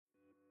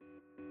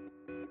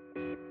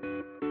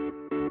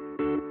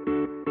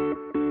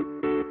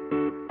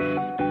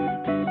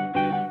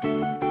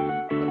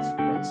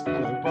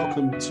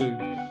welcome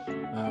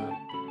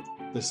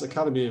to this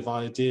Academy of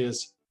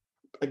Ideas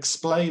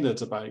Explainer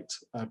debate,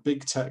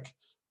 Big Tech,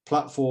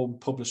 Platform,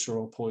 Publisher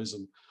or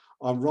Poison.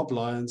 I'm Rob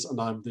Lyons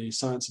and I'm the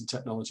Science and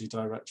Technology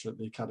Director at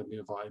the Academy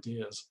of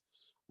Ideas.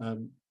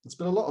 There's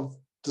been a lot of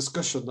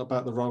discussion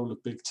about the role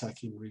of big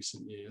tech in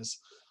recent years.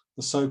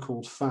 The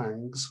so-called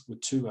FANGs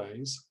with two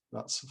A's,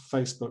 that's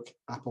Facebook,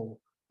 Apple,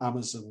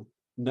 Amazon,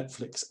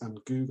 Netflix and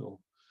Google,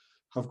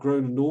 have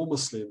grown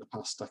enormously in the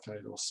past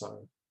decade or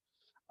so.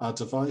 Our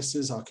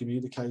devices, our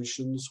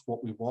communications,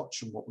 what we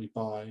watch and what we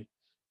buy,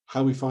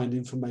 how we find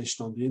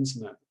information on the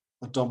internet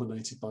are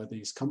dominated by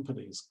these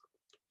companies.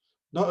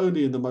 Not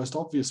only in the most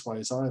obvious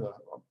ways either.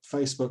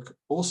 Facebook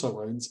also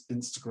owns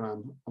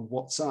Instagram and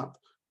WhatsApp.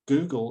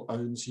 Google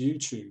owns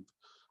YouTube.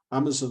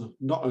 Amazon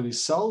not only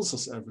sells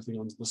us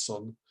everything under the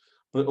sun,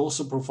 but it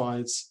also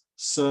provides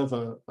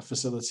server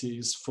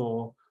facilities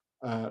for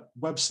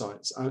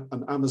websites.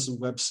 And Amazon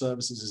Web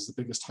Services is the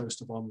biggest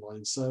host of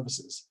online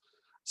services.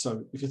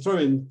 So if you throw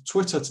in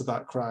Twitter to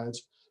that crowd,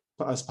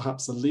 but as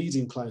perhaps the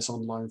leading place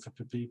online for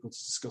people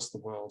to discuss the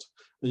world,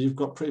 then you've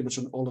got pretty much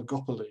an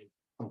oligopoly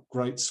of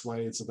great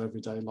swathes of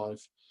everyday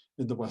life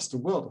in the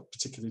Western world,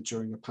 particularly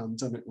during a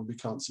pandemic when we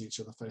can't see each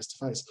other face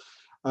to face.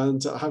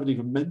 And I haven't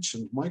even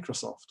mentioned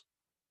Microsoft.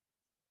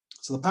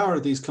 So the power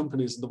of these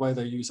companies and the way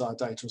they use our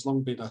data has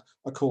long been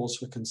a cause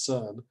for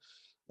concern.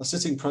 A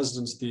sitting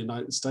president of the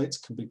United States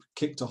can be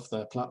kicked off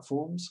their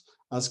platforms,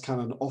 as can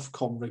an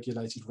Ofcom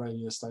regulated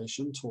radio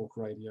station, Talk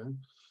Radio.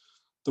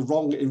 The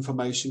wrong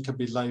information can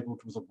be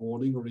labelled with a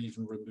warning or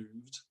even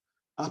removed.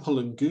 Apple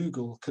and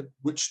Google,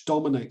 which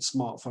dominate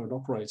smartphone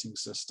operating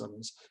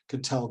systems,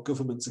 can tell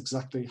governments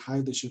exactly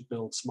how they should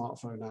build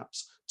smartphone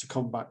apps to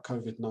combat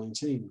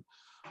COVID-19.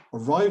 A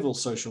rival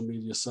social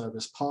media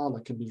service,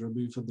 Parler, can be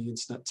removed from the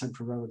internet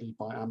temporarily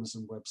by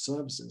Amazon Web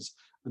Services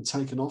and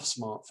taken off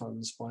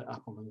smartphones by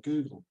Apple and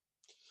Google.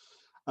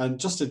 And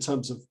just in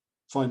terms of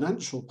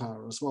financial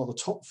power as well, the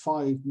top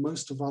 5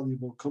 most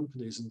valuable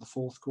companies in the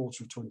fourth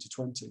quarter of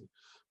 2020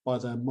 by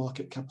their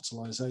market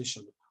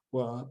capitalization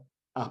were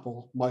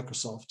Apple,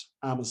 Microsoft,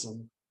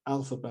 Amazon,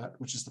 Alphabet,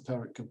 which is the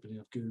parent company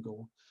of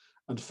Google,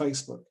 and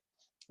Facebook.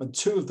 And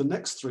 2 of the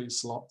next 3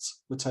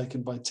 slots were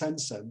taken by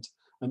Tencent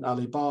and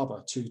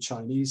Alibaba, 2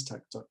 Chinese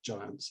tech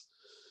giants.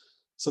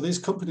 So these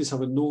companies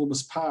have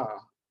enormous power.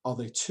 Are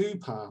they too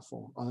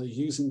powerful? Are they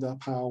using their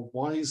power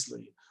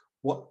wisely?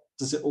 What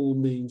does it all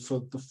mean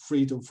for the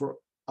freedom, for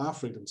our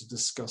freedom to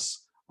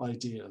discuss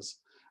ideas?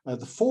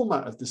 The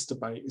format of this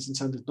debate is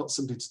intended not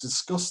simply to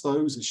discuss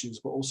those issues,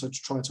 but also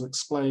to try to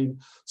explain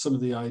some of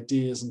the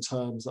ideas and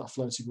terms that are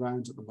floating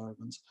around at the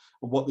moment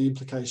and what the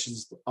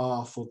implications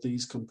are for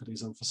these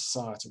companies and for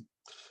society.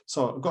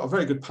 So I've got a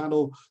very good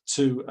panel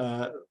to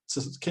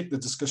kick the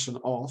discussion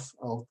off.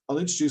 I'll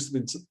introduce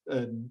them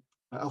in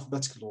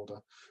alphabetical order,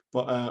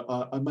 but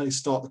I may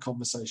start the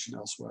conversation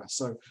elsewhere.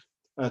 So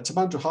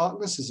Timandra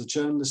Harkness is a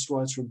journalist,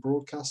 writer and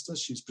broadcaster.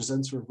 She's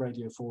presenter of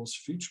Radio 4's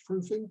Future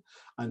Proofing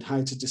and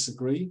How to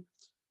Disagree.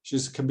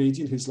 She's a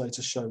comedian whose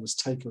latest show was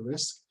Take a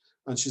Risk,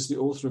 and she's the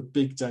author of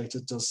Big Data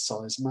Does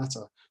Size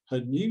Matter. Her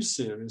new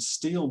series,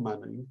 Steel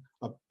Manning,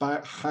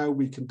 about how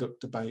we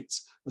conduct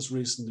debates, has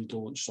recently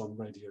launched on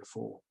Radio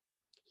 4.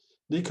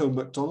 Nico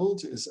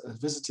MacDonald is a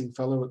visiting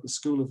fellow at the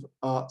School of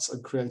Arts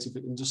and Creative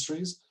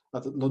Industries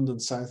at the London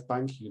South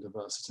Bank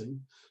University.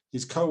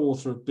 He's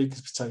co-author of Big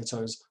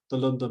Potatoes, the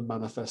London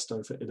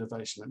Manifesto for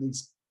Innovation, and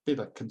he's been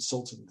a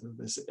consultant in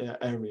this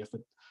area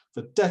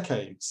for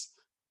decades.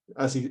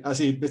 As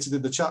he admitted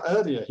in the chat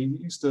earlier, he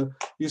used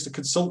to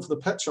consult for the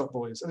Pet Shop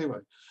Boys. Anyway,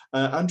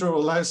 Andrew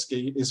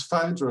Orlowski is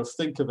founder of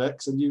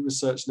ThinkofX, a new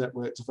research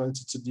network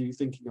devoted to new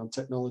thinking on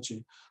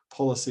technology,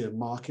 policy and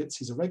markets.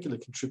 He's a regular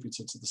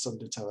contributor to the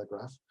Sunday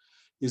Telegraph.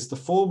 He's the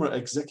former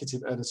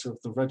executive editor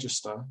of The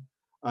Register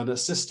and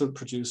assistant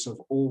producer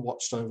of All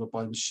Watched Over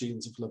by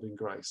Machines of Loving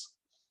Grace.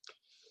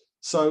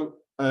 So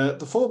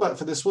the format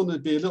for this one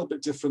would be a little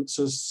bit different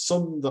to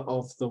some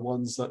of the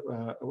ones that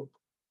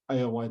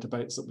AOI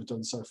debates that we've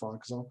done so far,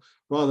 because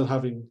rather than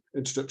having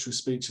introductory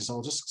speeches,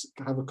 I'll just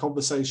have a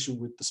conversation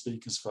with the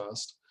speakers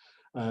first,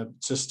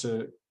 just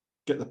to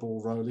get the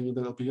ball rolling, and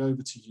then it'll be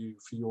over to you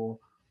for your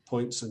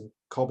points and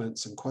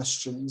comments and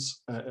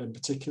questions in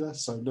particular.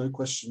 So no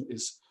question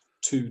is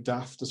too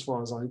daft as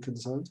far as I'm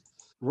concerned.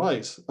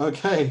 Right,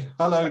 okay,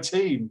 hello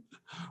team.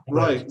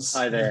 Right.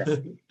 Hi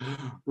there.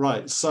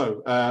 Right,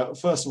 so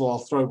first of all, I'll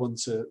throw one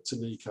to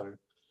Nico.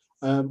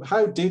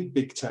 How did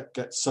big tech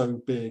get so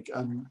big,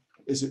 and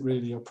is it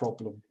really a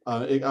problem?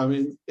 I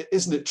mean,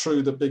 isn't it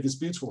true that big is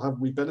beautiful? Haven't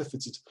we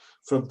benefited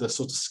from the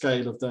sort of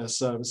scale of their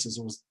services,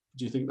 or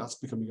do you think that's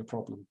becoming a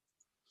problem?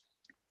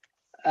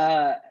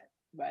 No,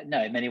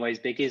 in many ways,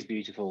 big is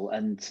beautiful.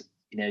 And,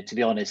 to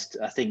be honest,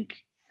 I think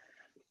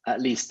at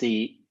least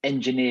the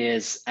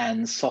engineers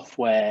and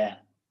software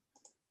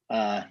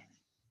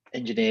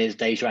engineers,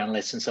 data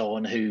analysts and so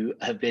on, who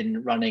have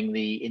been running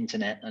the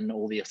internet and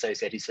all the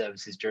associated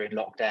services during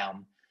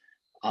lockdown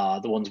are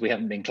the ones we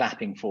haven't been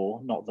clapping for.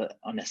 Not that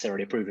I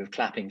necessarily approve of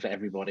clapping for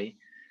everybody,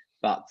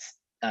 but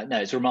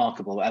No, it's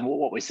remarkable. And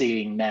what we're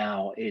seeing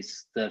now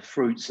is the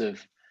fruits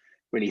of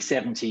really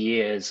 70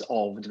 years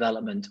of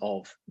development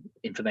of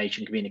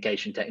information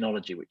communication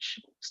technology, which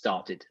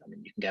started, I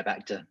mean, you can go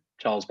back to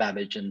Charles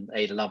Babbage and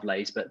Ada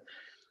Lovelace, but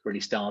really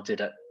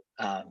started at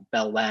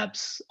Bell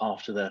Labs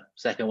after the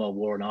Second World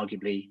War, and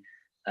arguably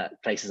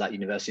places like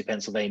University of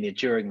Pennsylvania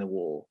during the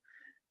war.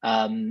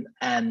 And,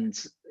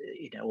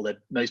 although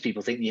most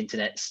people think the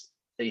internet's,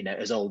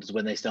 as old as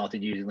when they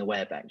started using the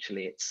web,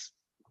 actually it's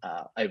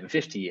over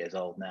 50 years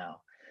old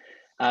now.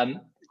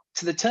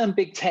 To the term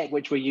big tech,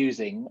 which we're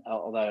using,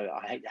 although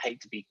I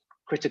hate to be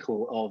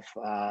critical of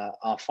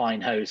our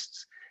fine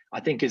hosts, I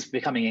think is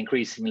becoming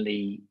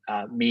increasingly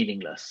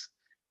meaningless.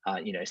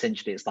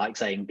 Essentially, it's like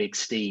saying big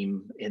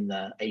steam in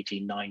the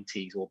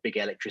 1890s or big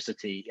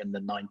electricity in the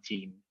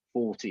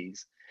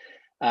 1940s.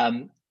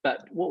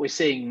 But what we're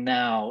seeing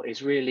now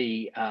is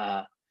really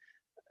a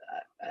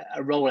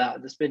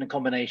rollout that's been a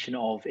combination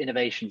of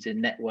innovations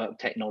in network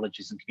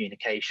technologies and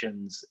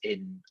communications,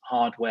 in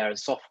hardware and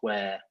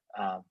software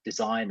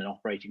design and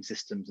operating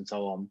systems and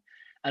so on,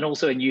 and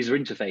also in user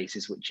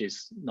interfaces, which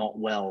is not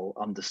well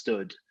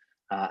understood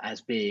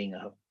as being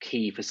a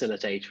key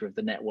facilitator of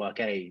the network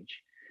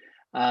age,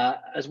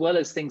 as well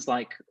as things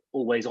like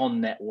always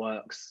on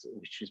networks,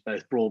 which is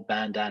both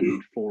broadband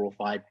and 4 or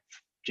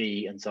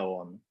 5G and so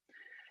on.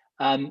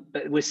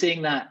 But we're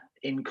seeing that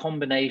in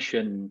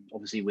combination,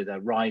 obviously, with a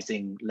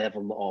rising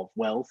level of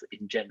wealth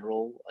in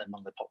general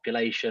among the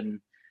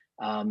population,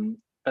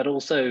 but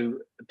also,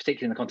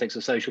 particularly in the context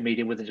of social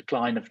media, with a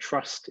decline of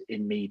trust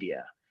in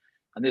media.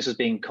 And this was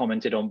being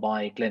commented on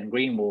by Glenn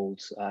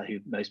Greenwald, who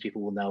most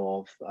people will know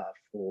of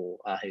for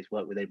his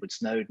work with Edward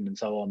Snowden and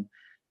so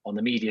on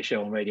the media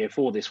show on Radio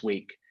 4 this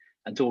week,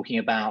 and talking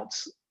about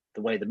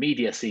the way the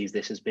media sees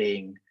this as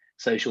being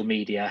social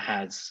media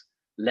has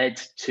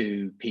led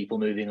to people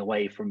moving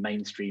away from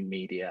mainstream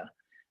media,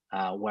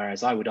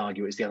 whereas I would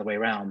argue it's the other way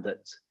around,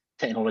 that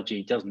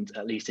technology doesn't,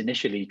 at least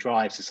initially,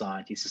 drive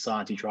society.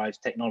 Society drives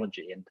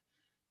technology, and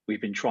we've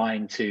been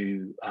trying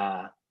to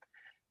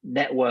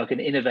network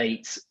and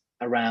innovate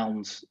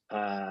around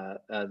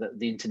the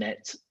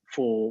internet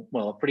for,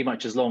 well, pretty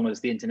much as long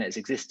as the internet has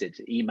existed.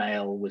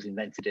 Email was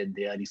invented in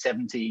the early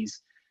 70s,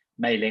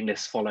 mailing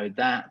lists followed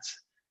that,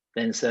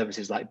 then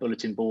services like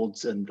bulletin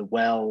boards and the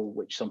Well,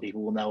 which some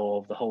people will know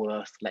of, the Whole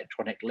Earth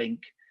Electronic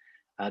Link,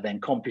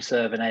 then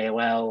CompuServe and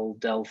AOL,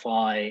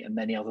 Delphi, and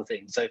many other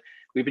things. So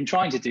we've been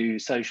trying to do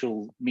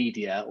social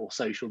media or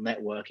social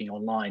networking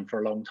online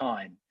for a long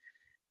time,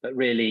 but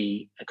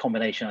really a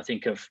combination, I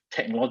think, of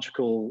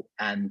technological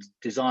and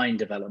design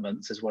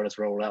developments, as well as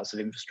rollouts of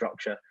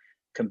infrastructure,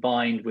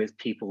 combined with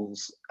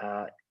people's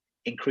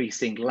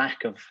increasing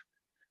lack of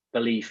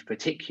belief,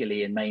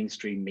 particularly in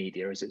mainstream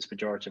media, as it's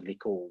pejoratively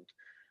called.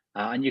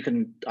 And you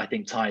can, I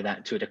think, tie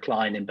that to a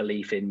decline in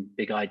belief in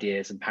big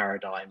ideas and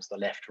paradigms, the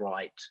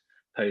left-right,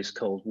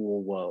 post-Cold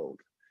War world.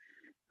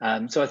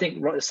 So I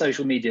think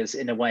social media is,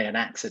 in a way, an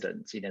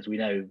accident. As we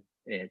know,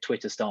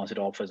 Twitter started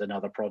off as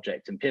another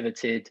project and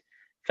pivoted.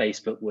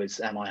 Facebook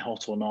was, am I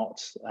hot or not?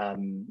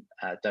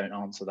 Don't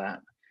answer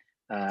that.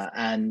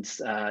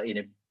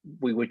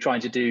 We were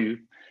trying to do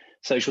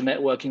social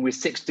networking with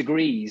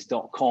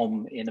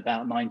 6degrees.com in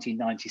about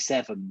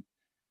 1997.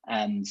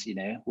 And,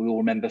 we all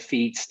remember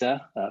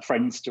Feedster,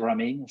 Friendster, I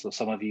mean, so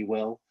some of you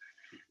will.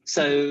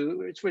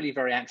 So it's really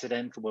very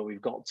accidental where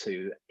we've got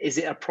to. Is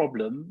it a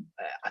problem?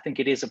 I think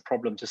it is a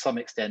problem to some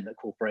extent that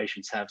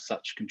corporations have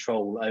such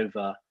control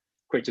over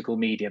critical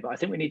media. But I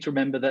think we need to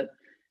remember that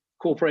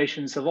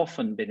corporations have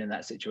often been in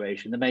that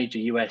situation. The major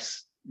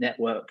US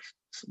networks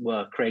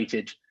were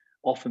created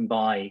often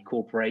by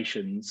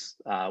corporations.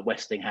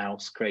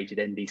 Westinghouse created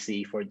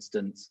NBC, for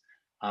instance,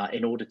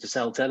 in order to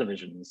sell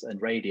televisions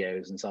and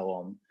radios and so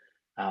on.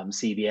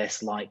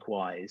 CBS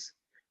likewise.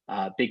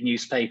 Big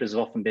newspapers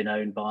have often been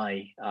owned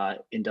by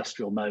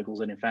industrial moguls,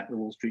 and in fact, the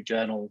Wall Street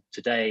Journal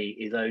today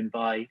is owned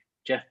by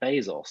Jeff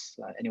Bezos.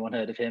 Anyone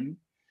heard of him?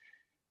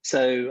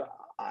 So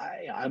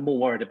I'm more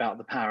worried about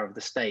the power of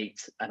the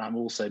state, and I'm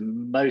also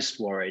most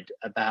worried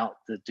about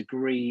the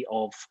degree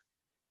of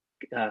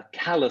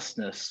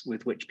callousness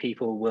with which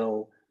people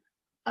will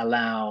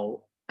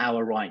allow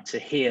our right to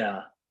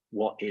hear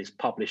what is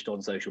published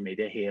on social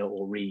media, hear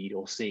or read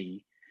or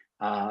see.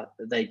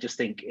 They just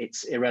think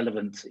it's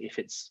irrelevant if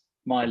it's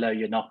Milo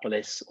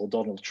Yiannopoulos or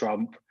Donald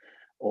Trump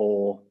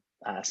or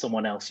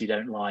someone else you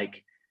don't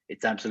like.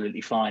 It's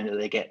absolutely fine that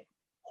they get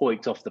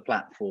hoiked off the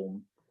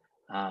platform.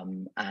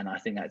 And I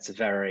think that's a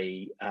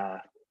very,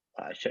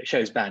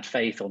 shows bad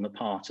faith on the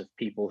part of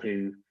people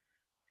who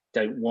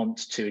don't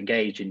want to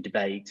engage in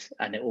debate.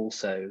 And it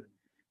also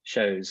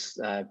shows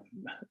a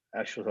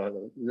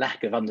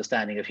lack of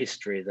understanding of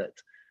history, that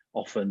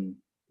often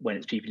when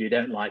it's people you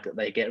don't like that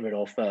they get rid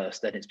of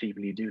first, then it's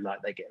people you do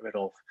like they get rid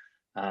of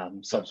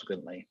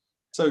subsequently.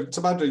 So,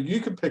 Timandra, you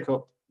can pick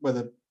up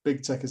whether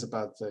big tech is a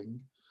bad thing,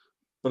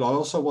 but I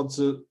also want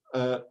to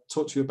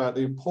talk to you about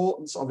the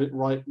importance of it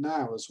right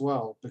now as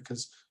well,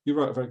 because you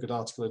wrote a very good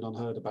article in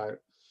Unheard about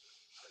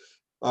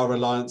our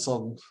reliance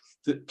on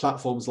the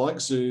platforms like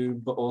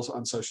Zoom, but also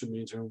on social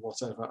media and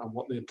whatever, and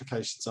what the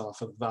implications are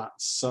for that.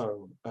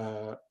 So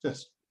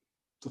yes,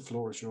 the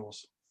floor is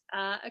yours.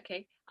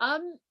 Okay.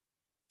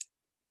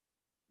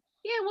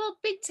 Yeah, well,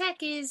 big tech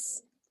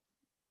is,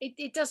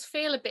 it does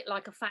feel a bit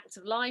like a fact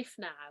of life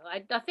now.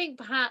 I think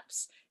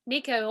perhaps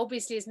Nico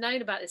obviously has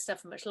known about this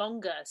stuff for much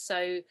longer,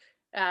 so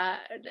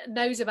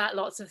knows about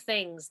lots of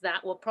things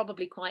that were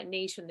probably quite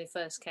niche when they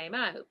first came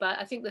out. But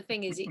I think the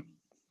thing is,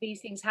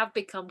 these things have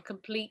become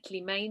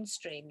completely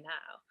mainstream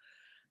now.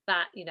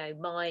 That, you know,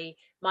 my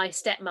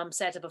stepmom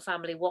set up a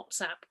family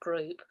WhatsApp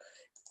group.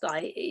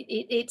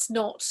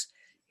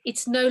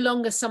 It's no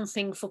longer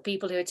something for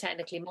people who are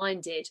technically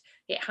minded.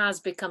 It has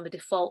become the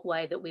default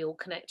way that we all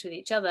connect with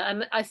each other.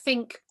 And I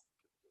think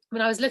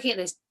when I was looking at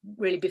this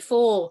really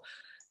before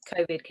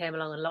COVID came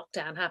along and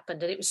lockdown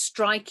happened, and it was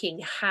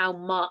striking how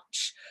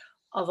much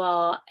of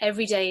our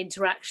everyday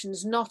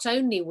interactions, not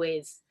only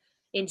with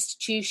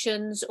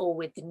institutions or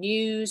with the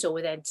news or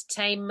with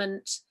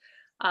entertainment,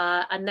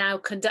 are now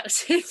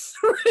conducted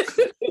through.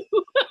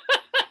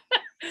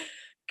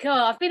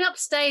 God, I've been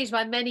upstaged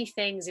by many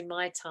things in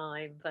my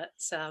time, but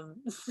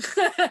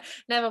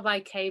never by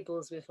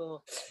cables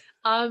before.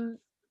 Our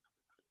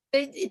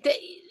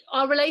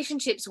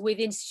relationships with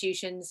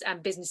institutions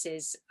and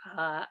businesses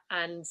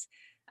and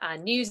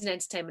news and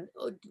entertainment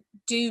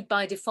do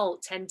by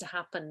default tend to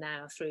happen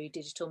now through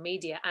digital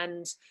media.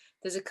 And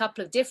there's a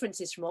couple of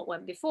differences from what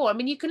went before. I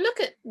mean, you can look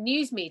at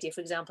news media,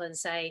 for example, and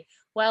say,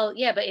 well,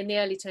 yeah, but in the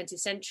early 20th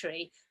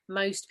century,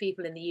 most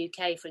people in the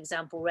UK, for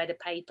example, read a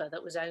paper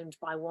that was owned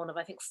by one of,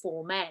 I think,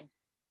 4 men.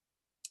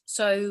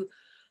 So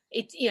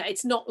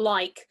it's not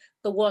like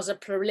there was a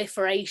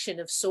proliferation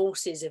of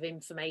sources of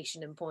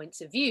information and points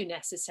of view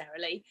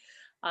necessarily,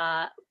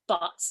 and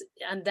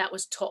that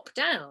was top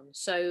down.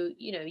 So,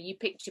 you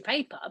picked your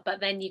paper, but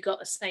then you got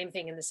the same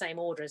thing in the same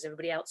order as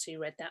everybody else who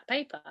read that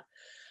paper.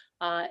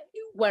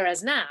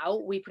 Whereas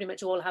now we pretty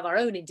much all have our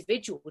own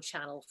individual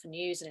channel for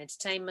news and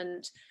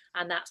entertainment,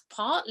 and that's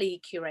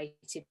partly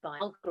curated by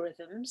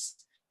algorithms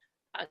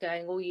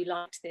going, oh, you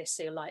liked this,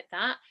 so you like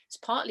that. It's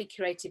partly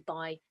curated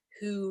by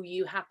who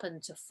you happen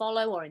to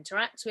follow or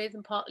interact with,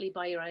 and partly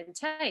by your own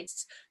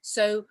tastes.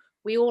 So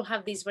we all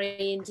have these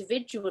very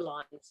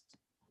individualized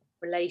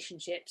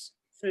relationships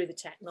through the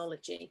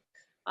technology,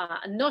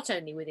 and not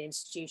only with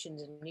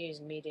institutions and news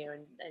and media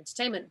and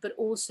entertainment, but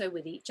also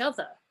with each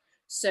other.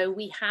 So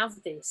we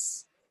have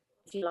this,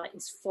 if you like,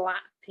 this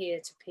flat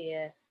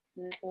peer-to-peer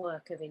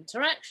network of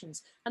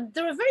interactions, and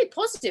there are very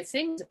positive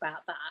things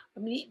about that. I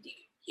mean,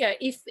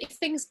 if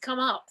things come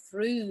up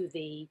through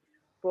the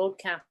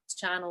broadcast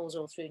channels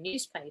or through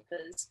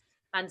newspapers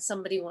and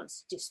somebody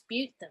wants to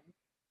dispute them,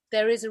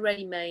 there is a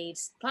ready-made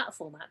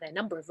platform out there, a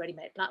number of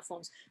ready-made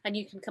platforms, and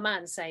you can come out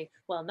and say,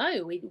 well,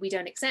 no, we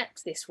don't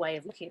accept this way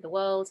of looking at the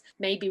world.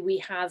 Maybe we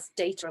have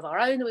data of our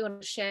own that we want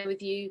to share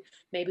with you.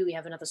 Maybe we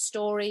have another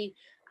story.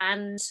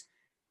 And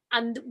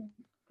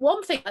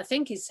one thing I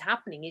think is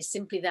happening is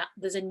simply that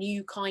there's a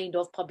new kind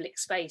of public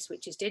space,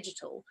 which is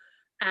digital,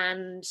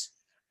 and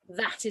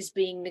that is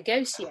being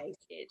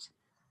negotiated.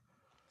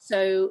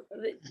 So,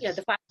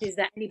 the fact is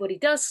that anybody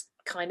does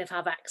kind of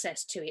have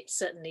access to it,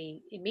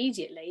 certainly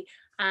immediately,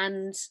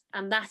 and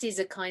that is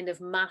a kind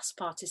of mass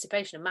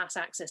participation, a mass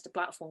access to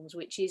platforms,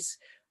 which is,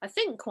 I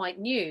think, quite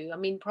new. I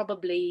mean,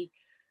 probably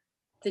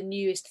the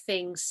newest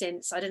thing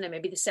since, I don't know,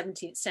 maybe the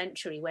 17th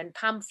century, when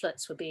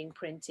pamphlets were being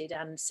printed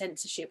and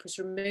censorship was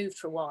removed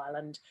for a while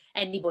and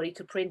anybody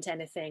could print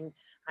anything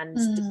and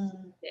do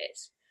it.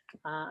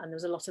 And there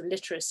was a lot of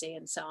literacy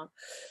and so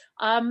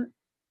on.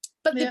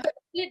 But the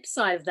flip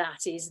side of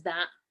that is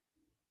that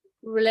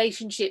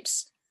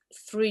relationships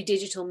through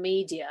digital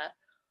media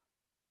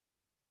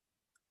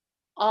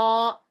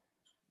are,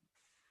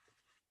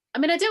 I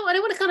mean, I don't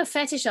want to kind of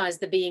fetishize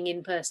the being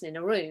in person in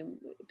a room,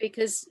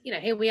 because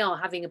here we are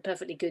having a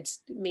perfectly good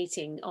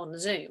meeting on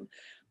Zoom,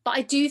 but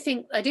I do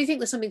think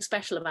there's something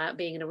special about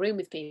being in a room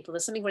with people.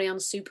 There's something very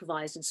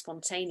unsupervised and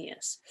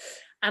spontaneous,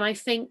 and I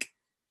think,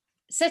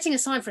 setting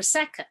aside for a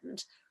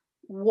second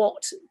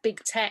what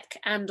big tech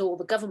and or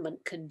the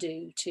government can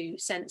do to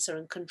censor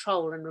and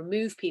control and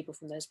remove people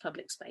from those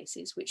public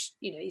spaces, which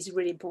is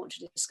really important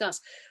to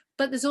discuss,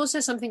 but there's also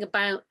something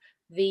about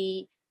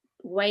the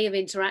way of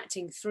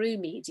interacting through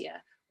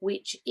media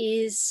which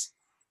is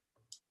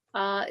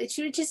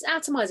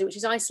atomizing, which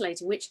is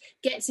isolating, which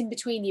gets in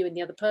between you and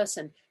the other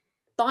person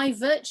by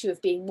virtue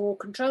of being more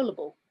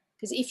controllable.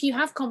 Because if you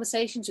have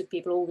conversations with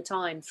people all the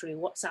time through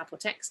WhatsApp or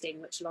texting,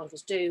 which a lot of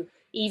us do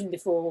even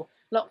before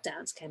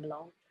lockdowns came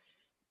along,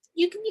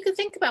 you can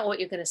think about what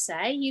you're going to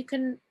say. You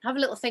can have a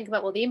little think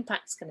about what the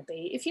impact's going to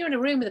be. If you're in a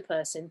room with a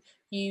person,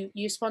 you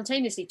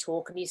spontaneously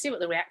talk and you see what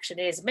the reaction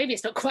is. Maybe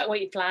it's not quite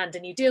what you planned,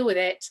 and you deal with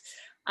it.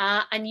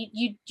 And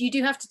you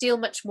do have to deal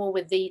much more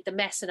with the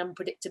mess and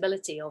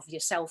unpredictability of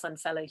yourself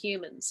and fellow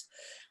humans.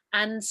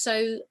 And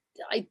so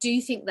I do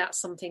think that's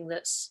something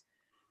that's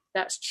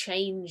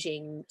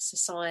changing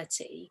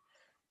society.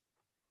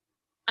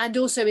 and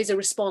also is a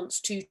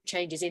response to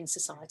changes in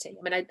society.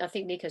 I mean, I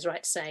think Nico's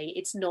right to say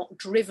it's not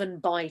driven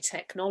by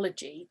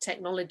technology.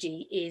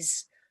 Technology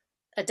is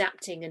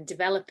adapting and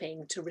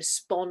developing to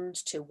respond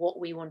to what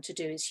we want to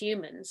do as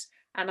humans.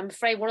 And I'm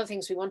afraid one of the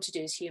things we want to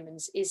do as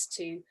humans is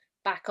to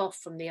back off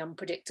from the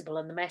unpredictable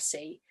and the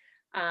messy,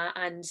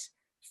 and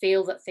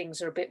feel that things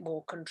are a bit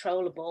more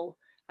controllable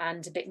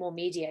and a bit more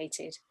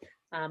mediated.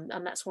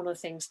 And that's one of the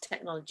things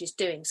technology is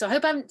doing. So I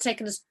hope I haven't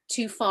taken us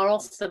too far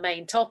off the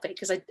main topic,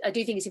 because I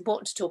do think it's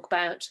important to talk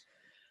about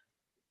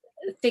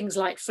things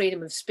like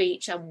freedom of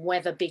speech and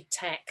whether big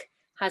tech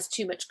has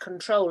too much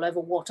control over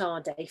what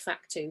are de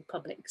facto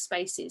public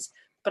spaces.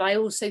 But I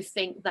also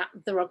think that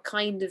there are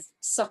kind of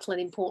subtle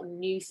and important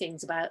new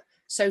things about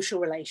social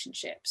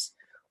relationships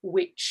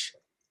which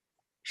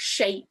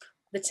shape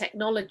the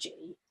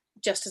technology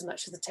just as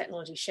much as the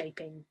technology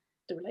shaping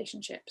the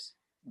relationships.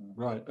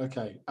 Right,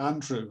 okay.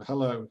 Andrew,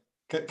 hello.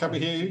 Can we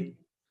hear you?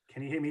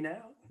 Can you hear me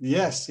now?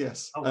 Yes,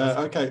 yes.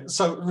 Oh, okay,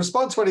 so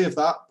respond to any of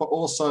that, but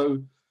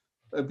also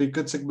it'd be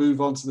good to move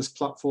on to this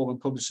platform and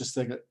publishers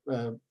thing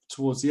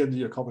towards the end of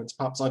your comments.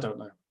 Perhaps, I don't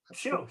know.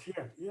 Sure,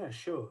 yeah,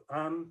 sure.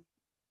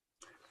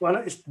 Well, I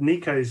noticed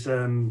Nico's,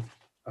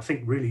 I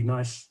think, really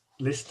nice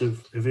list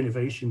of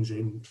innovations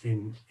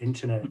in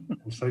internet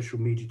and social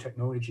media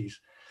technologies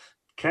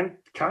kind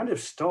of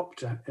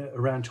stopped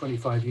around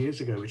 25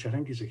 years ago, which I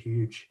think is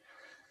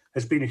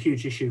has been a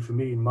huge issue for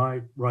me in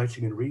my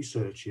writing and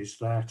research, is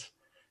that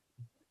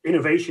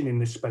innovation in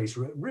this space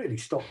really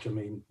stopped. I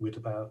mean, with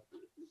about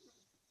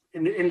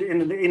in the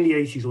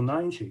 80s or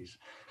 90s,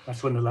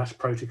 that's when the last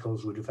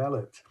protocols were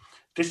developed.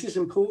 This is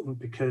important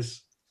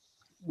because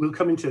we'll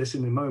come into this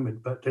in a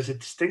moment, but there's a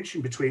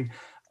distinction between,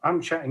 I'm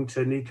chatting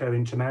to Nico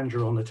in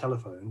Tamandra on the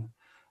telephone.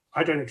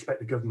 I don't expect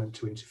the government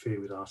to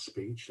interfere with our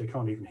speech. They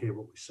can't even hear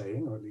what we're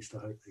saying, or at least I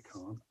hope they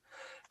can't.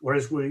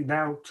 Whereas we're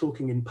now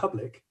talking in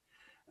public,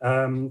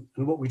 and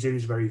what we do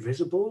is very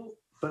visible,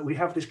 but we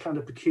have this kind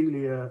of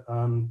peculiar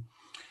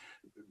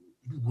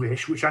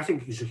wish, which I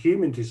think is a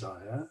human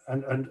desire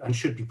and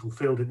should be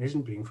fulfilled and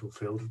isn't being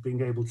fulfilled, of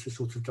being able to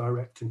sort of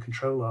direct and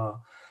control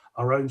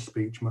our own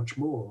speech much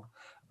more.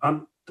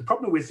 The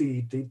problem with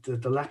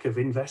the lack of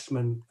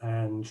investment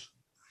and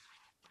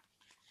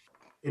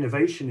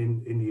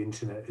innovation in the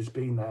internet has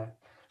been that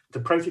the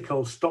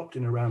protocol stopped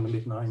in around the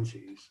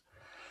mid-90s.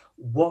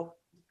 What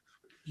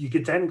you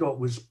then got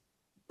was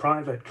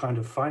private kind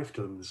of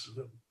fiefdoms,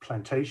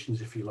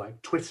 plantations, if you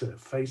like, Twitter,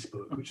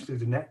 Facebook, which through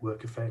the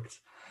network effect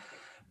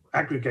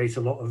aggregate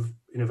a lot of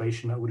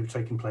innovation that would have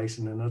taken place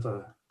in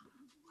another,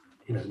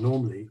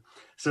 normally.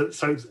 So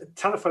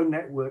telephone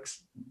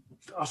networks,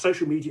 our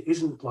social media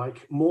isn't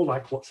more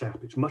like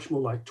WhatsApp, it's much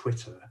more like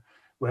Twitter,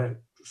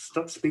 where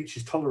speech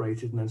is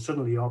tolerated and then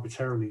suddenly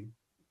arbitrarily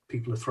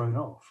people are thrown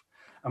off.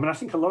 I mean, I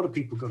think a lot of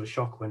people got a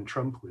shock when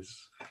Trump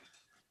was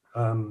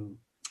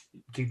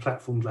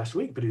deplatformed last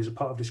week, but he was a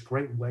part of this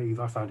great wave.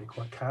 I found it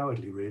quite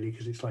cowardly, really,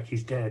 because it's like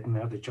he's dead and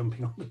now they're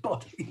jumping on the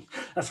body.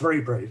 That's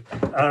very brave.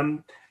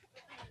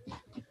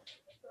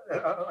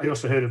 I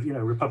also heard of,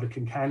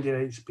 Republican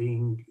candidates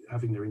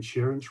having their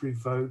insurance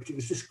revoked. It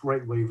was this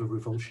great wave of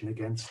revulsion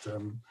against,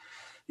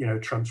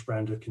 Trump's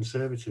brand of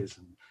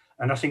conservatism.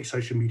 And I think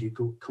social media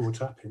got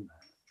caught up in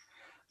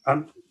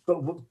that.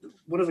 But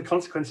one of the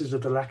consequences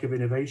of the lack of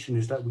innovation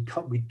is that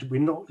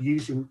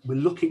we're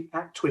looking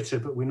at Twitter,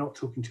 but we're not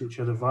talking to each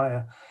other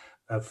via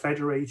a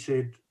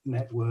federated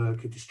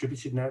network, a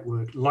distributed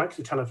network, like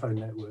the telephone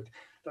network,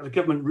 that the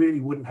government really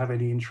wouldn't have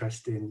any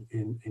interest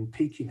in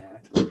peaking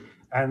at.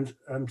 And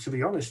to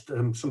be honest,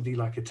 somebody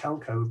like a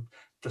telco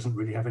doesn't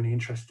really have any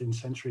interest in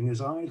censoring us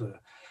either.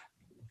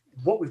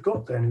 What we've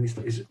got then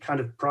is kind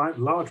of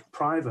large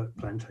private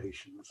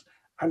plantations,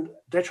 and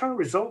they're trying to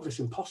resolve this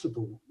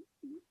impossible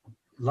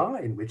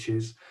line, which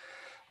is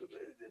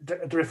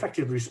they're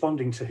effectively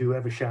responding to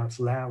whoever shouts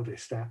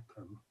loudest at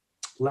them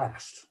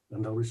last,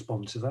 and they'll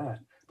respond to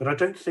that. But I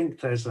don't think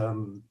there's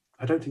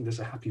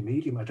a happy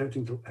medium. I don't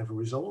think they'll ever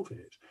resolve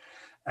it.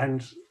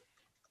 And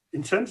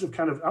in terms of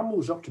I'm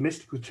always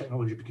optimistic with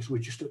technology because we're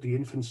just at the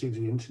infancy of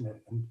the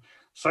internet and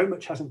so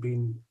much hasn't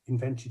been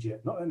invented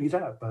yet. Not only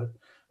that, but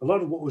a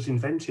lot of what was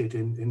invented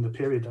in the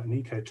period that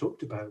Nico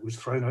talked about was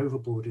thrown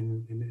overboard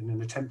in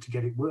an attempt to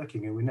get it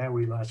working, and we now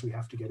realize we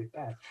have to get it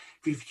back.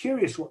 If you're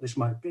curious what this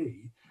might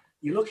be,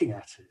 you're looking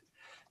at it.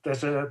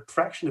 There's a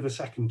fraction of a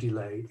second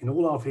delay in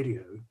all our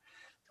video,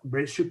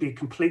 where it should be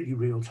completely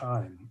real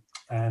time.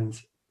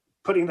 And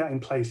putting that in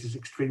place is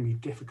extremely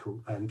difficult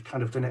and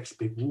kind of the next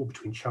big war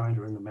between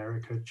China and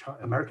America.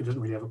 America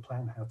doesn't really have a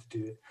plan how to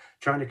do it.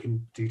 China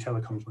can do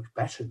telecoms much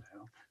better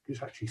now.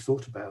 It's actually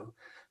thought about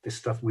this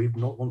stuff we've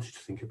not wanted to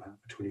think about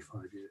for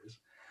 25 years.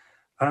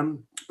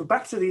 But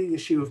back to the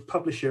issue of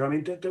publisher, I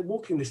mean, they're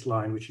walking this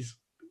line, which is,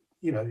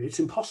 it's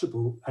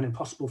impossible, and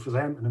impossible for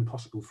them and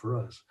impossible for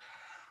us.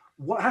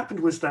 What happened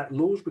was that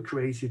laws were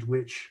created,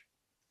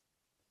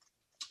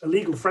 a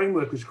legal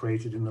framework was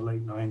created in the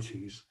late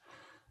 90s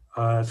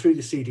through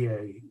the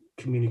CDA,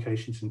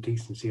 Communications and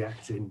Decency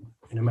Act in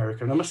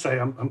America. And I must say,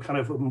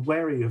 I'm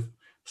wary of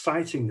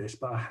citing this,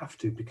 but I have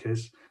to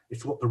because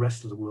it's what the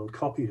rest of the world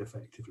copied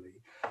effectively.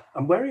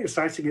 I'm wary of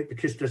citing it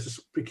because there's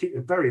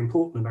a very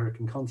important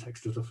American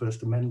context of the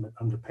First Amendment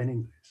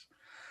underpinning this.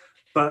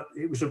 But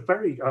it was a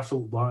very, I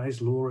thought,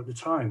 wise law at the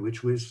time,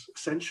 which was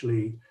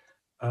essentially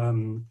a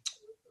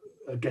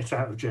get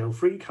out of jail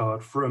free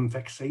card from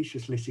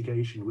vexatious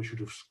litigation, which would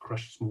have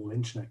crushed small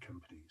internet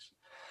companies.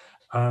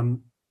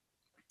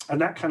 And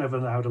that kind of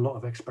allowed a lot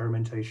of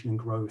experimentation and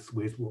growth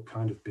with what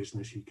kind of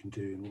business you can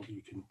do and what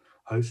you can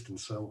host and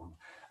so on.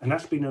 And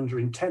that's been under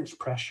intense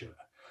pressure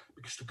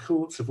because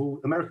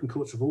American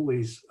courts have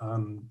always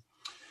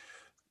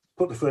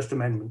put the First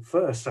Amendment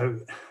first. So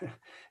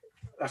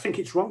I think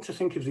it's wrong to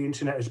think of the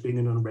internet as being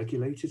an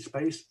unregulated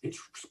space. It's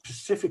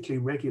specifically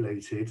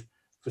regulated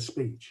for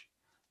speech,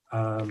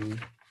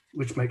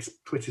 which makes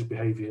Twitter's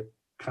behavior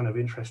kind of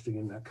interesting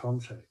in that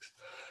context.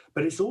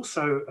 But it's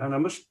also, and I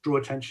must draw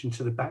attention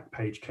to the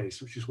Backpage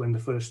case, which is when the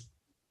first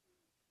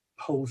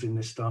holes in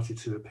this started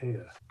to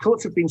appear.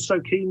 Courts have been so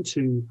keen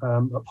to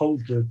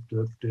uphold the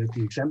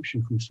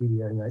exemption from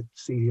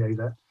CEA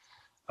that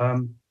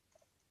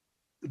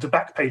the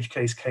Backpage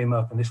case came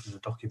up, and this was a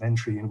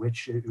documentary in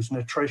which it was an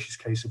atrocious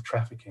case of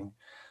trafficking,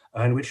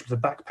 in which the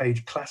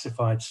Backpage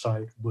classified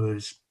site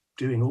was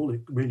doing all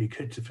it really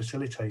could to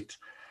facilitate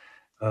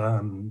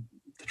the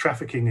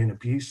trafficking and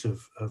abuse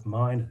of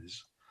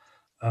minors.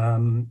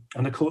 And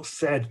the court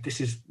said this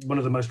is one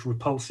of the most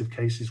repulsive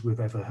cases we've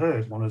ever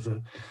heard.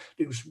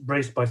 It was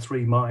raised by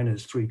 3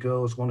 minors, 3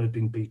 girls. One had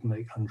been beaten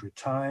 800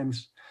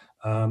 times.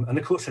 And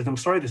the court said, I'm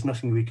sorry, there's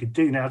nothing we could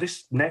do. Now,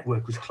 this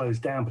network was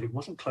closed down, but it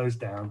wasn't closed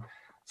down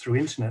through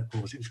internet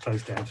laws. It was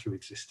closed down through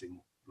existing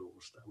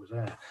laws that were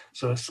there.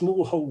 So a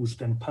small hole was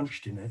then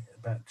punched in it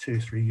about 2 or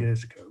 3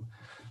 years ago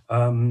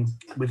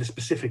with a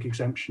specific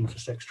exemption for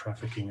sex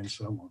trafficking and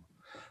so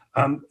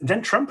on.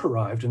 Then Trump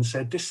arrived and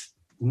said,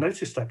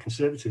 noticed that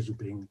conservatives were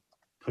being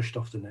pushed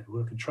off the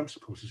network and Trump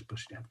supporters were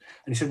pushing out.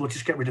 And he said, well,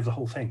 just get rid of the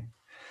whole thing.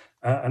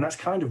 And that's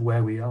kind of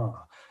where we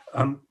are.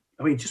 I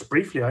mean, just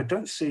briefly, I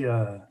don't see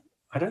a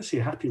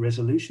happy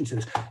resolution to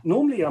this.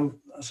 Normally, I'm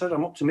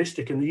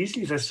optimistic, and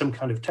usually there's some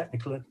kind of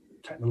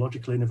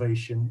technological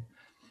innovation,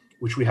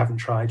 which we haven't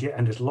tried yet,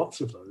 and there's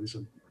lots of those,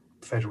 and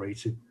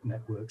federated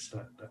networks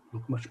that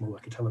look much more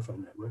like a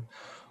telephone network.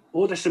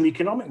 Or there's some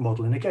economic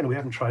model, and again, we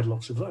haven't tried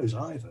lots of those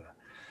either.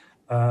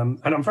 And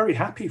I'm very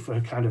happy for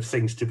kind of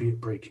things to be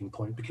at breaking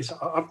point, because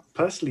I'm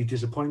personally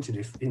disappointed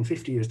if in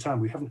 50 years'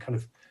 time we haven't kind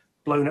of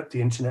blown up the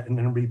internet and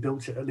then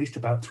rebuilt it at least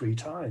about 3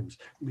 times.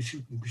 We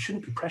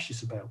shouldn't be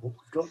precious about what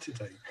we've got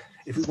today.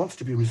 If it wants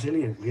to be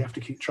resilient, we have to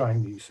keep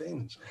trying new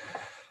things.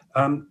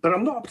 But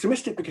I'm not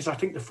optimistic because I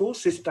think the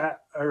forces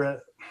that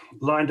are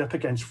lined up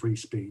against free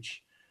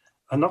speech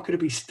are not going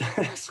to be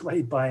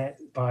swayed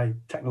by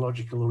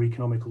technological or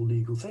economic or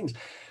legal things.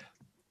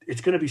 It's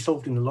going to be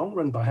solved in the long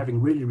run by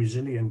having really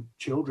resilient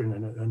children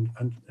and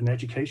an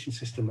education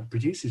system that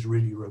produces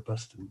really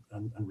robust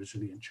and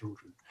resilient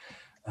children.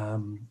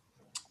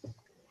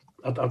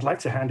 I'd like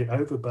to hand it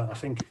over, but I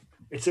think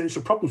it's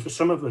a problem for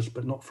some of us,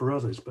 but not for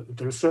others. But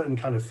there are certain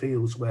kind of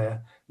fields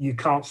where you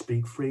can't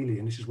speak freely,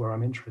 and this is where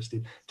I'm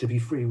interested. To be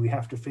free, we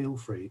have to feel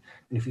free.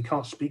 And if you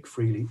can't speak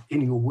freely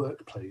in your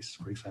workplace,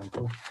 for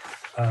example,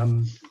 are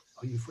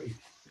you free?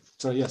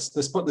 So yes,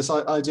 this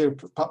idea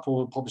of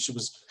platform and publisher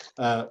was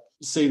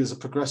seen as a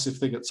progressive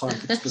thing at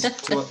times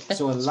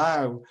to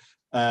allow.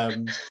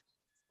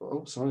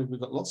 Oh, sorry, we've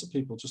got lots of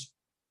people just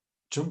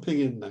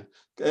jumping in there.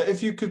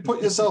 If you could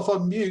put yourself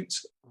on mute.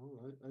 All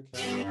right,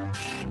 okay.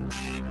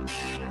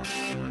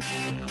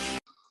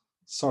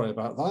 Sorry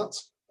about that.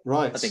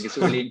 Right. I think it's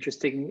a really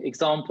interesting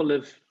example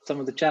of some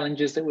of the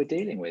challenges that we're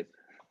dealing with.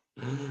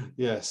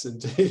 Yes,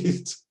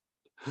 indeed.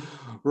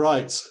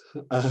 Right.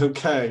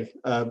 Okay.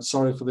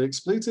 Sorry for the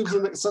expletives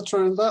and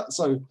etc. and that.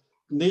 So,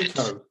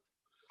 Nico,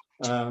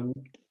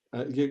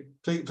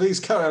 please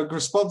carry on.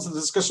 Respond to the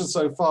discussion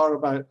so far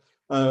about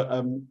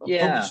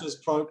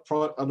publishers,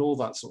 and all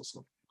that sort of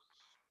stuff.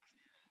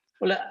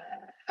 Well,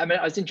 I mean,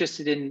 I was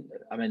interested in,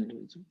 a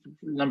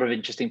number of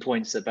interesting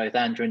points that both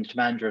Andrew and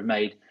Timandra have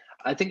made.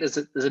 I think there's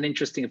an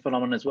interesting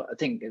phenomenon as well. I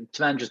think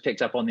Timandra's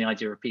picked up on the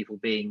idea of people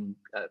being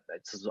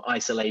sort of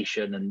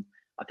isolation, and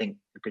I think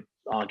we could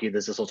argue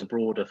there's a sort of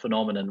broader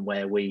phenomenon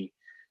where we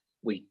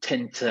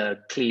tend to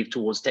cleave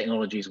towards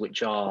technologies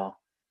which are,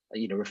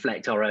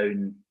 reflect our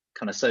own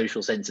kind of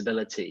social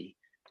sensibility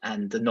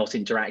and not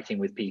interacting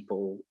with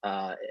people.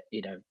 That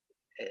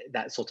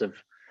sort of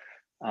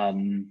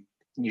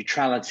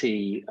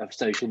neutrality of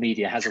social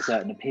media has a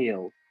certain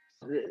appeal.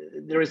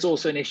 There is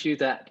also an issue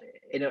that,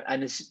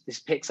 and this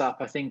picks up,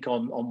 I think,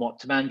 on what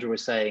Timandra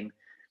was saying,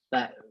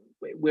 that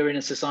we're in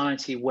a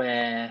society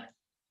where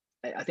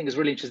I think it's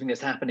really interesting that's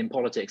happened in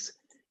politics.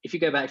 If you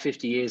go back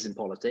 50 years in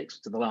politics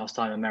to the last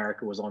time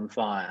America was on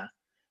fire,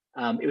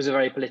 it was a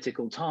very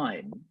political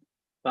time.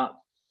 But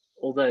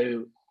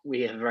although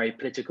we have a very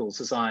political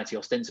society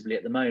ostensibly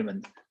at the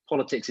moment,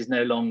 politics is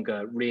no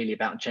longer really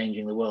about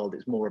changing the world.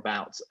 It's more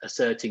about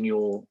asserting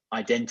your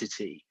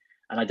identity.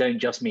 And I don't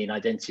just mean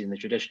identity in the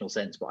traditional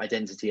sense, but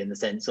identity in the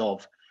sense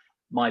of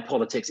my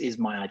politics is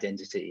my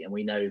identity. And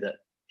we know that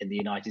in the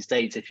United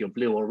States, if you're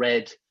blue or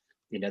red,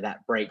 you know,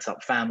 that breaks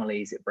up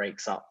families, it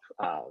breaks up,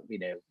 you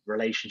know,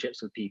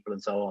 relationships with people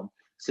and so on.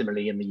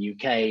 Similarly, in the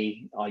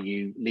UK, are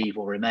you leave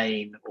or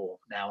remain, or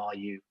now are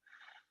you,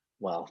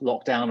 well,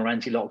 lockdown or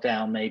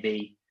anti-lockdown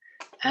maybe?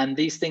 And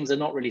these things are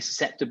not really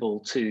susceptible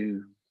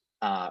to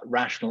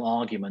rational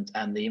argument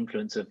and the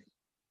influence of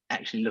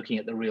actually looking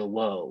at the real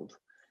world.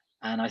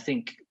 And I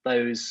think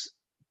those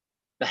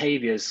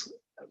behaviors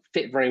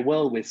fit very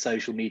well with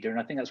social media. And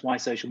I think that's why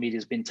social media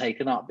has been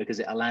taken up, because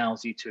it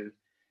allows you to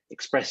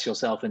express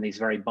yourself in these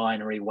very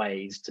binary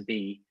ways, to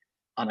be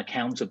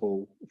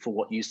unaccountable for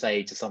what you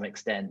say to some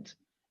extent,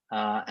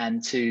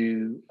 and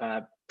to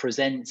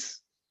present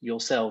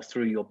yourself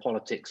through your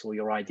politics or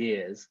your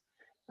ideas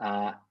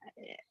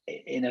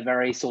in a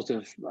very sort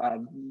of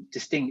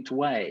distinct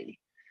way.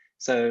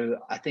 So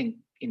I think,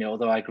 you know,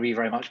 although I agree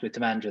very much with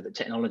Timandra that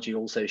technology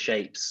also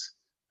shapes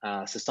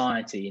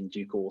society in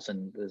due course,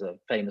 and there's a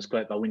famous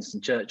quote by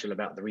Winston Churchill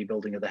about the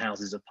rebuilding of the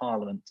Houses of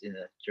Parliament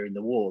during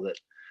the war, that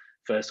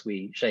first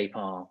we shape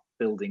our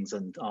buildings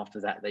and after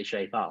that they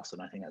shape us.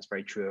 And I think that's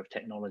very true of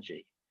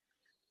technology.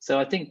 So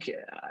I think,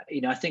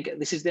 you know, I think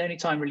this is the only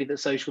time really that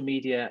social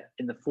media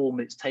in the form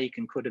it's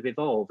taken could have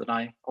evolved. And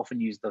I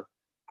often use the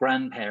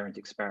grandparent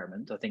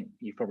experiment. I think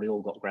you've probably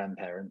all got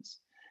grandparents.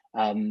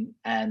 You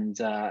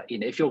know,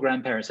 if your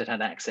grandparents had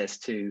had access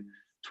to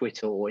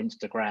Twitter or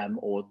Instagram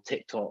or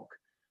TikTok,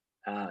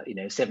 you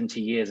know,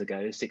 70 years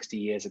ago, 60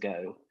 years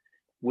ago,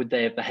 would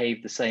they have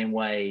behaved the same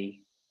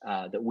way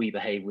that we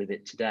behave with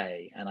it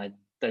today? And I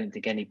don't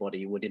think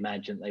anybody would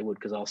imagine they would,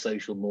 because our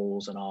social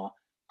mores and our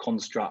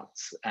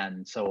constructs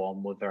and so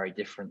on were very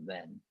different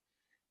then.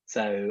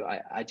 So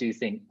I do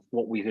think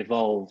what we've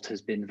evolved has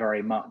been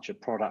very much a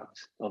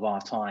product of our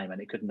time,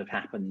 and it couldn't have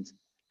happened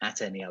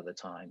at any other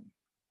time.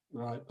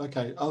 Right,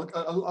 okay. I'll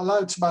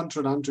allow Timandra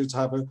and Andrew to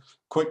have a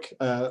quick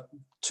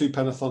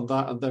two-penneth on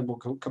that, and then we'll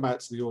come out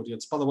to the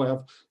audience. By the way,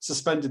 I've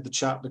suspended the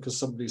chat because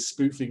somebody's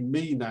spoofing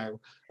me now.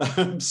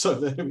 So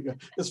there we go.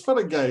 It's fun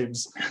and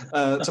games.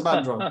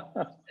 Timandra.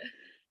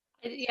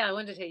 Yeah, I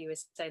wondered who you were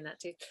saying that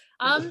to.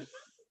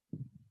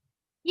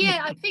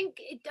 Yeah, I think,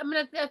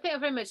 I think I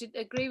very much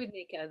agree with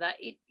Nico that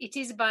it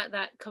is about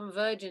that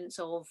convergence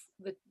of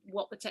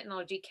what the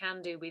technology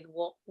can do with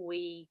what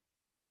we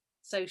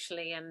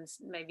socially and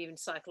maybe even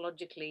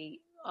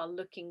psychologically are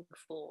looking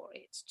for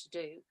it to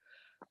do.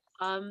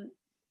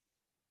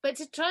 But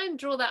to try and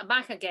draw that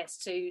back, I guess,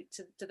 to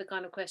the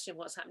kind of question of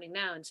what's happening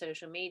now in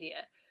social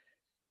media,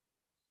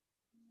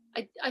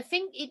 I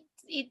think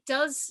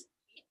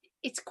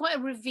it's quite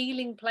a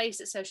revealing place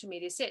that social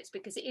media sits,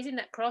 because it is in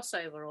that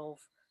crossover of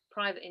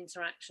private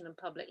interaction and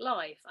public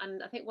life.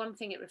 And I think one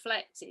thing it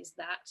reflects is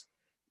that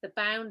the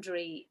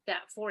boundary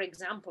that, for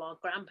example, our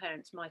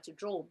grandparents might have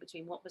drawn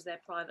between what was their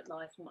private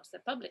life and what's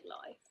their public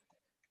life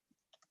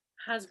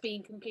has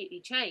been completely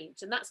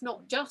changed. And that's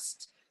not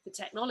just the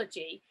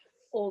technology,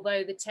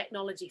 although the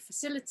technology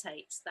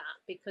facilitates that,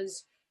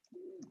 because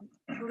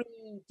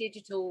through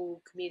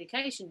digital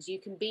communications, you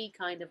can be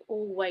kind of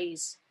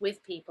always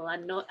with people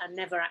and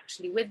never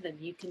actually with them.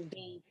 You can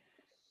be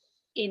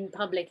in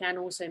public and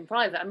also in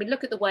private. I mean,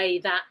 look at the way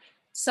that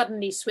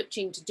suddenly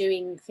switching to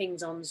doing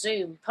things on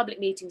Zoom,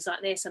 public meetings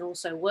like this, and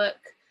also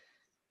work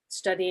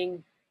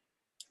studying,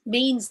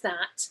 means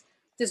that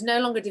there's no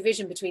longer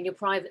division between your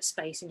private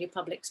space and your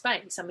public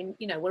space. I mean,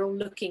 you know, we're all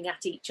looking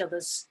at each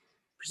other's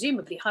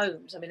presumably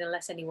homes. I mean,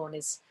 unless anyone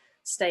is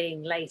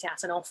staying late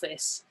at an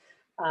office,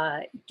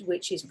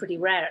 which is pretty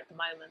rare at the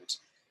moment.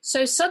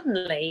 So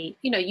suddenly,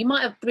 you know, you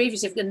might have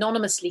previously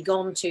anonymously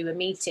gone to a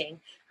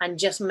meeting and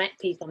just met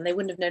people, and they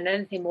wouldn't have known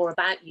anything more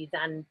about you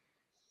than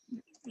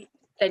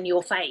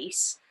your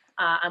face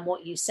and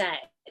what you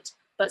said.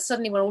 But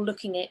suddenly we're all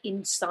looking at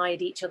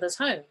inside each other's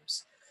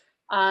homes.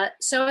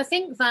 So I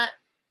think that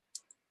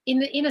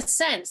in a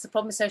sense, the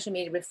problem with social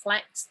media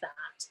reflects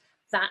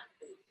that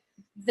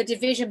the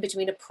division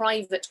between a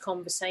private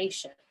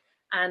conversation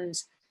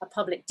and a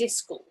public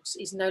discourse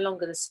is no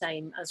longer the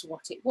same as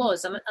what it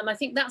was. And I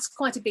think that's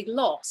quite a big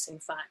loss, in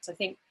fact. I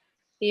think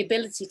the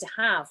ability to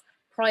have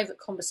private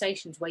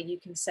conversations where you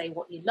can say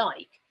what you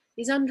like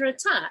is under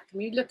attack. I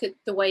mean, you look at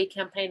the way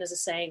campaigners are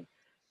saying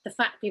the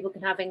fact people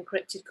can have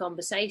encrypted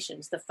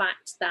conversations, the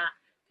fact that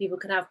people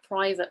can have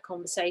private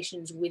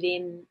conversations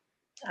within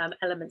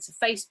elements of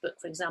Facebook,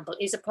 for example,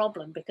 is a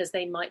problem, because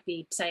they might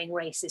be saying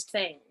racist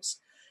things,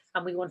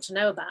 and we want to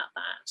know about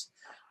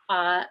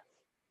that.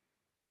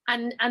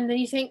 And then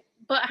you think,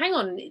 but hang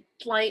on,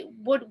 like,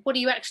 what are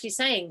you actually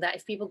saying? That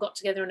if people got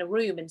together in a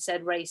room and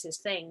said racist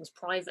things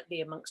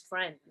privately amongst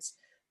friends,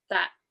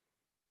 that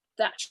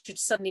should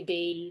suddenly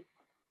be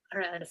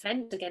an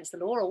offence against the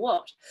law, or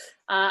what?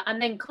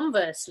 And then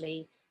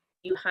conversely,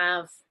 you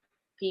have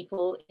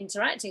people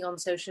interacting on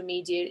social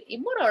media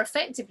in what are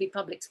effectively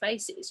public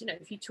spaces. You know,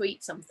 if you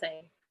tweet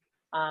something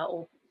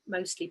or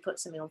mostly put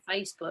something on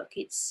Facebook,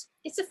 it's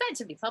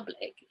effectively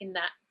public in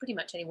that pretty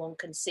much anyone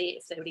can see it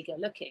if they really go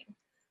looking.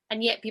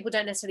 And yet people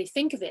don't necessarily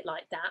think of it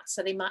like that,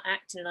 so they might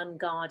act in an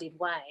unguarded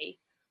way.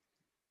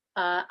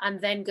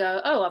 and then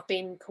go, oh, I've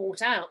been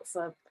caught out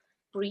for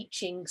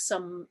breaching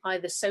some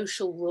either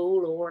social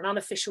rule or an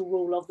unofficial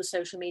rule of the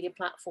social media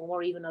platform,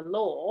 or even a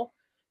law,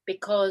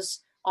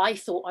 because I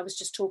thought I was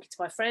just talking to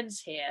my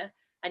friends here,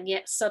 and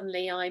yet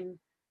suddenly I'm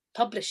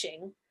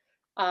publishing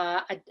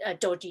a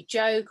dodgy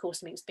joke or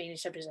something that's being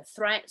interpreted as a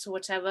threat or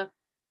whatever.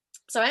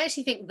 So I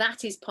actually think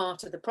that is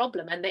part of the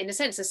problem. And in a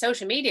sense, the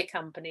social media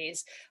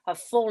companies have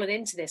fallen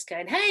into this,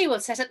 going, hey, we'll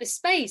set up this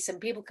space and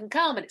people can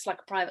come and it's like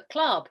a private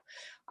club.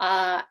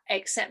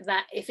 Except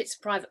that if it's a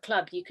private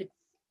club, you could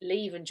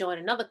leave and join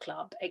another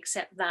club,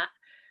 except that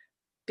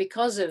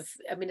because of,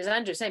 I mean, as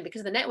Andrew was saying,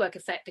 because of the network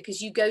effect,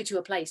 because you go to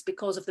a place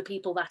because of the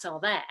people that are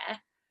there.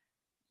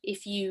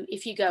 If you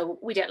go,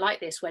 we don't like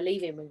this, we're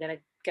leaving, we're going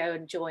to go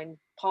and join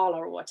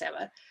Parler or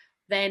whatever,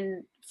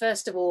 then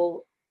first of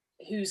all,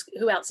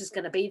 who else is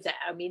going to be there?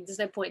 I mean, there's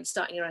no point in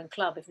starting your own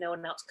club if no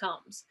one else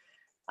comes.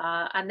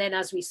 And then,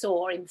 as we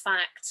saw, in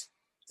fact,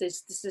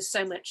 there's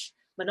so much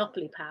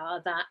monopoly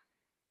power that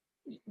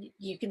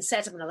you can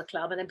set up another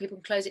club and then people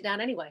can close it down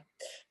anyway.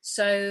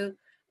 So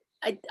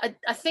I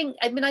think,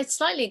 I mean, I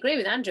slightly agree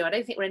with Andrew. I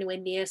don't think we're anywhere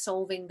near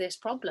solving this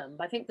problem.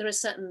 I think there are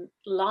certain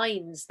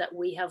lines that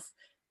we have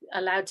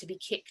allowed to be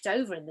kicked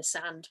over in the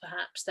sand,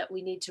 perhaps, that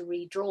we need to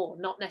redraw,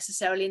 not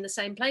necessarily in the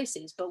same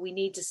places, but we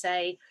need to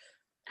say,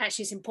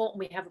 actually, it's important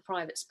we have a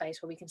private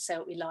space where we can say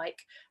what we like.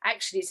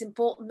 Actually, it's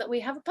important that we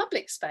have a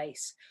public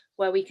space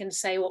where we can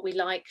say what we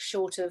like,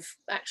 short of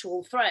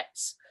actual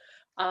threats,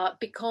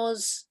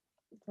 because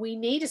we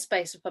need a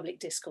space of public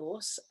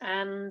discourse,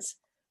 and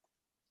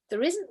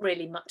there isn't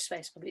really much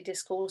space for public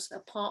discourse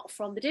apart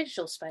from the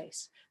digital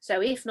space.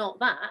 So if not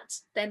that,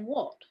 then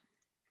what?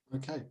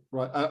 Okay,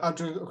 right.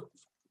 Andrew,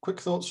 quick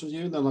thoughts from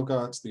you, and then I'll go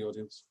out to the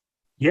audience.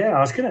 Yeah,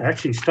 I was going to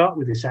actually start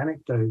with this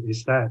anecdote,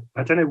 is that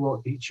I don't know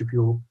what each of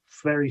your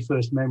very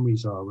first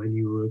memories are when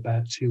you were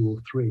about 2 or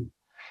 3.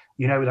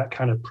 You know, that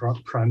kind of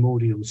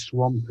primordial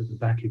swamp at the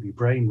back of your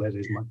brain where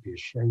there might be a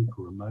shape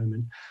or a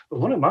moment. But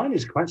one of mine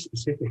is quite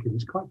specific and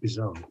it's quite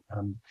bizarre.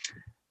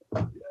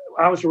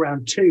 I was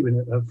around 2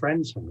 in a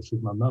friend's house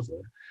with my mother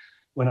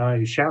when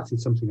I shouted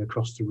something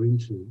across the room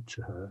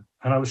to her,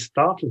 and I was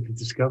startled to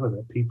discover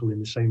that people in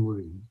the same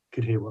room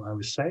could hear what I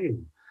was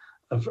saying.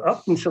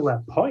 Up until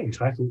that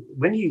point, I thought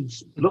when you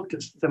looked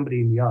at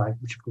somebody in the eye,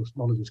 which of course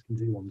none of us can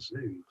do on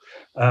Zoom,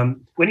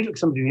 when you look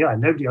somebody in the eye,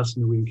 nobody else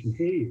in the room can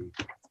hear you.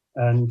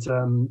 And it's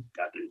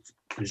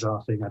a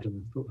bizarre thing, I don't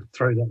know, thought I'd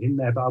throw that in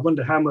there, but I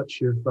wonder how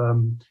much of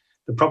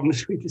the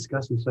problems we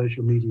discuss with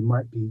social media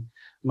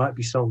might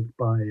be solved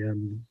by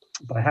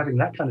having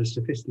that kind of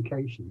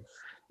sophistication,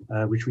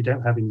 which we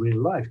don't have in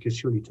real life, because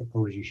surely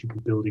technology should be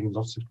building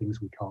lots of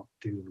things we can't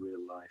do in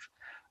real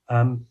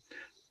life.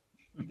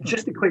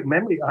 Just a quick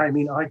memory. I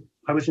mean,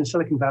 I was in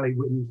Silicon Valley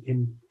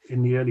in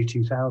the early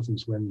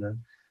 2000s when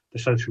the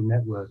social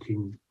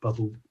networking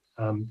bubble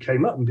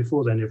came up, and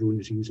before then everyone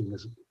was using,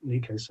 as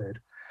Nico said,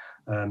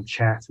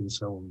 chat and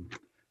so on.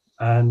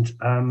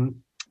 And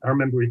I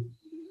remember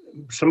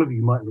some of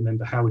you might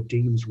remember Howard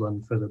Dean's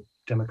run for the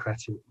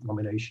Democratic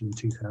nomination in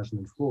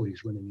 2004.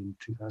 He's running in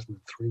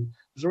 2003. It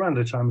was around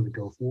the time of the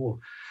Gulf War.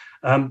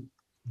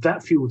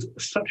 That fueled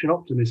such an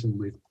optimism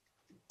with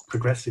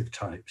progressive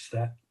types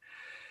that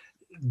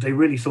they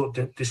really thought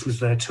that this was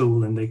their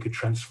tool and they could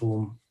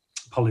transform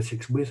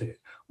politics with it.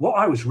 What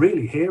I was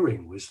really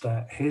hearing was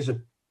that here's a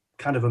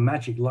kind of a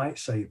magic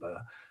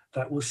lightsaber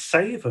that will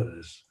save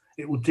us.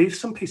 It will do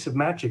some piece of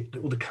magic,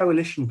 that will the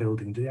coalition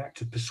building, the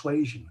act of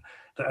persuasion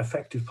that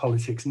effective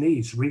politics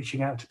needs,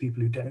 reaching out to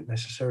people who don't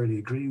necessarily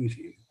agree with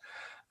you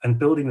and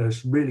building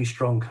those really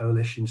strong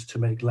coalitions to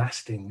make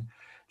lasting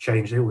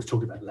change. They always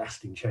talk about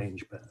lasting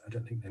change, but I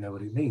don't think they know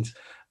what it means.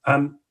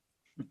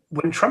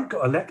 When Trump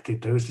got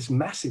elected, there was this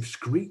massive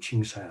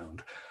screeching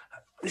sound.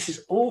 This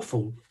is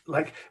awful.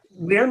 Like,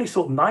 we only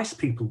thought nice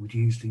people would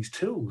use these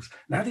tools.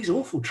 Now these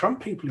awful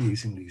Trump people are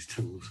using these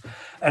tools.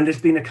 And there's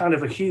been a kind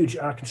of a huge,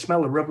 I can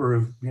smell the rubber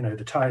of, you know,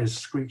 the tires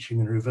screeching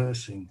and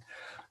reversing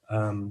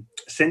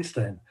since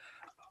then.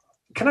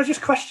 Can I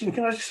just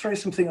throw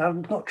something?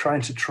 I'm not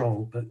trying to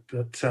troll,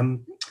 but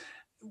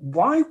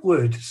why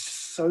would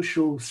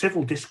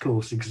civil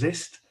discourse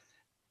exist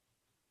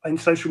in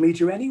social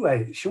media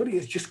anyway? Surely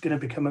it's just going to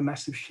become a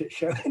massive shit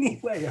show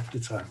anyway after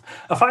time.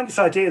 I find this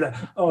idea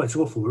that, oh, it's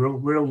awful,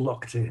 we're all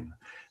locked in,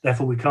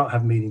 therefore we can't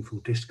have meaningful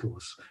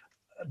discourse.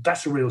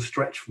 That's a real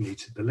stretch for me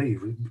to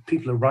believe.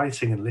 People are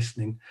writing and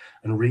listening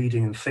and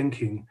reading and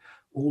thinking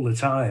all the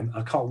time.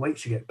 I can't wait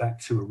to get back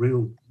to a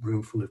real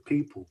room full of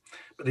people.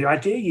 But the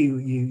idea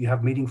you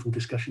have meaningful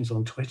discussions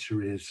on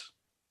Twitter is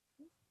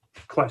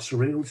quite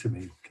surreal to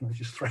me. Can I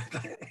just throw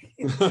that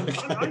in?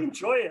 Okay. I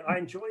enjoy it. I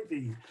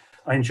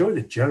enjoy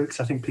the jokes.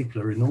 I think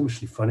people are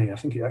enormously funny. I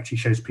think it actually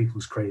shows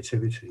people's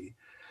creativity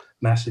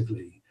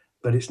massively.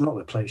 But it's not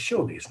the place.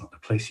 Surely it's not the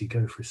place you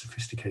go for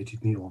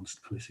sophisticated,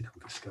 nuanced political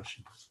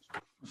discussions.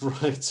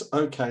 Right.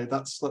 Okay.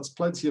 That's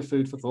plenty of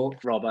food for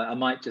thought. Rob, I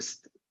might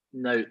just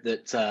note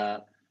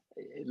that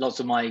lots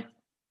of my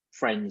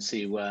friends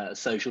who were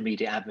social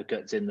media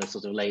advocates in the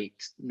sort of late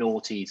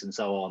noughties and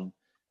so on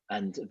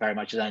and very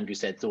much as Andrew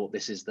said, thought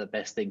this is the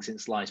best thing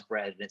since sliced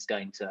bread, and it's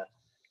going to,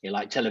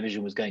 like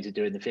television was going to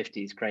do in the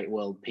 50s, create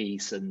world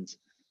peace and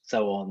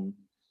so on.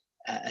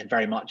 And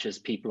very much as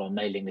people on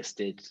mailing lists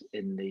did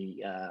in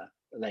the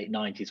late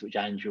 90s, which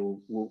Andrew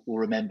will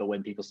remember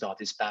when people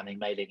started spamming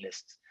mailing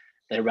lists.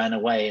 They ran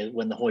away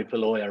when the hoi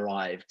polloi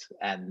arrived,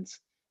 and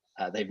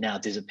they've now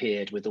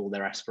disappeared with all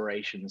their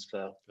aspirations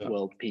for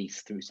world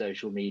peace through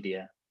social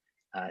media.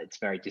 It's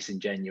very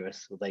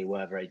disingenuous, or they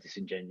were very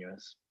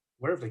disingenuous.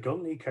 Where have they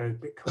gone, Nico?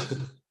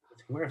 Bitcoin?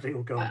 Where have they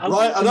all gone?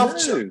 Right,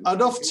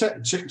 enough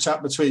chit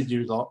chat between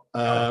you lot.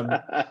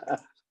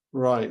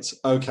 Right,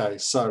 okay,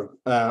 so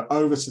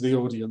over to the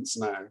audience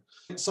now.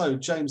 So,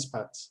 James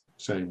Pett.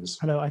 James.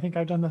 Hello, I think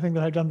I've done the thing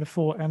that I've done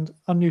before and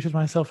unmuted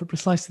myself at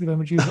precisely the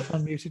moment you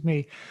unmuted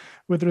me,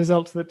 with the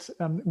result that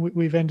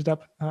I've ended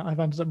up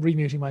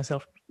remuting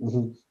myself.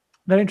 Mm-hmm.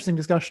 Very interesting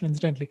discussion,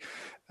 incidentally.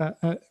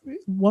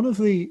 One of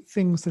the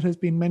things that has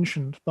been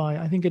mentioned by,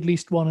 I think, at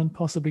least one and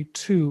possibly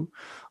two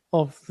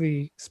of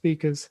the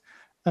speakers,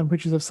 and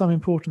which is of some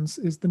importance,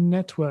 is the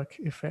network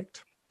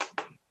effect,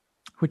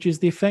 which is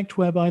the effect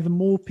whereby the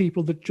more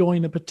people that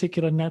join a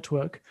particular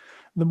network,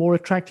 the more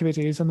attractive it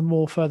is and the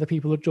more further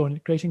people that join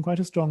it, creating quite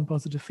a strong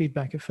positive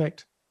feedback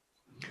effect.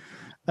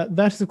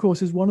 That, of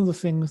course, is one of the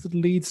things that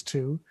leads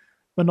to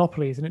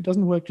monopolies, and it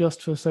doesn't work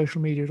just for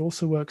social media, it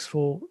also works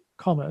for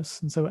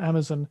commerce. And so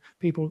Amazon,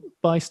 people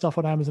buy stuff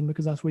on Amazon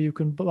because that's where you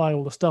can buy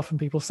all the stuff, and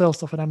people sell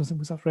stuff on Amazon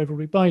because that's where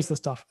everybody buys the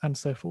stuff, and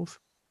so forth.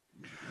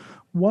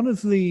 One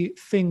of the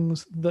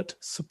things that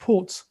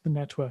supports the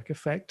network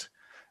effect,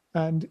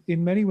 and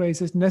in many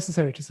ways is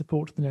necessary to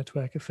support the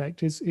network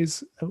effect,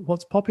 is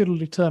what's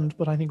popularly termed,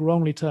 but I think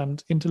wrongly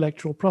termed,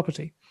 intellectual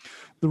property.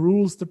 The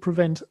rules that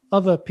prevent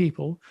other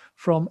people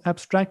from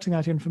abstracting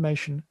that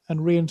information and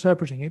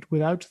reinterpreting it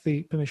without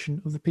the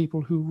permission of the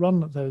people who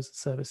run those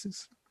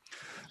services.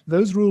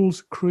 Those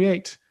rules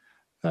create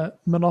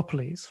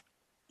monopolies,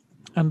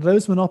 and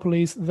those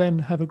monopolies then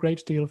have a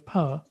great deal of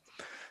power.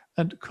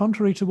 And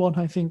contrary to what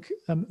I think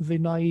the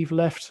naive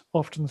left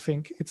often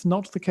think, it's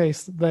not the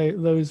case that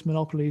those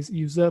monopolies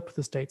usurp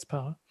the state's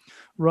power.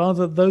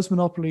 Rather, those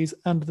monopolies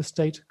and the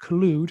state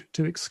collude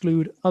to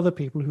exclude other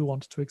people who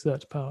want to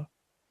exert power.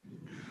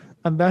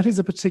 And that is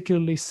a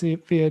particularly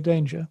severe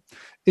danger.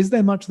 Is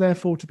there much,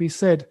 therefore, to be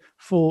said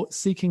for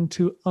seeking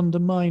to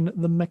undermine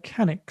the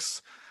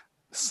mechanics,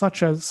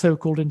 such as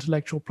so-called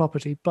intellectual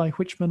property, by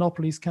which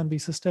monopolies can be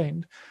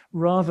sustained,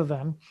 rather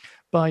than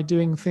by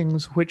doing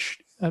things which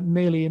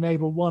merely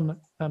enable one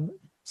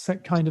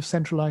kind of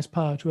centralized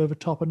power to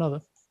overtop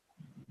another?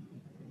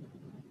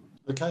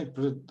 Okay,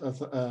 brilliant.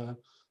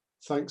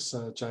 Thanks,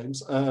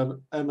 James.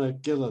 Emma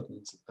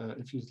Gilland,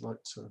 if you'd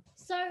like to.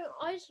 So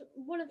I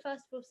want to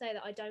first of all say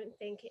that I don't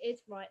think it is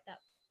right that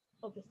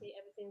obviously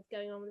everything's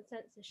going on with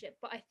censorship,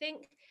 but I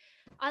think,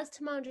 as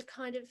Timandra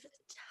kind of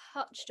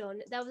touched on,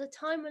 there was a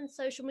time when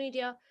social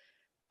media,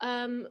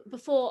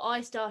 before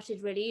I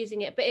started really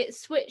using it, but it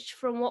switched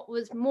from what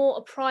was more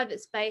a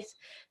private space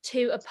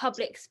to a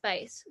public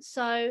space.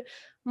 So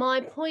my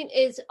point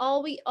is,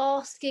 are we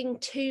asking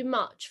too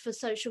much for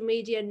social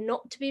media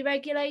not to be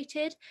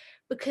regulated?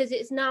 Because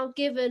it's now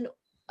given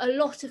a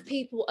lot of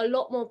people a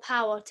lot more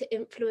power to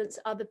influence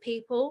other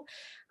people.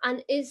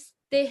 And is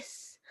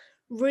this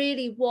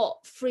really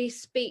what free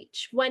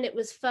speech, when it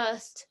was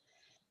first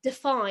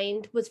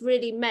defined, was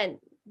really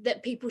meant,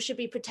 that people should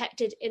be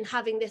protected in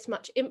having this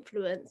much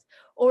influence?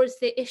 Or is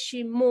the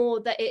issue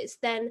more that it's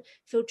then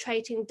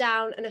filtrating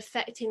down and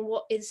affecting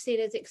what is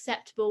seen as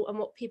acceptable and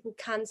what people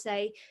can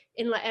say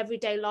in like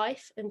everyday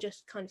life? And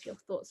just kind of your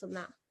thoughts on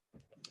that.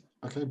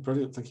 Okay,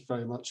 brilliant. Thank you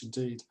very much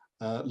indeed.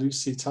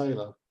 Lucy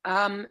Taylor.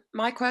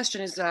 My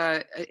question is,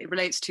 it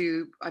relates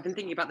to, I've been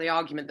thinking about the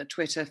argument that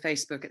Twitter,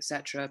 Facebook,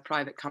 etc., are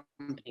private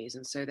companies,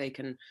 and so they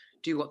can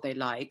do what they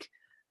like.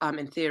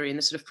 In theory, and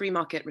the sort of free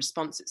market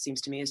response, it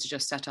seems to me, is to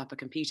just set up a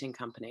competing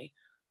company,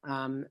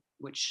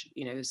 which,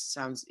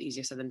 sounds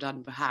easier said than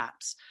done,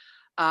 perhaps.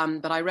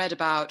 But I read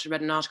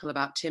an article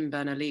about Tim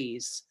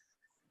Berners-Lee's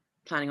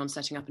planning on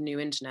setting up a new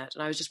internet,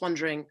 and I was just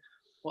wondering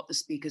what the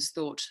speakers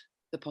thought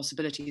the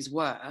possibilities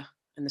were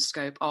and the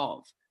scope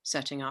of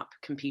setting up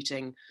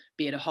competing,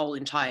 be it a whole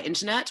entire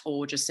internet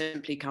or just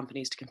simply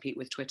companies to compete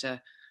with Twitter,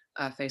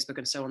 Facebook,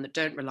 and so on, that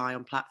don't rely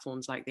on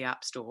platforms like the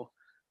App Store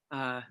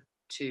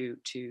to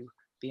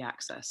be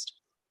accessed.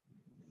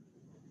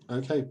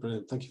 Okay,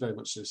 brilliant. Thank you very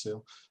much,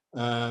 Lucille.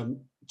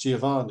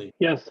 Giovanni.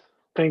 Yes,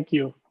 thank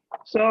you.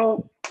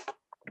 So,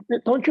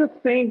 don't you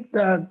think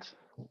that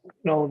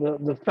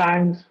the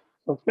fans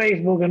of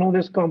Facebook and all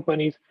these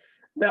companies,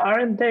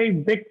 aren't they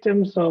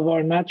victims of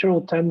our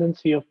natural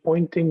tendency of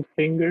pointing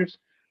fingers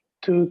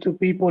to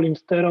people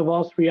instead of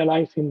us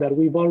realizing that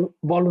we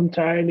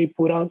voluntarily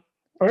put out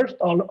first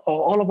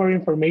all of our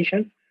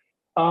information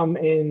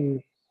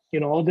in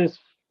all these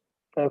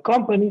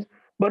companies,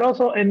 but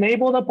also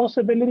enable the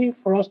possibility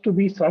for us to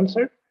be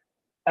censored?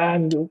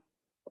 And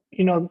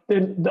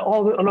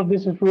all of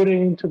this is rooted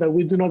into that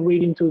we do not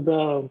read into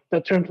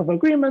the terms of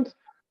agreements,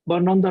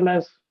 but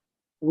nonetheless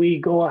we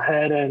go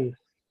ahead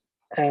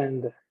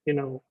and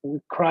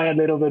we cry a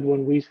little bit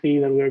when we see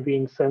that we're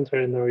being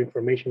censored and our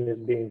information is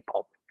being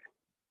public.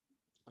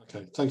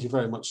 Okay, thank you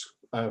very much.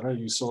 Very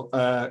useful.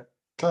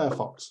 Claire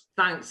Fox.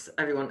 Thanks,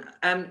 everyone.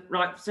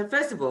 Right, so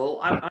first of all,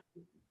 I'm a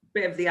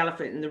bit of the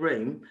elephant in the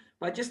room,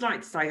 but I'd just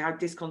like to say how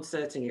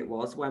disconcerting it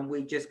was when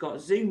we just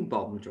got Zoom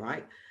bombed,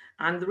 right?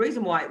 And the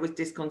reason why it was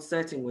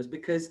disconcerting was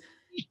because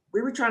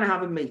we were trying to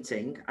have a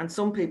meeting and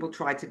some people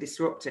tried to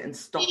disrupt it and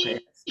stop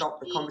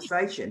the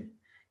conversation.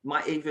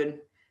 Might even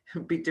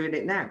be doing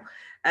it now.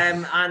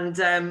 And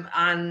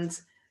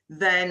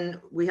then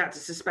we had to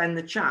suspend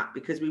the chat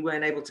because we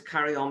weren't able to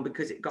carry on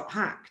because it got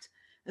hacked.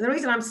 And the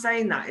reason I'm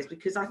saying that is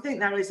because I think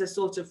there is a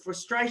sort of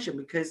frustration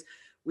because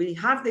we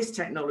have this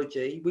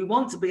technology, we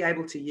want to be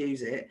able to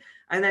use it,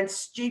 and then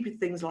stupid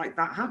things like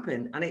that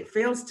happen. And it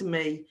feels to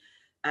me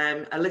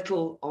a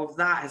little of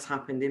that has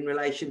happened in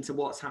relation to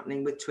what's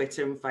happening with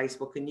Twitter and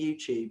Facebook and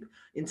YouTube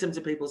in terms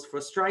of people's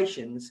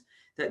frustrations.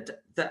 That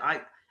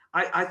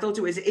I thought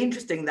it was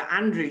interesting that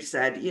Andrew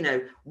said,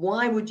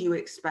 why would you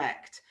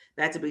expect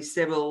there to be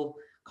civil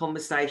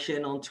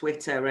conversation on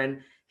Twitter?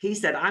 And he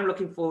said, I'm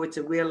looking forward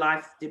to real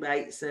life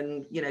debates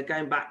and,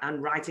 going back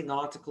and writing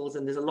articles.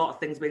 And there's a lot of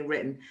things being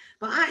written.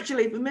 But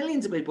actually, for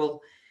millions of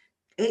people,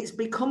 it's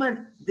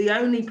become the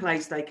only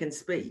place they can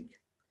speak.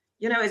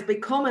 It's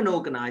become an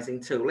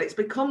organizing tool. It's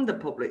become the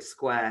public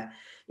square.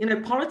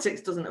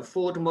 Politics doesn't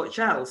afford much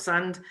else.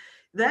 And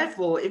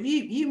therefore, if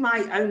you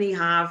might only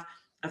have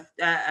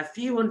a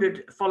few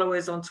hundred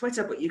followers on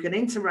Twitter, but you can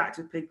interact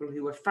with people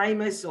who are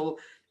famous, or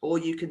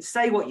you can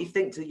say what you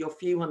think to your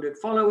few hundred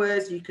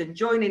followers. You can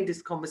join in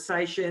these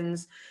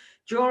conversations.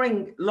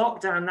 During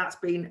lockdown, that's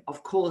been,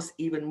 of course,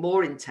 even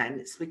more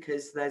intense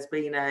because there's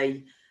been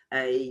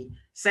a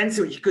sense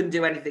in which you couldn't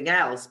do anything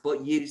else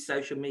but use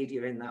social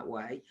media in that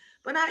way.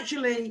 But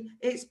actually,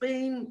 it's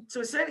been, to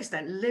a certain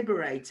extent,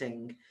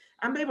 liberating.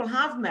 And people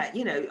have met,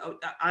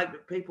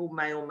 people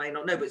may or may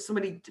not know, but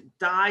somebody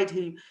died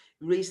who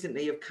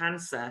recently of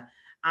cancer,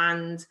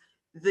 and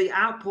the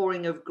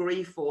outpouring of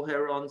grief for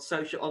her on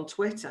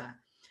Twitter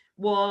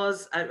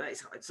was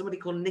somebody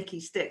called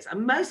Nikki Sticks.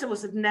 And most of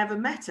us had never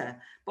met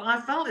her, but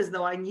I felt as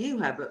though I knew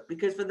her, but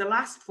because for the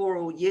last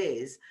 4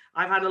 years,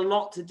 I've had a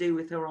lot to do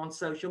with her on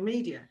social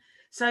media.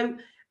 So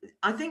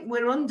I think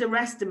we're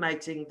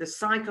underestimating the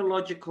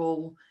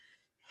psychological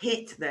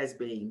hit there's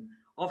been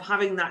of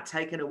having that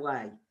taken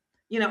away,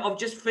 of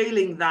just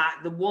feeling that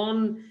the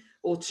 1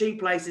 or 2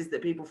 places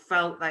that people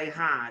felt they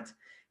had.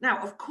 Now,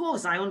 of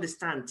course, I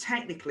understand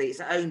technically it's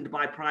owned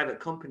by private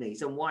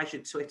companies, and why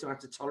should Twitter have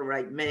to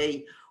tolerate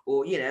me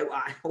or,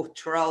 or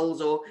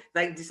trolls, or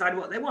they can decide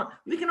what they want.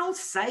 We can all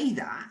say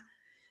that,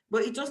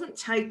 but it doesn't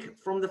take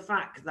from the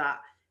fact that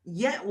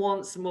yet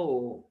once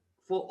more,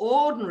 for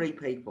ordinary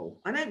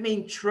people, I don't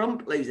mean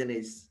Trump losing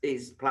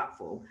his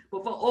platform,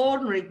 but for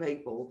ordinary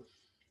people,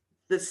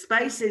 the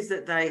spaces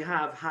that they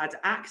have had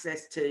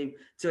access to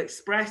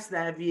express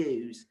their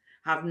views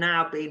have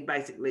now been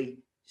basically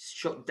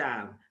shut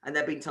down, and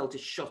they're being told to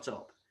shut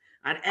up.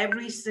 And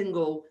every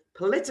single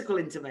political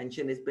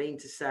intervention has been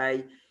to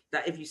say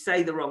that if you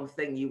say the wrong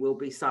thing, you will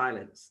be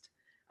silenced.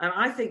 And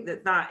I think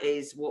that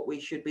is what we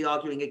should be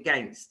arguing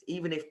against,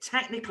 even if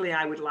technically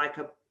I would like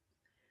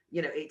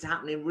it to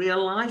happen in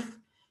real life.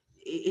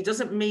 It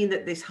doesn't mean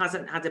that this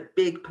hasn't had a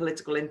big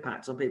political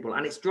impact on people.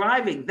 And it's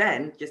driving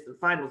then, just the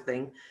final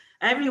thing,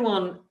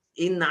 everyone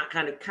in that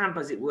kind of camp,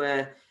 as it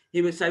were,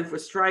 who was so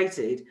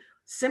frustrated,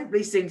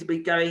 simply seem to be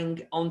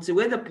going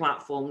onto other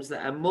platforms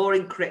that are more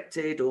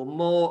encrypted or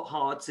more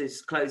hard to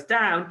close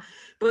down.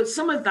 But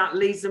some of that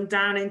leads them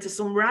down into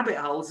some rabbit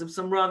holes of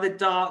some rather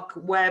dark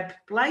web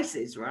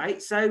places,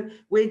 right? So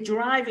we're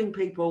driving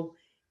people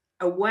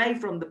away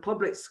from the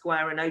public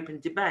square and open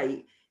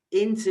debate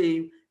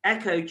into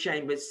echo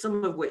chambers,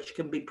 some of which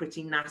can be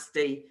pretty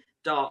nasty,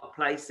 dark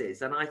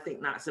places. And I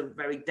think that's a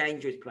very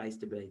dangerous place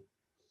to be.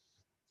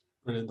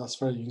 Brilliant. That's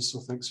very useful.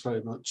 Thanks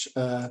very much.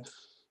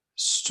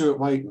 Stuart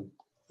Waiton.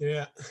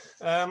 Yeah,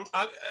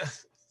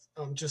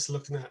 I'm just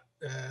looking at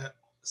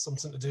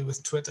something to do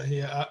with Twitter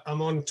here.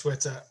 I'm on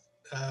Twitter,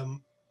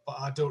 but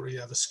I don't really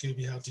have a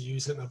Scooby how to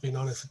use it, and I've been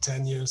on it for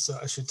 10 years, so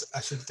I should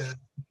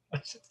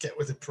get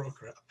with the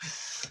program.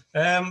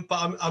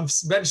 But I'm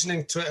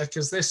mentioning Twitter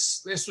because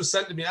this was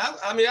sent to me.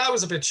 I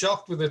was a bit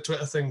shocked with the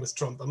Twitter thing with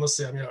Trump, I must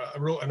say. I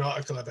wrote an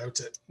article about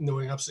it,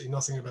 knowing absolutely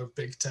nothing about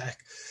big tech,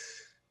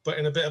 but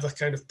in a bit of a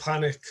kind of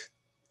panic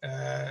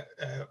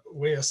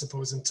way, I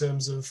suppose, in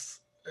terms of,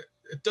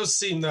 it does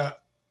seem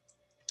that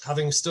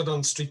having stood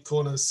on street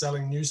corners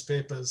selling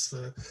newspapers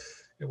for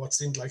what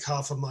seemed like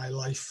half of my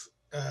life,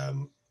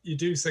 you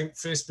do think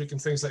Facebook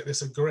and things like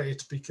this are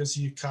great because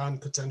you can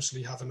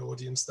potentially have an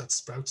audience that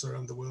sprouts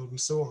around the world and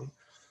so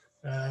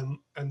on.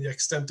 And the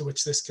extent to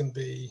which this can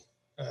be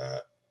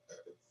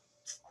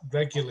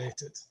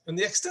regulated, and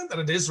the extent that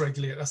it is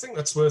regulated, I think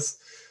that's worth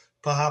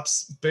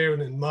perhaps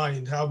bearing in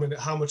mind. How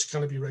much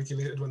can it be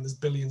regulated when there's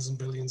billions and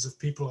billions of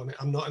people on it?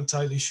 I'm not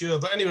entirely sure.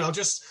 But anyway, I'll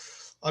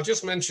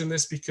just mention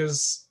this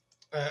because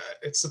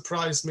it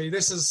surprised me.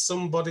 This is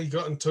somebody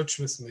got in touch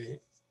with me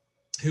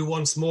who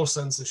wants more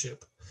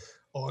censorship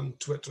on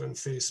Twitter and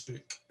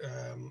Facebook,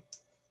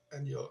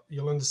 and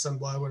you'll understand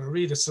why I want to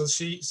read it. So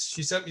she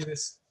sent me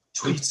this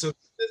tweet. So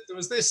there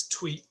was this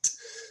tweet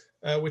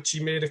which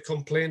she made a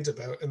complaint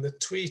about, and the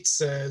tweet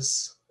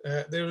says,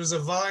 there is a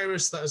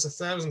virus that is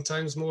 1,000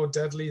 times more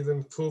deadly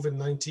than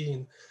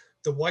COVID-19,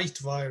 the white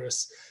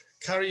virus.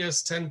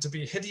 Carriers tend to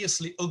be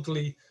hideously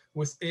ugly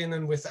within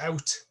and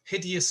without,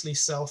 hideously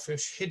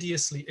selfish,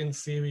 hideously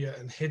inferior,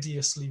 and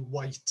hideously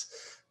white.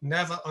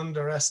 Never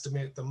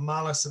underestimate the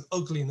malice and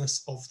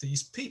ugliness of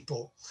these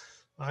people.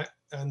 Right?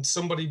 And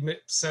somebody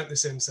sent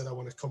this in and said, I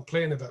want to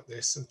complain about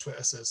this. And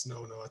Twitter says,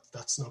 no,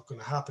 that's not going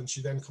to happen.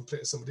 She then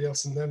complained to somebody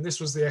else. And then this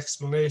was the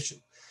explanation.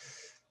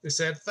 They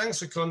said, thanks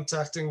for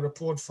contacting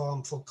Report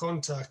Farm for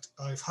contact.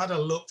 I've had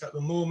a look at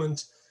the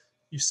moment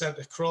you sent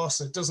across,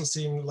 and it doesn't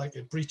seem like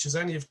it breaches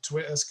any of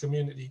Twitter's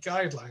community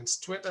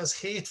guidelines. Twitter's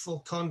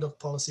hateful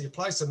conduct policy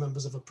applies to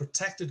members of a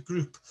protected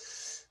group.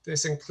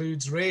 This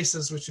includes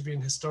races which have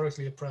been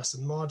historically oppressed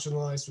and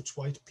marginalized, which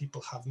white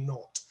people have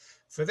not.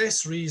 For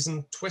this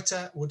reason,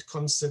 Twitter would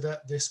consider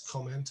this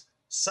comment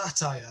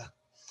satire.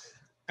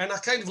 And I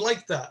kind of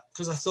liked that,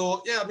 because I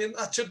thought, yeah, I mean,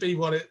 that should be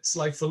what it's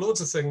like for loads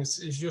of things.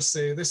 Is just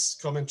say this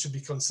comment should be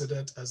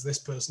considered as this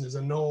person is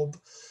a knob,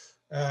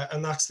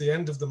 and that's the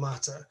end of the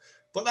matter.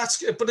 But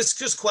it's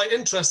just quite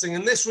interesting,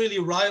 and this really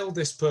riled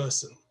this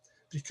person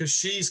because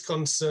she's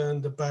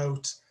concerned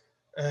about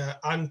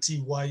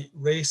anti-white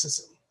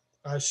racism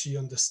as she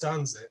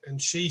understands it,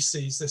 and she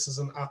sees this as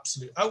an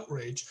absolute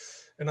outrage.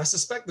 And I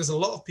suspect there's a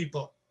lot of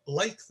people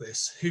like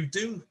this who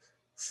do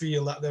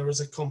feel that there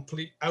is a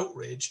complete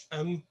outrage.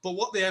 But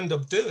what they end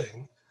up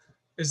doing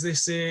is they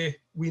say,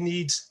 we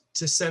need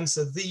to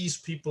censor these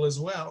people as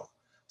well.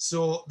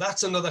 So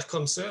that's another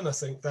concern, I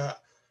think,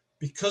 that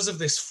because of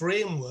this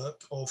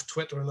framework of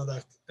Twitter and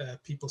other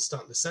people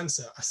starting to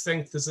censor, I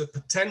think there's a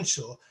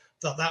potential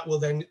that will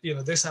then,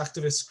 this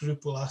activist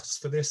group will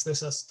ask for this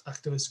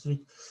activist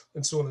group,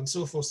 and so on and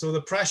so forth. So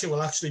the pressure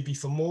will actually be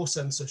for more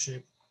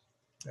censorship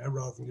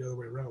rather than the other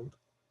way around.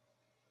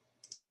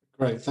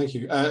 Great, thank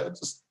you.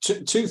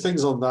 Two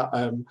things on that.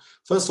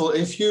 First of all,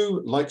 if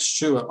you, like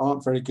Stuart,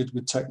 aren't very good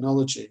with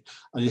technology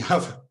and you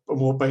have a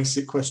more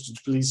basic question,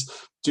 please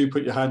do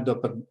put your hand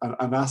up and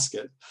ask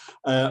it.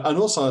 And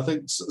also, I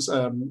think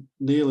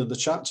Neil in the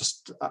chat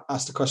just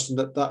asked a question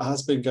that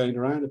has been going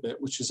around a bit,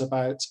 which is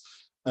about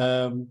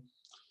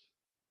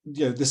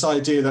this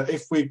idea that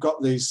if we've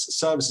got these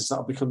services that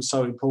have become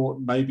so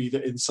important, maybe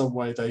that in some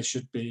way they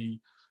should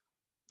be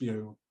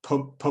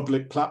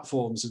public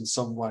platforms in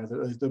some way,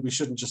 that we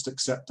shouldn't just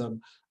accept them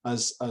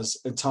as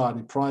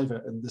entirely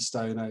private in this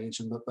day and age,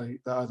 and that they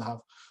either have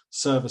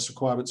service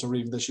requirements or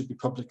even they should be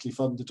publicly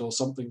funded or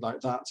something like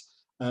that.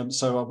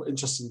 So I'm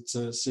interested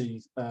to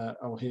see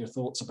or hear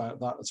thoughts about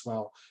that as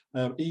well.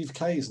 Eve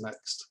Kay is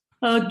next.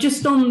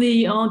 Just on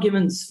the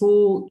arguments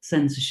for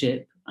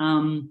censorship,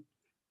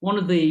 one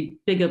of the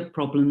bigger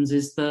problems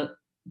is that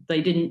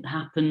they didn't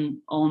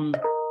happen on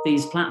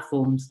these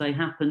platforms. They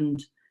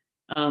happened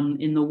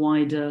in the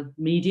wider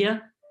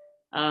media.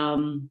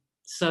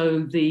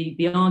 So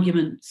the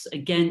arguments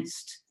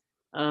against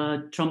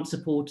Trump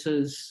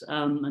supporters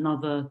and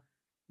other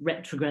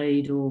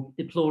retrograde or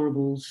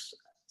deplorables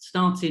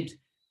started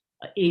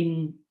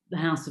in the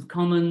House of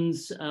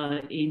Commons,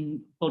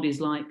 in bodies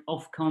like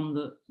Ofcom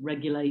that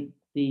regulate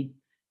the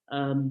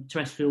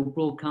terrestrial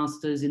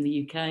broadcasters in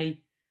the UK.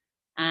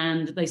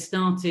 And they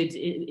started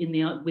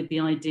with the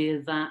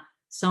idea that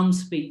some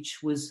speech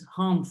was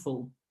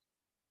harmful.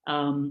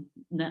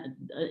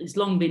 It's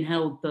long been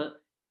held that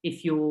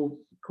if you're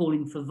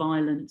calling for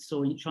violence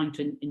or trying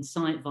to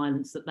incite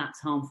violence, that's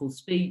harmful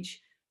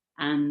speech.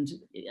 And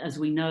as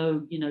we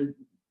know,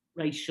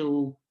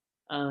 racial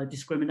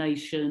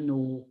discrimination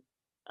or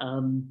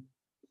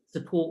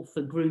support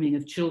for grooming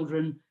of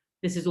children,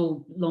 this has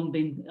all long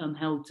been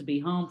held to be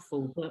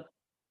harmful. But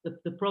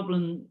the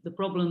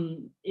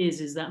problem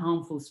is that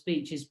harmful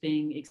speech is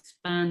being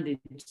expanded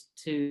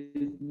to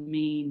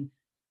mean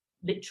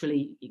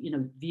literally,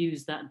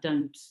 views that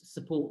don't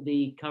support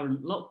the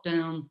current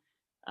lockdown.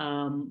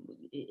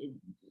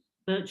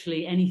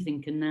 Virtually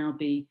anything can now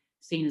be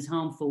seen as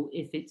harmful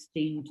if it's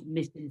deemed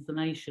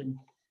misinformation.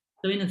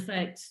 So in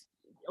effect,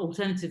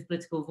 alternative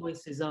political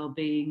voices are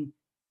being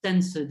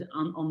censored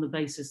on the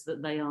basis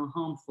that they are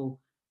harmful.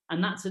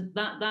 And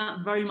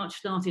that very much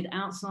started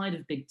outside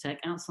of big tech,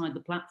 outside the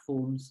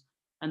platforms.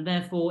 And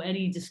therefore,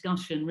 any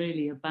discussion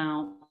really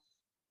about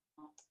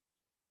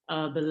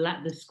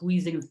the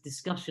squeezing of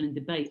discussion and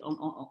debate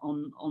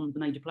on the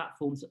major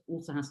platforms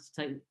also has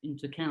to take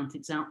into account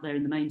it's out there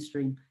in the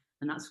mainstream,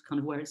 and that's kind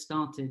of where it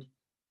started.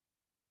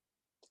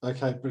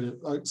 Okay,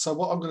 brilliant. So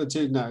what I'm going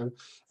to do now,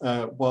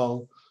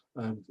 while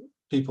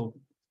people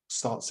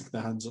start sticking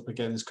their hands up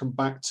again, is come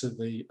back to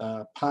the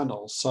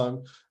panel.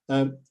 So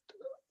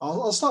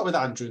I'll start with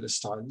Andrew this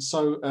time.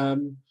 So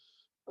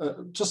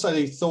just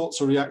any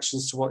thoughts or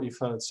reactions to what you've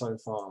heard so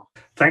far?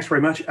 Thanks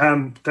very much.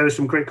 There are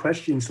some great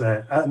questions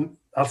there.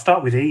 I'll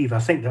start with Eve. I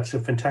think that's a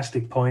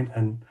fantastic point,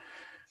 and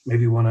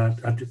maybe one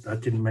I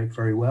didn't make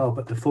very well.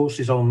 But the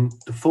forces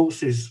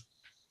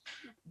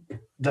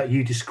that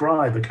you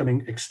describe are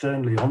coming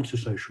externally onto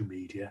social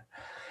media.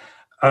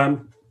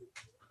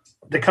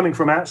 They're coming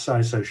from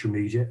outside social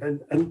media,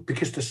 and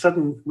because the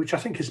sudden, which I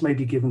think has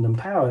maybe given them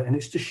power, and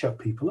it's to shut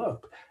people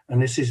up.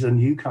 And this is a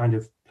new kind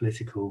of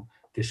political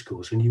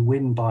discourse, and you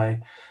win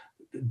by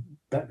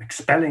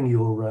expelling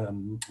your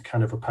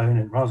kind of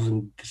opponent rather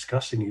than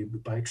discussing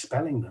it, by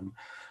expelling them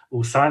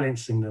or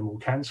silencing them or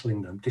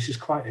cancelling them. This is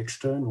quite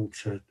external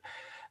to,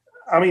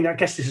 I mean, I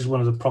guess this is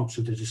one of the prompts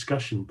of the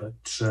discussion,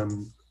 but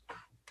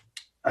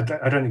I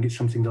don't think it's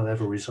something they'll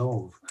ever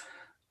resolve.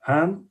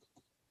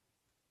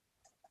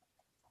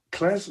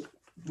 Claire's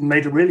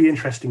made a really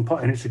interesting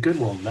point, and it's a good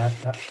one, that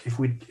if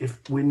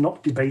we're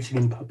not debating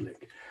in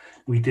public,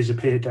 we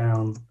disappear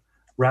down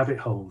rabbit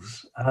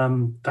holes.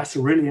 That's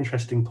a really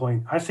interesting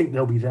point. I think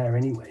they'll be there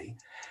anyway.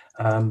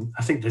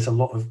 I think there's a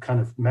lot of kind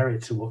of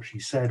merit to what she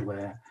said,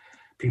 where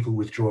people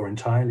withdraw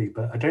entirely,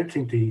 but I don't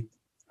think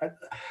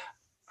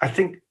I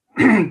think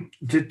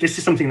this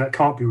is something that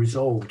can't be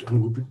resolved,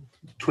 and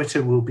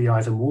Twitter will be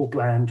either more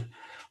bland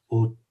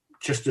or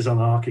just as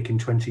anarchic in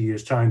 20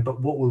 years' time.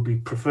 But what we'll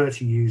prefer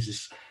to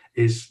use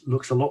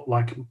looks a lot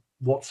like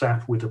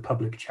WhatsApp with a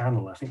public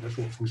channel. I think that's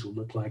what things will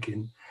look like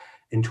in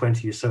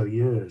 20 or so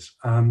years.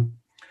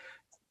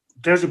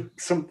 There's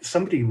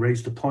somebody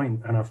raised a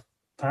point, and I've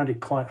found it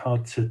quite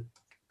hard to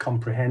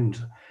comprehend,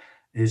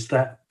 is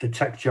that the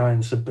tech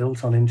giants are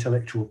built on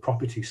intellectual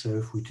property. So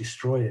if we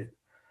destroy it,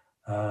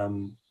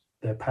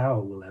 their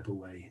power will ebb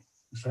away.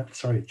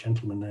 Sorry,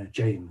 gentleman there,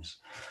 James.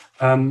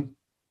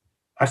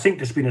 I think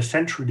there's been a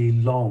century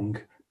long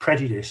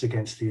prejudice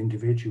against the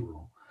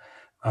individual.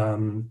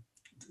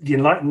 The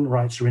Enlightenment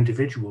rights are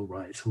individual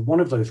rights, and one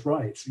of those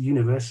rights,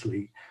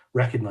 universally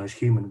recognized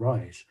human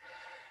rights,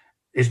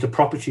 is the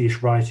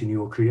property-ish right in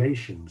your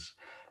creations.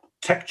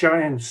 Tech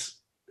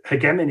giants'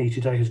 hegemony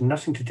today has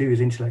nothing to do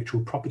with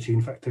intellectual property.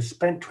 In fact, they've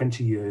spent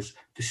 20 years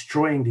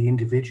destroying the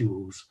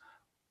individual's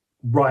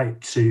right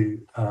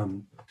to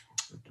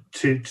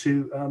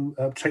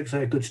take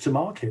their goods to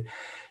market.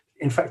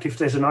 In fact, if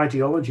there's an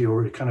ideology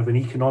or a kind of an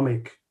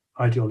economic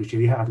ideology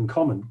we have in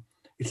common,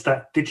 it's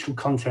that digital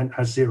content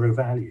has zero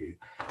value.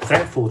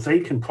 Therefore, they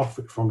can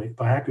profit from it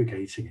by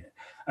aggregating it.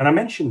 And I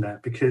mention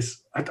that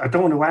because I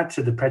don't want to add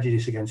to the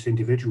prejudice against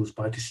individuals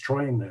by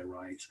destroying their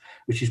rights,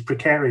 which is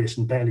precarious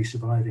and barely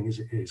surviving as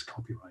it is,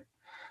 copyright.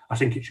 I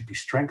think it should be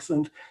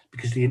strengthened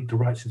because the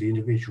rights of the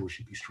individual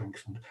should be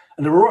strengthened.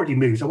 And there are already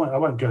moves, I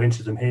won't go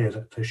into them here,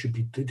 that this should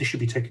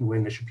be taken away,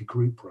 and there should be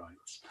group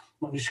rights.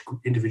 Not just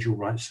individual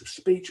rights of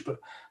speech, but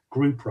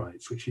group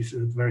rights, which is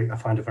I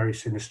find a very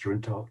sinister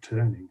and dark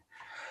turning.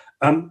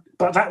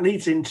 But that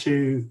leads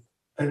into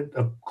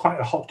quite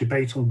a hot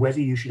debate on whether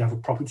you should have a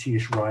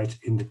property-ish right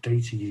in the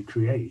data you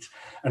create.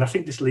 And I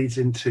think this leads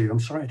into, I'm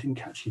sorry I didn't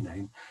catch your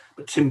name,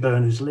 but Tim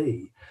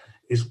Berners-Lee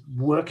is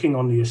working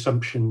on the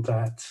assumption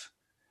that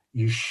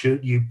you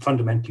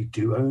fundamentally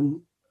do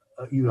own,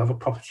 you have a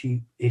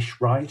property-ish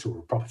right or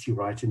a property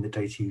right in the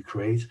data you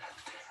create.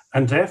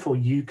 And therefore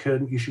you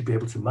should be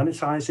able to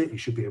monetize it, you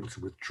should be able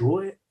to withdraw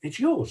it. It's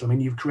yours. I mean,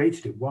 you've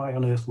created it. Why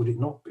on earth would it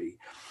not be?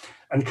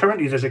 And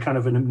currently there's a kind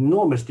of an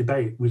enormous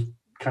debate with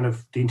kind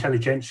of the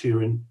intelligentsia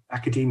and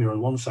academia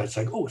on one side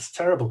saying, oh, it's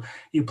terrible.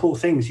 You poor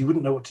things, you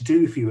wouldn't know what to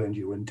do if you owned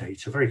your own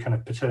data. A very kind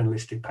of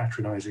paternalistic,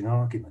 patronizing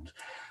argument.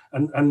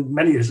 And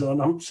many of us,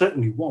 and I'm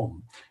certainly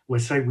one, will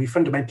say we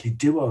fundamentally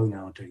do own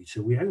our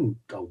data. We own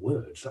our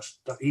words.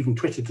 Even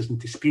Twitter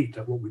doesn't dispute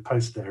that what we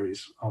post there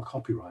is our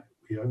copyright.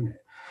 We own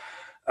it.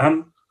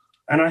 And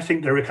I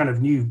think there are kind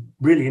of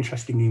really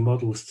interesting new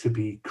models to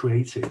be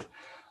created.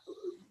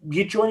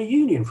 You'd join a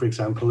union, for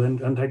example,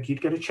 and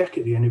you'd get a check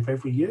at the end of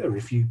every year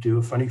if you do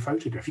a funny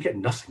photograph. You get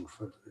nothing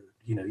for,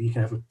 you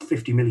can have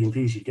 50 million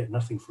views, you get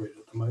nothing for it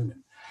at the moment.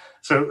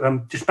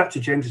 So just back to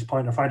James's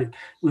point, I find it,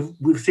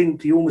 we've seen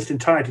the almost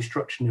entire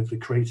destruction of the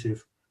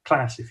creative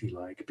class, if you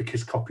like,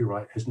 because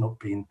copyright has not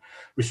been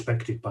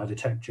respected by the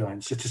tech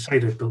giants. So to say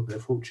they've built their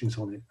fortunes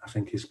on it, I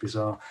think is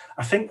bizarre.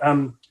 I think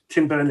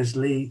Tim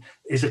Berners-Lee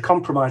is a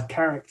compromised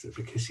character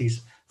because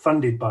he's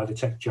funded by the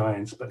tech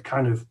giants, but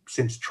kind of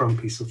since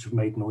Trump, he's sort of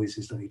made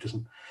noises that he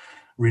doesn't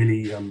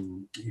really,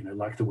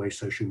 like the way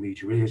social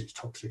media is. It's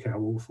toxic, how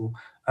awful.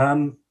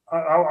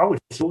 I would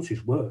support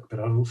his work, but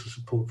I would also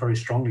support very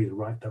strongly the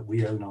right that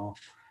we own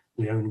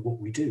what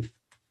we do.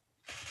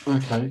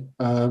 Okay,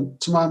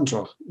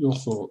 Timandra, your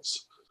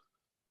thoughts?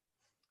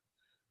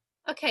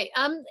 Okay,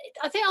 I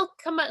think I'll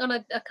come back on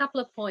a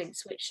couple of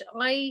points which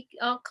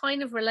are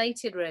kind of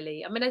related,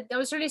 really. I mean, I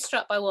was really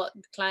struck by what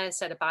Claire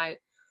said about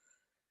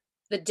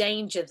the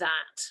danger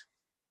that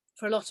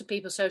for a lot of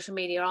people, social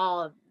media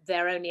are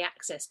their only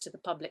access to the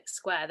public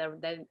square,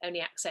 their only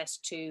access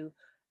to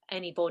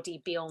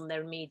anybody beyond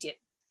their immediate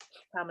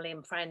family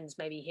and friends,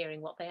 maybe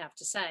hearing what they have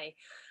to say,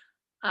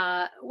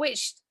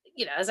 which,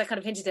 as I kind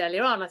of hinted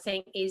earlier on, I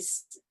think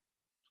is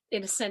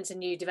in a sense a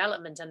new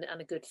development and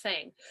a good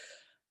thing.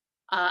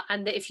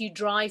 and that if you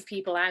drive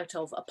people out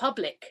of a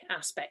public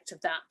aspect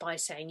of that by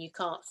saying you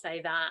can't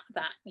say that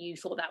you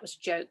thought that was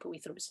a joke, but we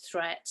thought it was a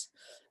threat,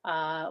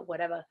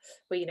 whatever,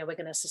 we're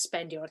going to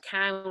suspend your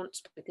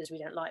account because we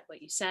don't like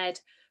what you said,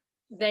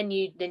 then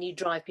you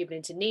drive people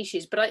into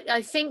niches. But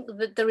I think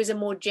that there is a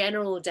more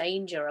general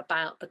danger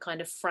about the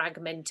kind of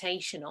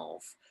fragmentation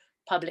of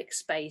public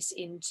space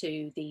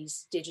into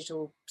these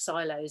digital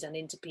silos and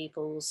into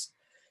people's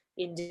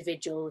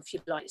individual, if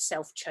you like,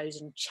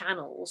 self-chosen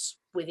channels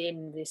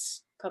within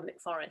this public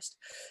forest.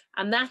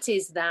 And that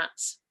is that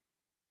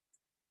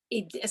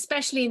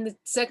especially in the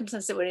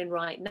circumstances that we're in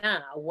right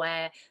now,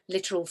 where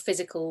literal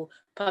physical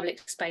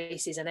public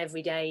spaces and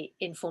everyday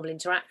informal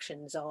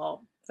interactions are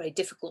very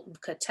difficult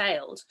and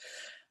curtailed,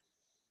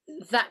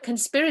 that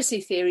conspiracy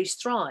theories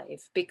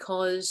thrive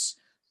because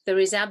there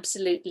is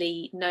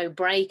absolutely no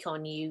brake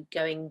on you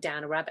going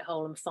down a rabbit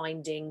hole and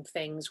finding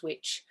things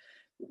which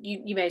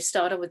you may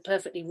start off with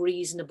perfectly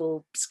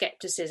reasonable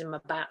skepticism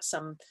about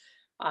some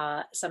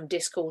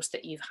discourse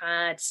that you've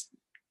had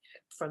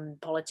from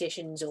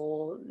politicians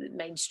or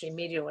mainstream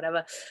media or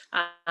whatever,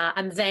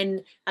 and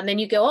then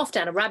you go off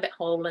down a rabbit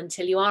hole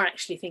until you are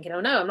actually thinking,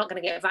 oh no, I'm not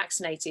going to get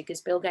vaccinated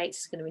because Bill Gates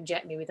is going to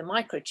inject me with a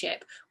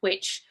microchip,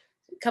 which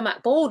come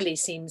out broadly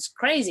seems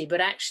crazy, but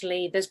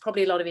actually there's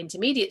probably a lot of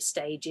intermediate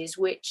stages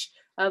which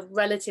are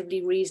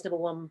relatively reasonable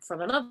one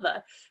from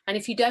another. And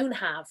if you don't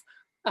have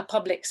a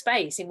public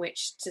space in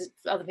which to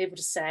other people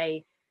to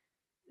say,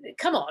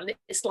 come on,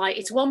 it's like,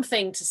 it's one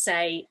thing to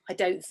say, I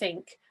don't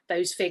think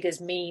those figures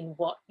mean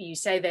what you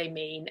say they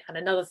mean, and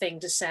another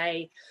thing to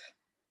say,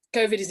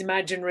 COVID is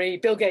imaginary,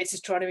 Bill Gates is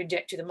trying to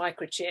inject you the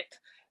microchip,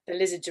 the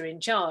lizards are in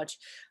charge.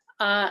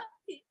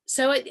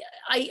 So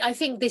I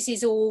think this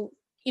is all,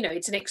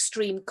 it's an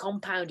extreme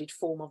compounded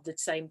form of the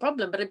same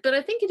problem, but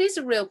I think it is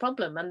a real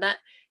problem, and that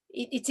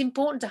it's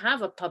important to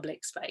have a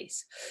public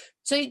space.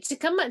 So to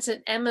come back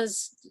to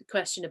Emma's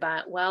question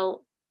about,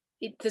 well,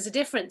 there's a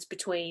difference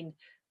between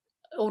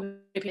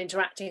ordinary people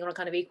interacting on a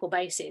kind of equal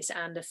basis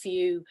and a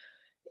few,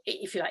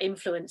 if you like,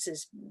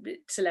 influencers,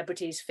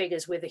 celebrities,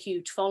 figures with a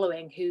huge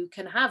following who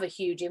can have a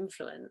huge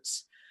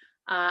influence.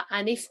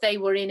 And if they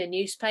were in a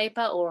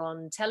newspaper or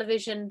on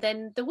television,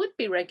 then there would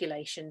be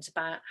regulations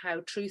about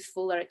how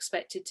truthful they're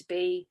expected to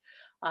be.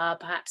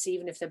 Perhaps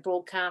even if they're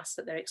broadcast,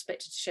 that they're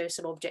expected to show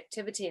some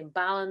objectivity and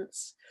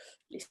balance,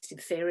 at least in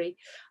theory.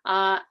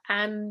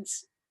 And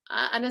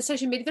on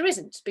social media, there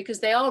isn't, because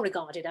they are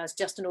regarded as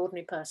just an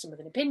ordinary person with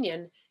an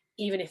opinion,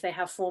 even if they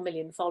have 4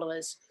 million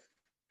followers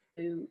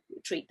who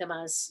treat them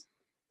as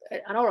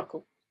an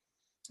oracle.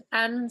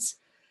 And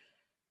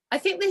I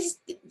think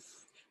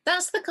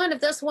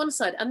that's one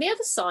side. And the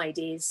other side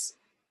is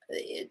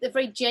the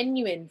very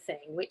genuine thing,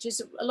 which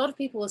is a lot of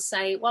people will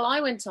say, well,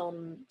 I went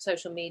on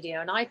social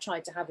media and I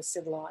tried to have a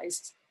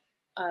civilized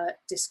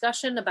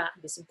discussion about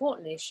this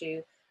important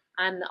issue,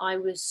 and I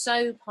was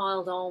so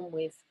piled on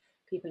with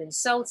people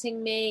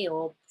insulting me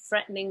or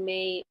threatening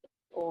me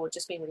or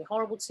just being really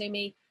horrible to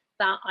me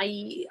that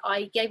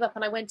I gave up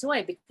and I went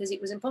away because it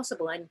was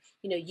impossible. And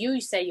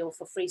you say you're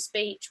for free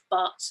speech,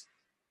 but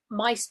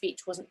my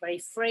speech wasn't very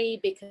free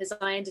because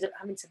I ended up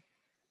having to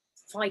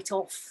fight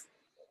off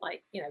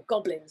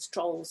goblins,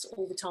 trolls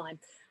all the time.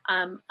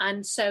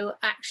 And so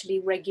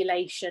actually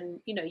regulation,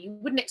 you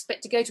wouldn't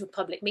expect to go to a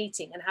public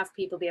meeting and have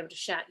people be able to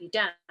shout you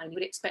down. You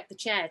would expect the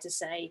chair to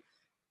say,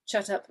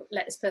 shut up,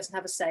 let this person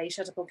have a say,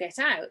 shut up or get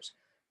out.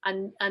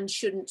 And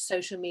shouldn't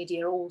social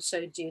media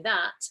also do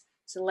that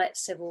to let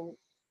civil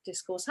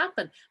discourse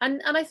happen?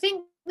 And I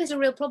think there's a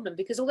real problem,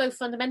 because although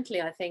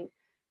fundamentally I think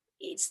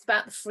it's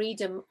about the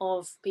freedom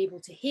of people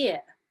to hear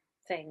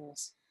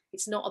things,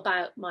 it's not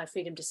about my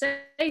freedom to say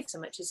so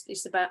much,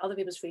 it's about other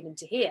people's freedom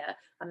to hear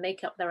and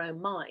make up their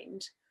own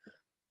mind.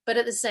 But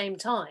at the same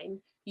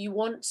time, you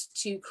want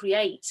to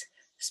create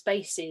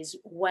spaces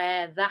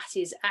where that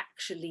is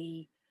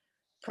actually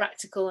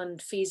practical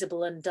and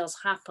feasible and does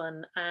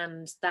happen,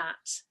 and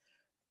that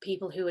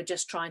people who are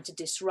just trying to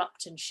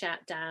disrupt and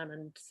shout down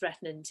and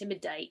threaten and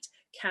intimidate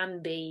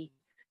can be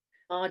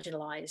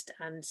marginalized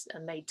and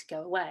made to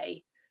go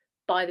away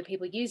by the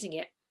people using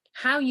it.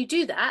 How you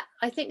do that,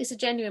 I think, is a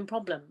genuine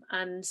problem,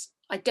 and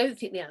I don't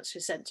think the answer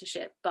is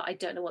censorship, but I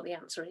don't know what the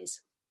answer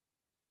is.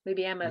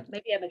 Maybe Emma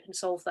can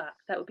solve that.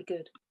 That would be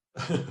good.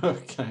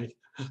 Okay,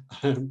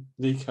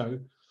 Nico,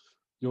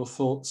 your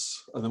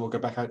thoughts, and then we'll go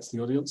back out to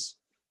the audience.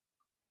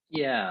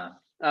 Yeah.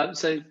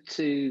 So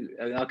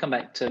I'll come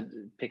back to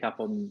pick up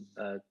on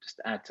just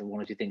to add to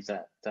one or two things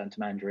that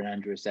Tamandra and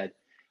Andrew said.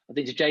 I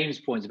think to James'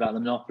 point about the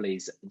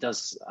monopolies,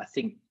 I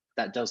think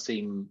that does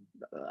seem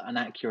an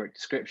accurate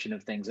description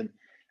of things. And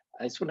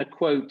I just want to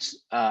quote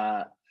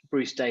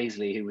Bruce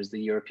Daisley, who was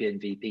the European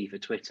VP for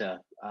Twitter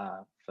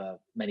for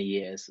many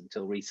years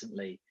until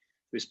recently,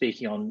 who was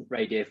speaking on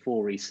Radio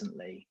 4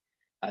 recently,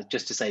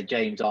 just to say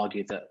James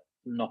argued that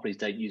monopolies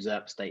don't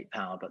usurp state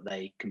power, but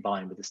they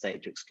combine with the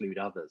state to exclude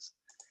others.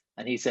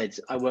 And he said,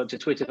 I worked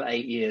at Twitter for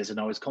 8 years and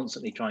I was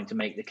constantly trying to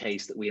make the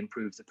case that we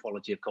improve the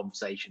quality of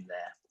conversation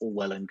there, all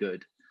well and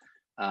good.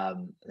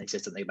 And he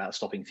said something about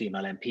stopping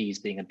female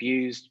MPs being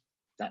abused.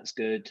 That's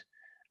good.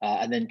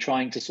 and then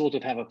trying to sort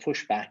of have a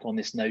pushback on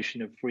this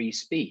notion of free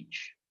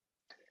speech.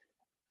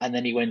 And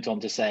then he went on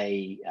to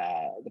say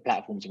the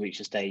platforms have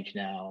reached a stage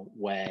now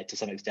where, to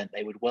some extent,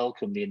 they would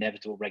welcome the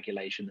inevitable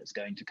regulation that's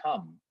going to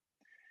come.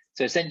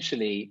 So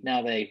essentially,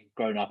 now they've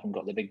grown up and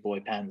got the big boy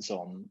pants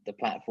on, the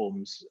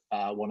platforms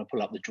want to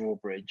pull up the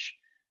drawbridge,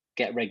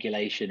 get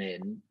regulation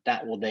in.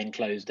 That will then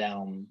close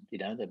down,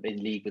 they've been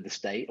in league with the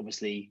state.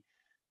 Obviously,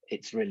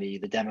 it's really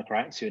the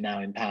Democrats who are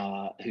now in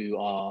power who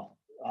are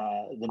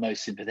the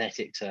most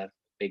sympathetic to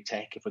big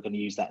tech, if we're going to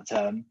use that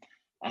term.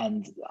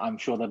 And I'm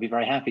sure they'll be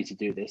very happy to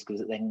do this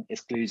because it then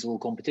excludes all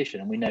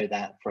competition. And we know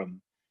that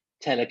from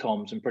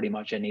telecoms and pretty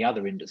much any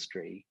other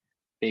industry.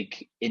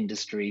 Big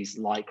industries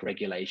like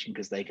regulation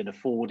because they can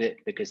afford it,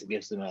 because it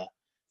gives them a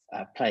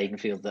playing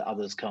field that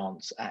others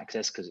can't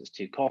access because it's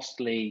too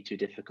costly, too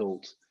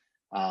difficult,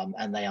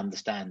 and they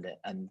understand it.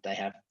 And they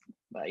have,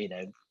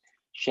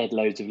 shed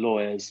loads of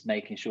lawyers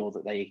making sure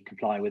that they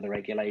comply with the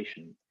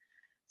regulation.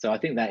 So I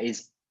think that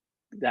is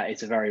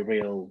a very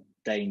real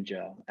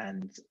danger,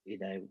 and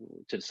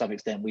to some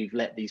extent we've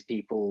let these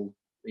people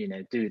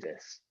do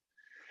this.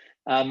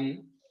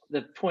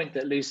 The point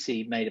that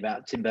Lucy made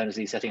about Tim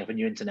Berners-Lee setting up a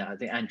new internet, I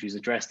think Andrew's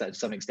addressed that to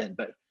some extent,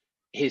 but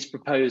his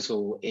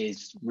proposal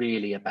is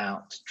really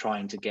about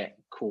trying to get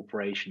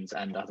corporations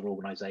and other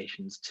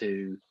organizations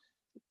to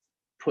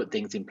put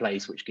things in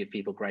place which give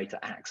people greater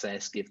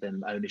access, give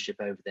them ownership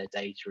over their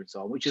data and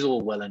so on, which is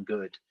all well and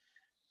good.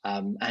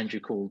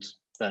 Andrew called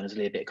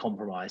Berners-Lee a bit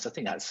compromised. I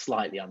think that's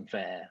slightly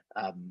unfair.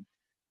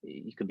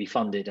 You can be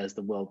funded, as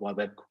the World Wide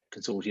Web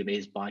Consortium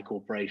is, by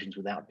corporations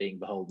without being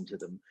beholden to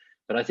them.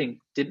 But I think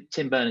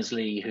Tim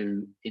Berners-Lee,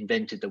 who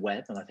invented the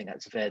web, and I think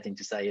that's a fair thing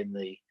to say, in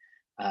the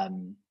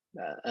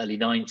early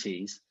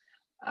 90s,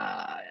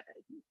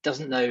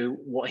 doesn't know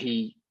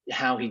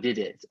how he did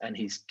it, and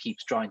he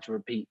keeps trying to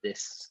repeat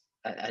this.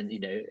 And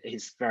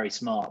he's very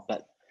smart,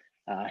 but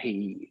I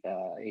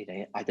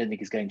don't think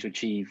he's going to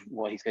achieve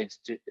what he's going to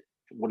do,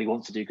 what he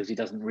wants to do, because he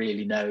doesn't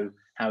really know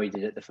how he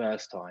did it the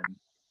first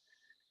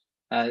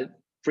time.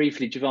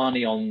 Briefly,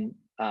 Giovanni, on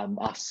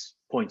us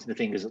pointing the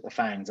fingers at the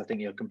FANGs, I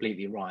think you're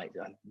completely right.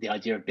 The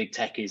idea of big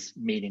tech is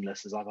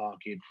meaningless, as I've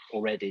argued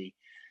already,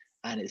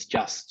 and it's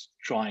just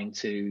trying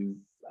to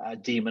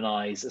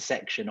demonize a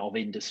section of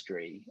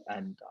industry.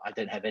 And I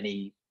don't have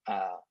any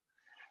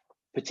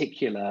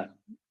particular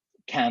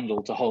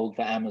candle to hold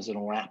for Amazon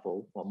or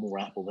Apple, or more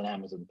Apple than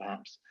Amazon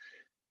perhaps,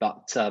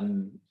 but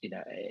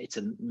it's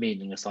a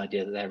meaningless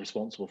idea that they're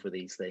responsible for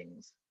these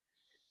things.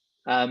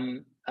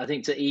 I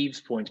think to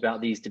Eve's point about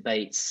these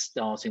debates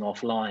starting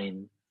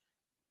offline,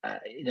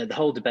 the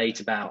whole debate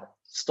about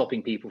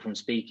stopping people from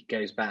speaking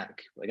goes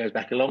back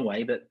a long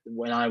way. But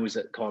when I was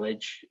at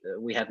college,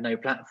 we had no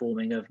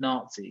platforming of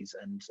Nazis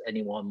and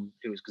anyone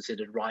who was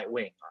considered right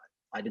wing.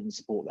 I didn't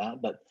support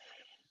that, but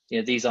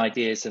these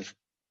ideas have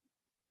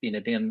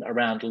been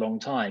around a long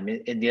time.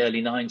 In the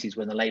early 90s,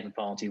 when the Labour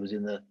Party was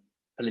in the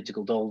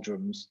political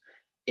doldrums,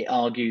 it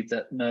argued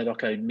that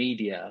Murdoch-owned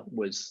media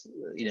was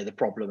the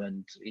problem,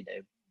 and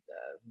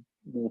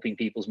warping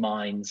people's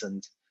minds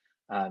and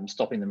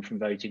stopping them from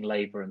voting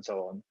Labour and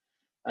so on.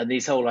 And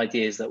these whole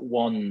ideas that,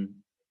 one,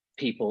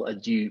 people are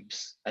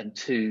dupes, and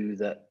two,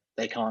 that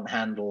they can't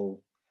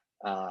handle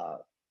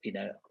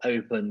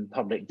open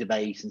public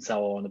debate and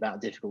so on about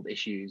difficult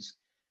issues,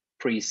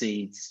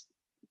 precedes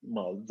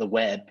the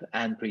web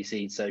and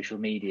precedes social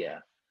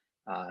media.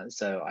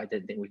 So I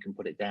don't think we can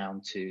put it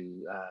down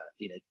to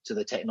to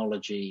the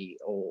technology,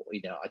 or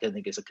I don't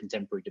think it's a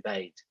contemporary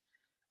debate.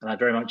 And I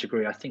very much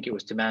agree. I think it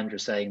was Timandra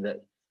saying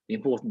that the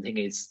important thing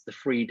is the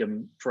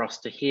freedom for us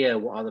to hear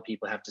what other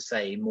people have to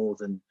say, more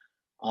than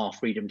our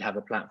freedom to have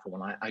a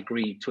platform. And I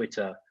agree,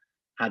 Twitter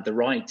had the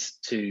right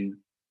to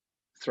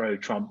throw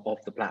Trump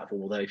off the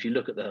platform, although if you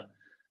look at the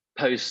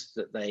post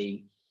that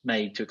they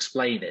made to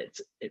explain it,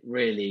 it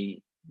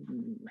really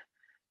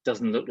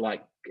doesn't look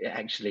like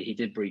actually he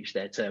did breach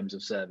their terms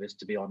of service,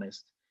 to be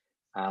honest.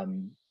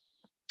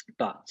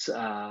 So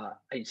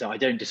I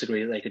don't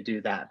disagree that they could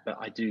do that, but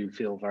I do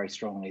feel very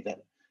strongly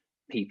that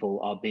people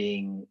are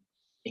being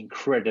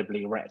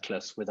incredibly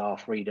reckless with our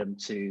freedom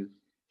to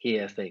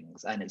hear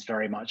things. And it's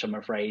very much, I'm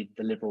afraid,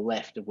 the liberal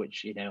left, of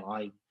which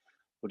I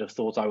would have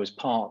thought I was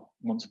part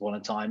once upon a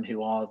time,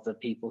 who are the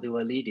people who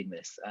are leading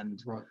this.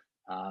 And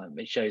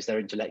it shows their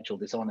intellectual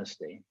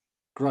dishonesty.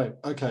 Great.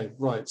 Okay.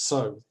 Right.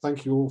 So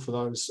thank you all for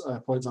those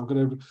points. I'm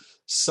going to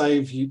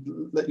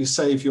let you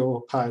save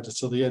your powder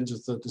till the end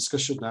of the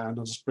discussion now, and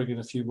I'll just bring in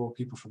a few more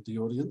people from the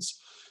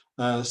audience.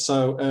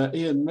 So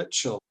Ian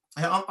Mitchell.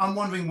 I'm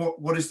wondering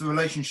what is the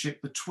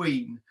relationship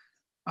between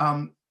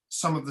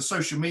some of the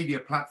social media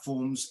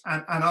platforms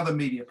and other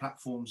media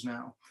platforms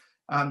now.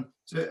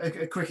 So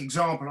a quick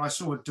example, I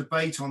saw a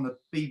debate on the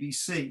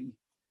BBC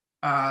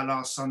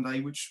last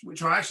Sunday,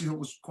 which I actually thought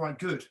was quite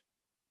good.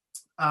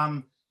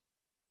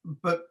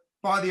 But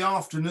by the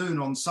afternoon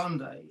on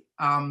Sunday,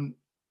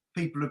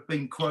 people have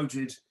been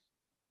quoted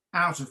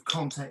out of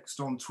context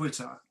on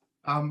Twitter,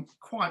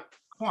 quite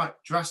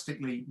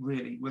drastically,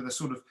 really, with a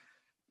sort of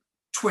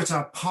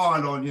Twitter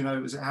pile-on,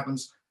 as it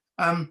happens.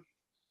 And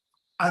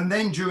And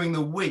then during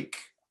the week,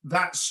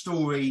 that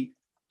story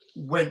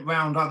went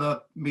round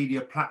other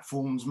media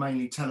platforms,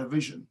 mainly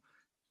television,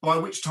 by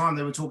which time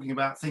they were talking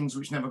about things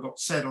which never got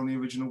said on the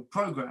original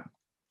program.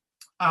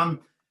 And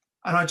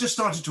I just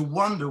started to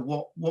wonder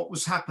what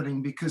was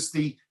happening, because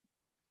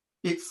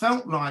it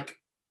felt like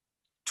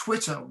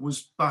Twitter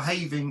was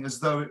behaving as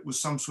though it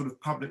was some sort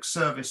of public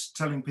service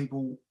telling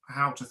people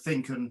how to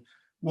think and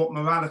what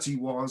morality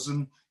was.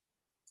 And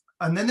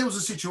then there was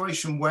a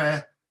situation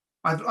where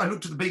I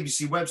looked at the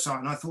BBC website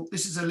and I thought,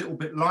 this is a little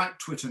bit like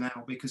Twitter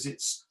now, because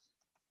it's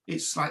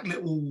like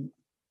little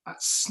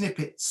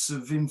snippets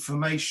of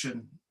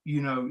information, you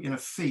know, in a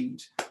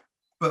feed,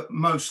 but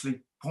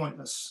mostly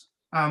pointless.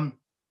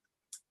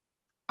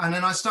 And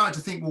then I started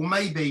to think, well,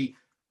 maybe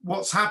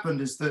what's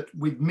happened is that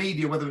with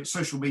media, whether it's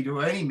social media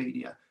or any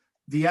media,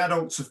 the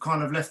adults have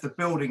kind of left the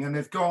building and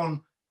they've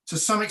gone to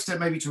some extent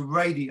maybe to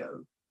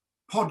radio,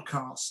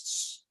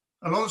 podcasts,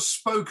 a lot of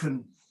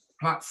spoken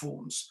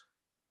platforms.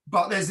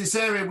 But there's this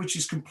area which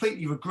is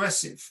completely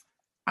regressive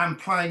and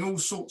playing all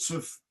sorts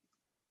of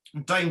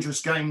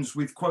dangerous games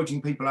with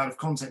quoting people out of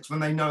context when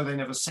they know they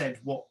never said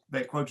what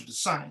they're quoted as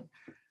saying.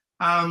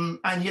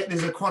 And yet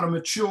there's quite a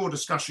mature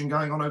discussion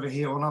going on over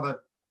here on other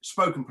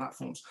spoken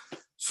platforms.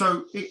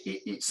 So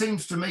it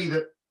seems to me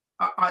that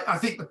I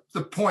think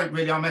the point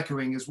really I'm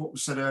echoing is what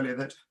was said earlier,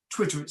 that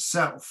Twitter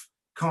itself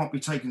can't be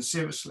taken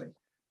seriously,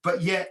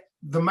 but yet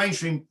the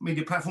mainstream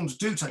media platforms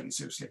do take it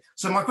seriously.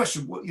 So my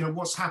question, you know,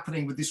 what's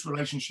happening with this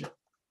relationship?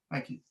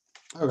 Thank you.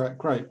 All right,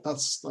 great.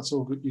 That's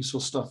all good, useful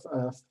stuff.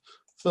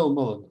 Phil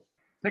Mullen.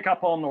 Pick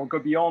up on or go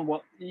beyond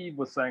what Eve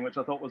was saying, which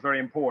I thought was very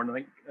important. I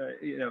think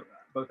you know,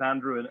 both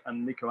Andrew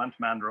and Nico and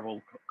Tamandra have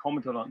all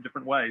commented on it in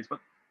different ways, but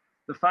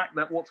the fact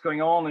that what's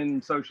going on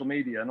in social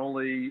media and all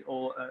the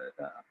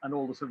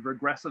sort of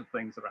regressive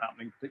things that are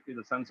happening,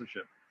 particularly the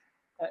censorship,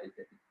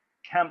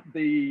 can't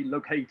be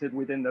located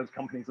within those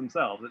companies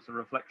themselves. It's a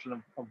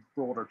reflection of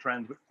broader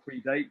trends that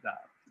predate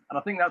that. And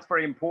I think that's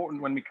very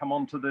important when we come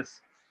on to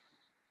this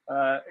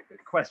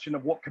question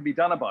of what can be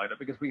done about it,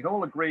 because we can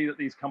all agree that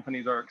these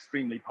companies are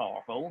extremely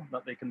powerful,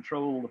 that they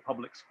control the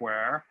public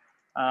square,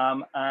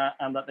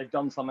 and that they've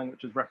done something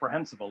which is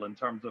reprehensible in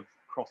terms of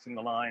crossing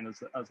the line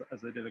as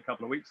they did a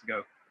couple of weeks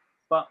ago.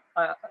 But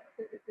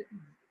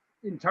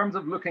in terms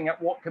of looking at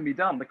what can be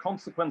done, the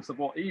consequence of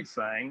what Eve's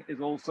saying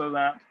is also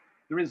that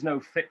there is no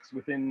fix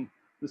within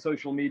the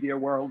social media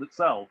world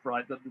itself,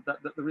 right? That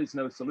there is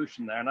no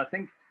solution there. And I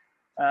think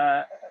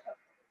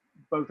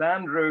both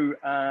Andrew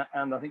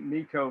and I think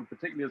Nico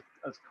particularly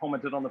has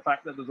commented on the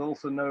fact that there's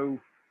also no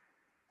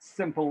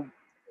simple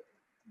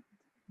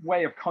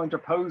way of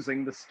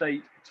counterposing the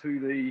state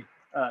to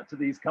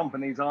these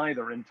companies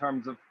either, in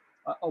terms of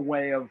a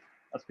way of,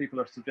 as people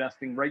are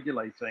suggesting,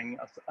 regulating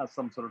as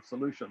some sort of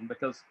solution.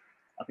 Because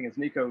I think, as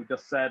Nico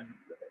just said,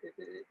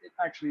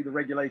 actually the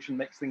regulation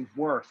makes things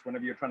worse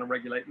whenever you're trying to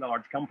regulate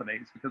large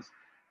companies, because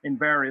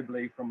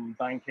invariably, from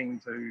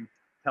banking to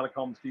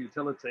telecoms to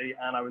utility,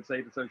 and I would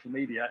say to social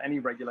media, any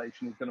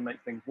regulation is going to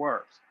make things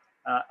worse.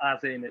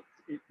 As in,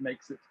 it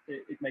makes it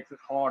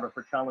harder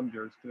for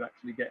challengers to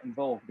actually get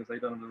involved because they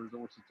don't have the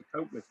resources to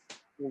cope with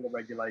all the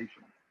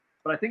regulation.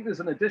 But I think there's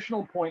an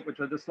additional point which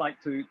I'd just like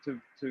to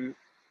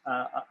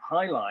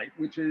highlight,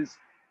 which is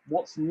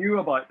what's new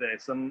about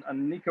this, and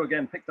Nico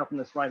again picked up on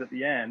this right at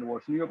the end.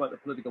 What's new about the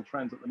political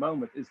trends at the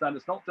moment is that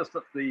it's not just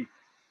that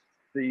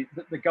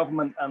the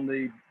government and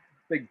the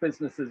big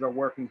businesses are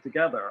working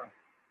together,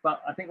 but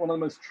I think one of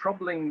the most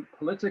troubling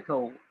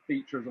political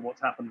features of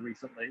what's happened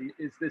recently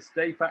is this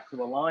de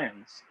facto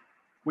alliance,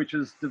 which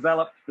has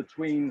developed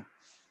between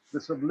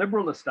the sort of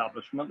liberal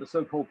establishment, the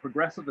so-called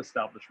progressive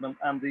establishment,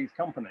 and these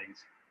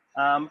companies.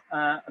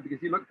 Because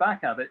if you look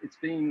back at it, it's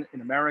been in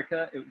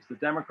America, it was the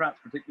Democrats,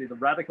 particularly the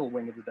radical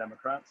wing of the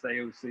Democrats,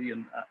 AOC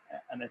and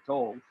et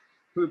al.,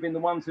 who have been the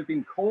ones who've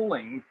been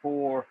calling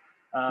for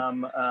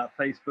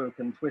Facebook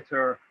and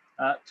Twitter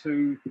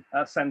to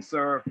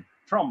censor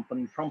Trump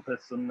and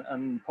Trumpists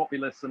and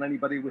populists and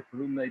anybody with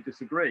whom they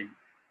disagree.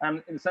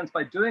 And in a sense,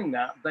 by doing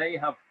that, they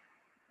have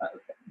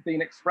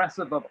been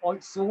expressive of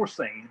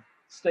outsourcing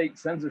state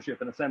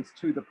censorship, in a sense,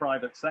 to the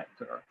private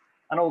sector,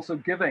 and also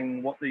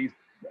giving what these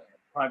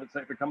private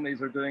sector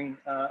companies are doing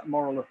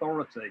moral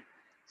authority.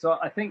 So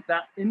I think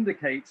that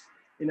indicates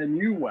in a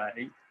new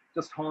way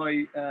just how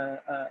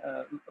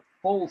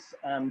false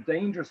and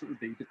dangerous it would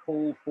be to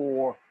call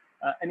for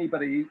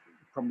anybody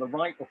from the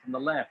right or from the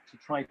left to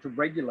try to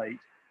regulate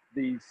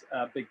these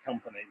big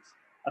companies.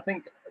 I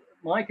think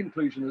my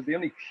conclusion is the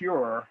only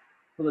cure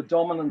for the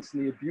dominance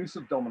and the abuse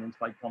of dominance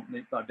by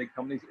big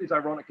companies is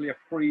ironically a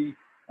free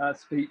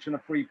speech and a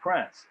free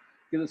press.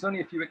 Because it's only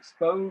if you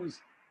expose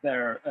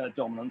their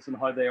dominance and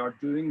how they are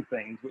doing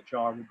things which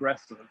are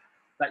regressive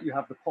that you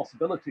have the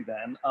possibility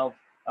then of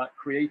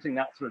creating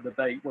that sort of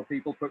debate where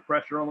people put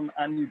pressure on them,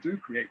 and you do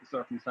create the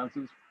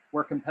circumstances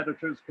where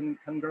competitors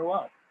can grow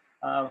up.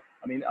 I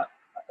mean,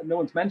 no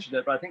one's mentioned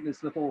it, but I think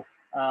this little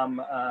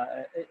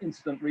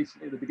incident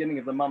recently at the beginning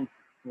of the month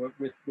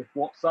with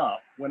WhatsApp,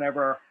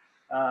 whenever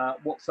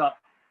WhatsApp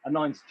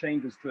announced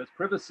changes to its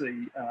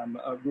privacy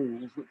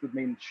rules, which would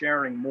mean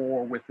sharing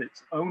more with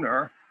its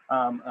owner,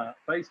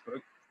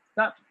 Facebook,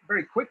 that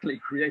very quickly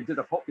created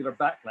a popular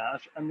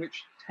backlash in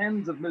which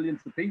tens of millions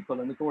of people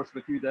in the course of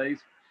a few days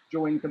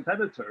joined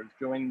competitors,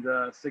 joined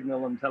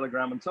Signal and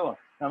Telegram and so on.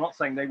 Now, I'm not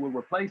saying they will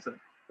replace it,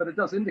 but it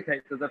does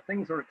indicate that if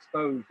things are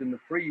exposed in the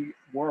free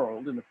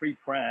world, in the free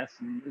press,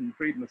 and in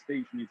freedom of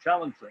speech, and you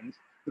challenge things,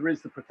 there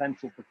is the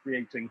potential for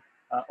creating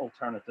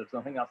alternatives. And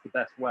I think that's the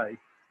best way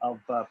of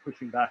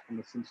pushing back on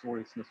the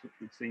censoriousness which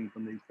we've seen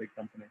from these big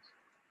companies.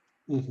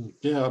 Mm-hmm.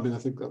 Yeah, I mean, I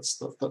think that's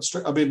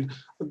true. I mean,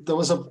 there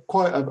was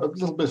quite a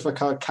little bit of a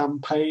kind of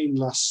campaign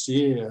last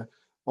year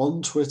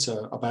on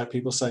Twitter about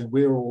people saying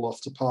we're all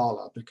off to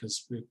Parler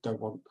because we don't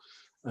want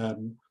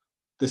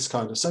this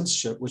kind of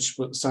censorship, which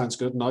sounds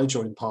good. And I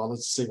joined Parler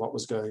to see what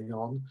was going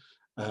on.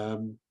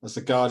 As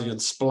the Guardian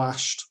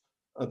splashed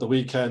at the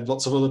weekend,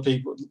 lots of other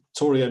people,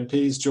 Tory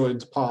MPs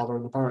joined Parler,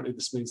 and apparently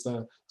this means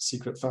they're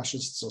secret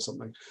fascists or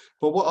something.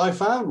 But what I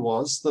found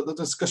was that the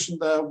discussion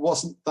there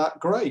wasn't that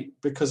great,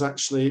 because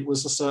actually it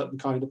was a certain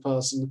kind of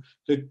person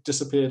who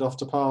disappeared off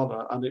to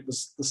Parler, and it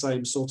was the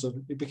same sort of,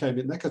 it became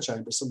an echo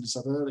chamber, as somebody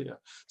said earlier.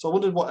 So I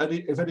wondered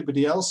if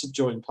anybody else had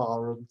joined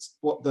Parler and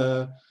what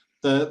their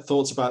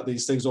thoughts about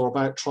these things, or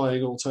about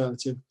trying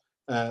alternative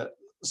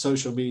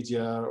social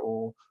media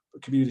or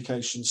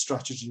communication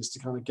strategies to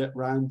kind of get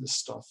around this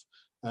stuff.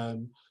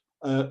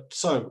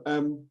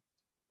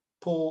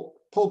 Paul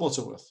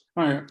Butterworth.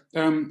 Hi.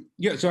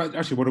 Yeah, so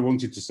actually what I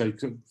wanted to say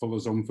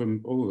follows on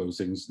from all of those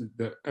things.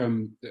 That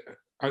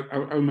I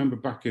remember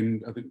back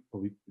in, I think,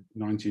 probably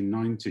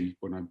 1990,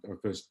 when I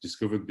first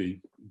discovered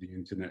the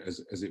internet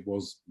as it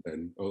was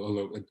then,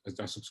 although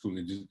I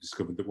subsequently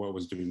discovered that what I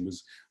was doing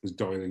was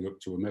dialing up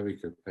to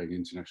America, paying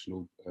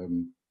international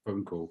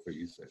phone call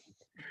fees.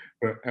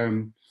 But,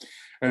 and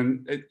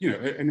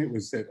it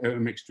was a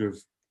mixture of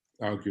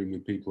arguing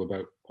with people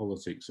about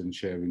politics and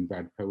sharing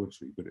bad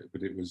poetry, but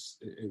it was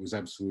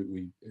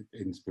absolutely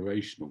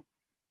inspirational,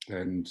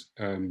 and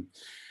I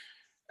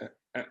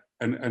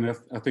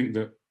think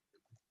that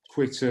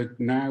Twitter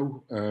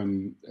now,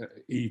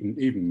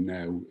 even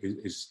now,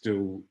 is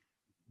still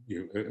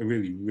a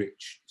really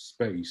rich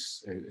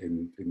space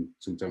in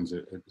sometimes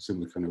a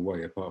similar kind of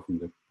way, apart from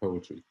the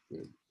poetry,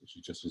 which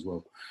is just as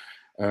well,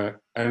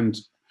 and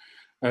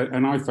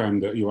I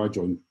found that I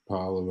joined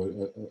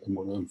Parler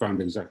and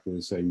found exactly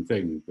the same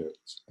thing, that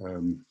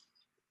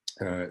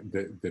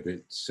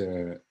it's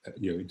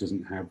it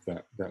doesn't have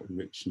that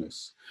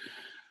richness,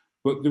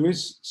 but there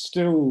is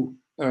still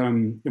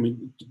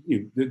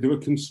there are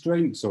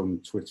constraints on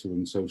Twitter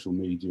and social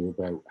media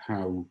about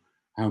how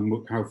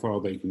far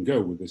they can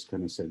go with this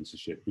kind of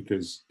censorship,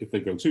 because if they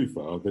go too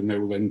far, then they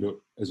will end up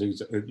as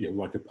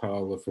like a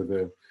Parler for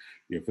the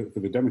for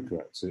the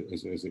Democrats,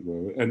 as it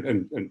were,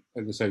 and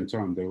at the same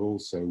time they're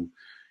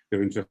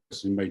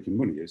interested in making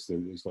money. It's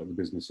like the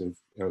business of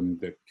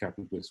the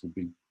capitalists would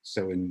be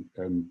selling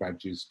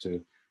badges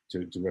to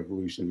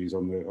revolutionaries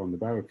on the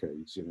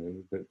barricades.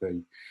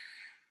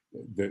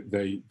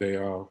 That they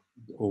are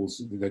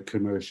also, they're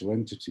commercial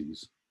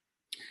entities.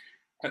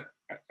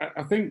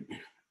 I think.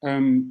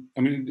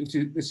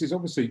 This is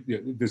obviously,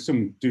 there's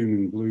some doom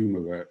and gloom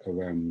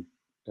around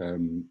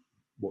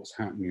what's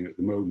happening at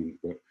the moment,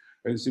 but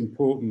it's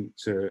important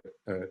to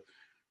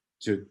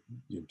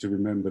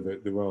remember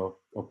that there are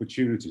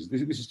opportunities.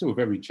 This is still a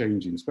very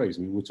changing space.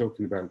 I mean, we're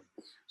talking about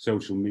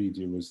social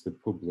media as the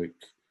public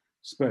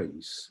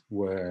space,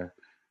 where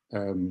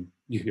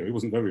it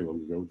wasn't very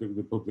long ago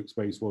the public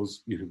space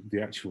was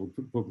the actual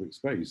public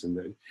space,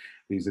 and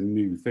these are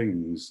new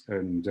things,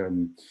 and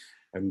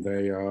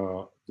they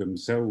are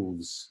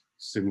themselves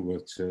similar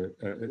to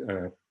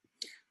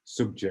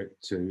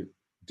subject to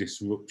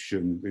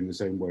disruption in the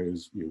same way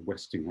as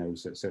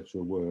Westinghouse,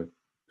 etc., were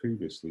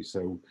previously.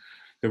 So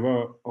there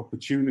are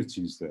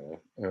opportunities there,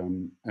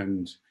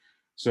 and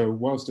so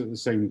whilst at the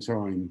same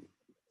time,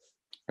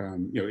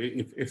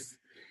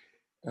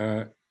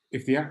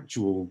 if the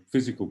actual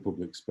physical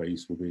public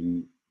space were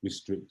being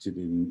restricted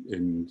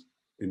in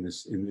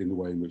the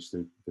way in which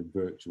the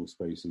virtual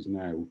space is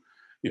now,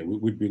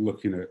 we'd be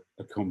looking at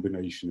a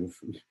combination of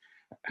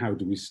how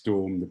do we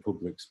storm the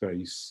public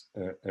space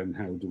and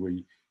how do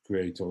we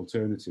create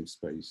alternative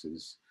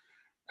spaces.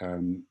 I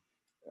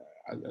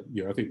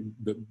think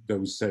that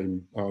those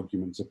same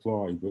arguments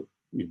apply, but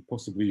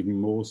possibly even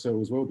more so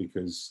as well,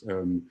 because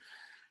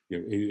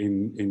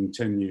in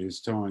 10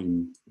 years'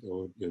 time,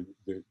 or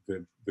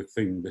the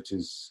thing that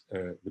is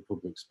the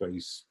public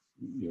space,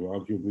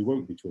 arguably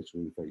won't be Twitter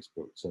and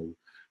Facebook. So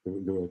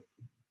there are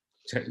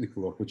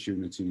technical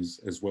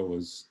opportunities as well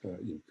as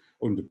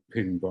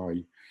underpinned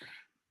by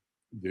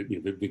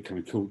the kind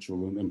of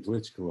cultural and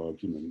political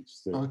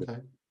arguments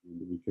that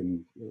we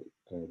can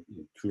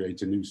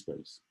create a new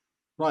space.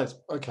 Right.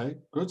 Okay.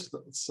 Good.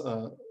 That's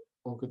all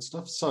good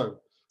stuff.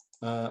 So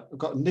I've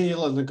got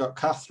Neil and then got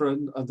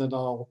Catherine, and then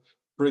I'll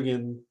bring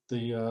in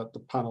the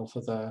panel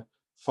for their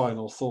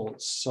final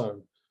thoughts.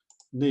 So,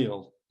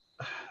 Neil.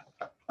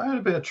 I had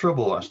a bit of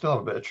trouble. I still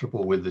have a bit of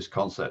trouble with this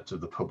concept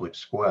of the public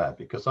square,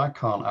 because I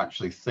can't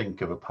actually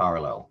think of a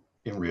parallel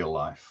in real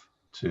life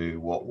to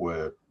what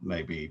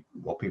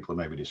people are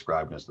maybe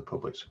describing as the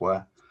public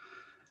square.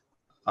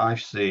 I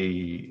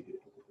see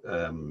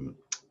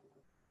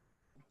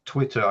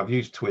Twitter. I've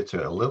used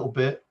Twitter a little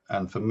bit,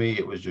 and for me,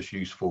 it was just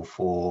useful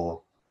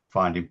for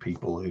finding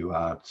people who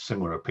had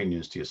similar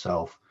opinions to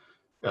yourself,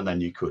 and then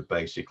you could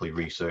basically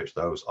research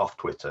those off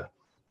Twitter.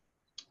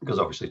 Because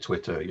obviously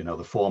Twitter,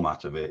 the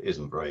format of it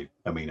isn't very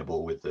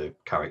amenable with the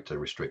character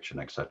restriction,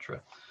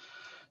 etc.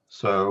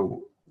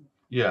 So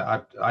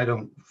yeah, I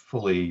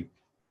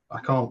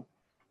can't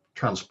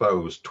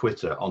transpose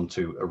Twitter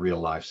onto a real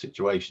life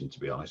situation, to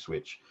be honest,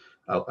 which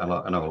I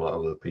know a lot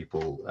of other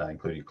people,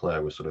 including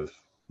Claire, were sort of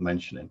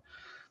mentioning.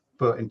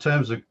 But in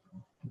terms of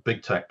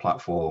big tech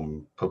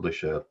platform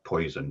publisher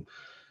poison,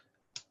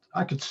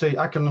 I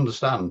can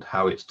understand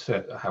how it's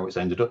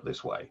ended up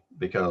this way,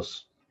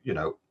 because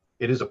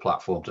it is a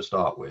platform to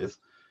start with.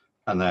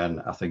 And then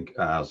I think,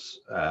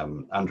 as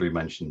Andrew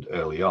mentioned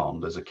early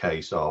on, there's a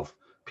case of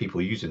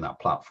people using that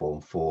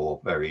platform for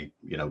very,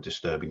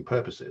 disturbing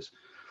purposes.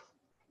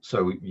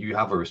 So you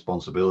have a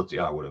responsibility,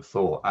 I would have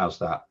thought, as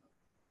that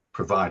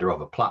provider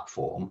of a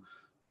platform,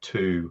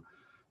 to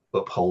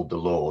uphold the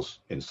laws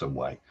in some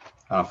way.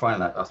 And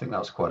I think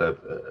that's quite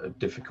a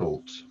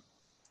difficult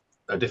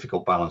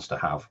balance to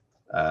have.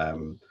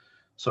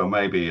 So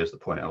maybe, as the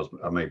point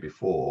I made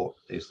before,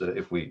 is that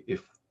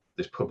if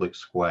this public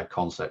square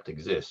concept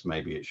exists,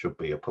 maybe it should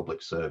be a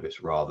public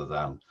service rather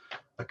than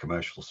a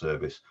commercial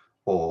service,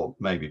 or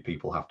maybe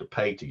people have to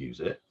pay to use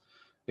it,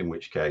 in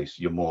which case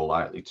you're more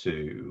likely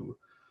to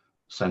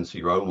censor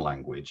your own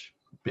language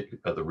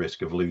at the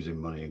risk of losing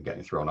money and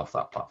getting thrown off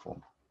that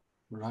platform.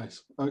 Right.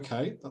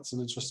 Okay, that's an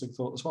interesting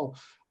thought as well.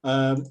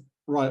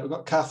 Right, we've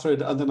got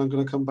Catherine, and then I'm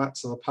going to come back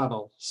to the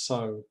panel.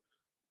 So,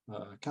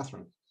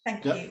 Catherine.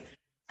 Thank you.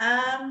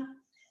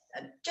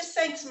 Just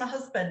saying to my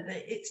husband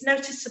that it's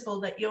noticeable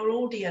that your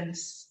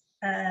audience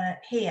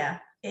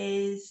here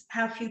is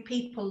how few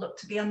people look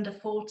to be under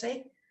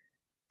 40.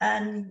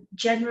 And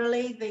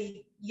generally,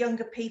 the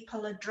younger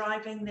people are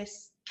driving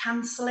this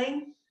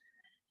cancelling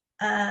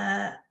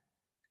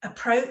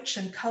approach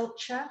and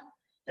culture.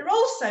 They're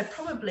also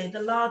probably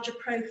the larger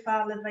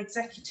profile of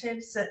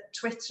executives at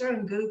Twitter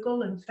and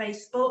Google and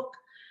Facebook,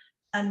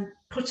 and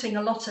putting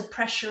a lot of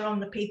pressure on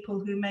the people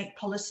who make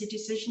policy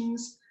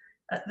decisions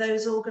at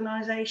those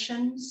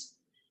organizations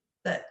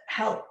that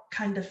help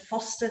kind of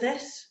foster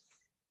this.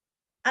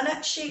 And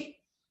actually,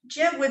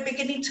 we're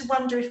beginning to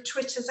wonder if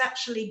Twitter's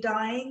actually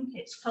dying.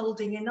 It's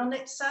folding in on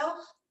itself.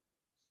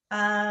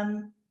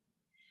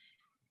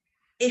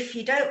 If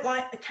you don't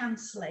like the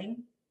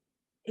cancelling,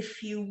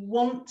 if you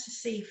want to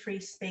see free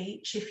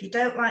speech, if you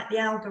don't like the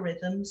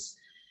algorithms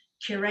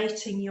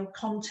curating your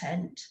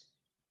content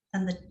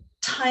and the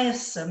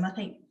tiresome, I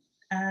think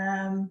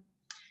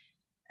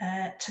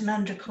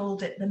Timandra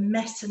called it the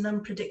mess and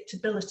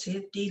unpredictability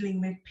of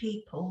dealing with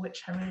people,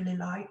 which I really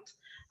liked.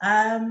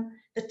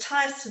 The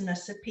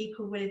tiresomeness of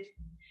people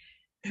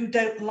who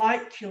don't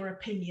like your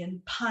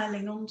opinion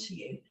piling onto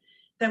you,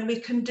 then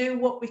we can do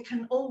what we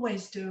can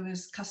always do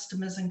as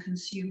customers and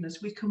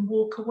consumers. We can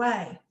walk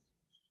away.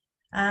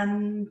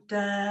 And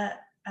I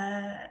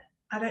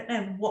don't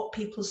know what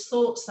people's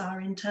thoughts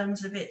are in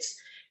terms of its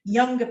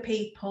younger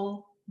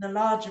people, the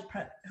larger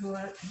who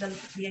are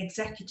the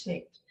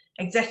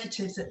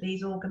executives at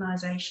these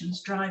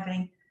organisations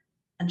driving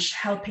and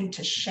helping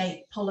to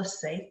shape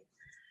policy,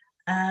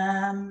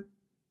 and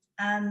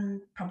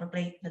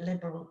probably the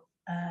liberal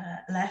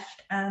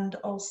left, and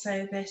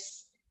also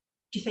this.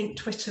 Do you think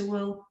Twitter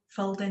will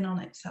fold in on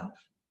itself?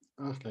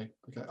 Okay.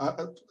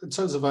 In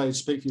terms of age,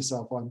 speak for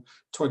yourself. I'm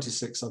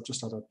 26. I've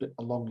just had a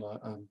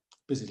long,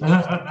 busy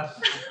life.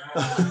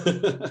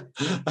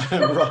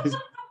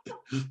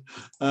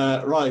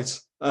 Right.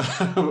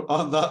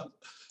 On that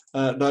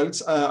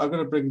note, I'm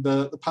going to bring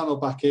the panel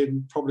back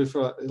in. Probably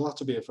it'll have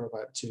to be for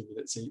about 2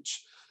 minutes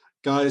each,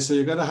 guys. So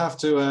you're going to have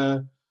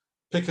to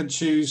pick and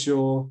choose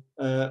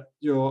the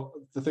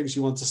things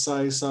you want to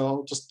say. So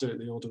I'll just do it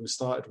in the order we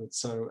started with.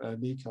 So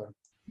Nico.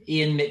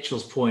 Ian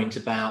Mitchell's point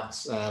about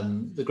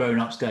the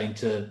grown-ups going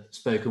to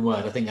spoken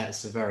word, I think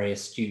that's a very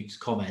astute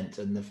comment,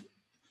 and the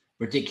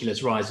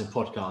ridiculous rise of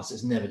podcasts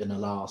is never going to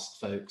last,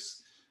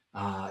 folks.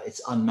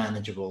 It's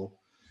unmanageable.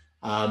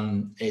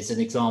 It's an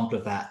example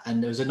of that.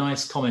 And there was a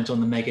nice comment on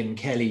the Megyn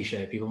Kelly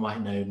show. People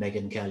might know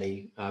Megyn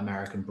Kelly,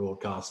 American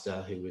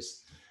broadcaster, who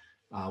was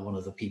one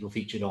of the people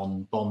featured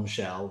on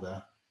Bombshell,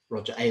 the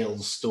Roger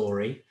Ailes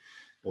story,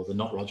 or the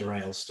not Roger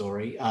Ailes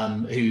story,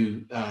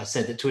 who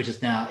said that Twitter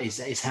now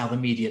is how the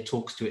media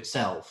talks to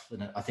itself.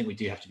 And I think we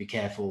do have to be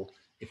careful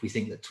if we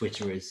think that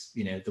Twitter is,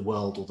 the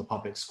world or the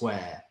public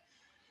square.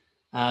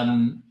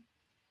 I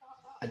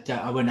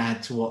won't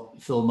add to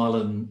what Phil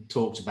Mullen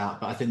talked about,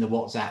 but I think the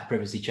WhatsApp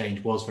privacy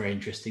change was very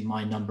interesting.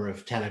 My number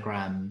of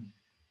Telegram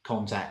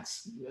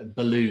contacts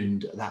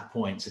ballooned at that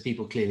point. So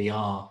people clearly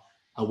are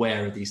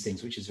aware of these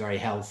things, which is very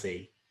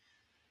healthy.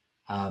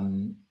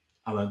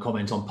 I won't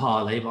comment on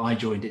Parley, but I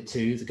joined it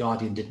too. The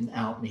Guardian didn't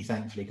out me,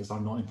 thankfully, because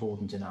I'm not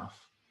important enough.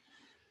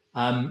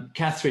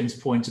 Catherine's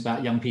point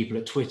about young people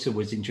at Twitter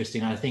was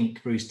interesting. I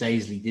think Bruce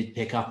Daisley did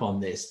pick up on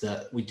this,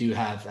 that we do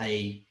have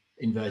a,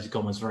 inverted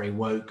commas, very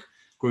woke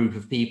group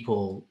of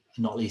people,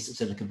 not least at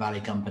Silicon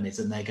Valley companies,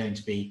 and they're going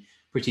to be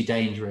pretty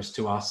dangerous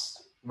to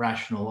us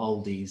rational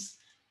oldies.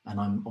 And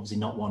I'm obviously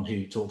not one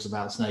who talks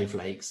about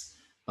snowflakes,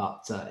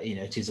 but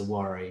it is a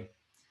worry.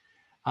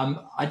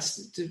 I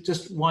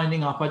just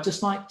winding up, I'd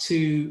just like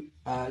to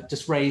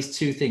just raise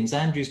two things.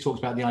 Andrew's talked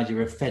about the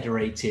idea of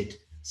federated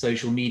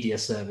social media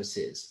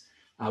services,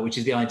 which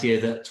is the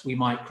idea that we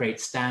might create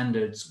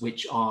standards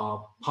which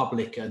are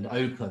public and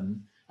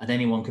open, and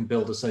anyone can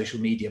build a social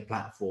media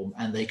platform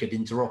and they could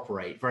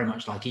interoperate, very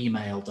much like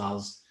email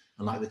does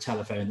and like the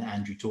telephone that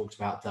Andrew talked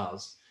about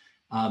does.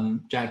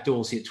 Jack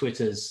Dorsey at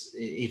Twitter's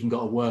even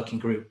got a working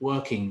group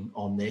working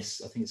on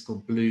this. I think it's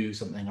called Blue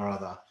something or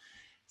other.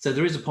 So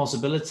there is a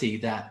possibility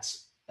that,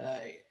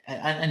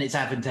 and it's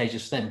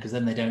advantageous for them because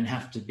then they don't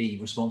have to be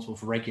responsible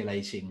for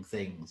regulating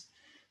things.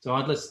 So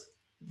I'd just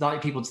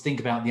like people to think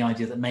about the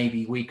idea that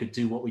maybe we could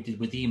do what we did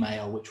with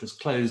email, which was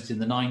closed in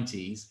the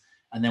 90s,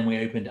 and then we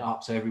opened it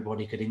up so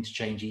everybody could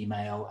interchange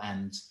email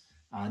and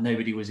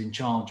nobody was in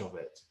charge of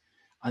it.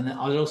 And then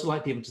I'd also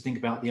like people to think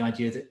about the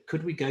idea that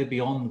could we go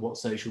beyond what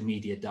social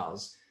media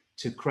does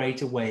to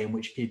create a way in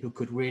which people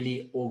could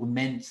really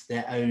augment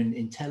their own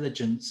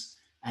intelligence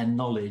and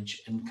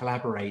knowledge and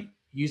collaborate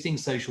using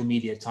social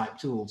media type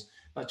tools,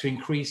 but to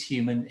increase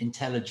human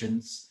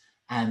intelligence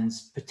and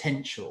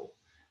potential.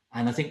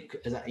 And I think,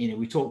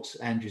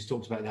 Andrew's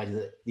talked about the idea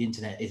that the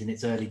internet is in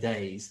its early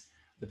days.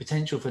 The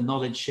potential for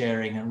knowledge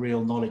sharing and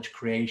real knowledge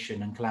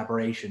creation and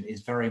collaboration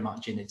is very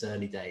much in its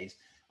early days.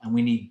 And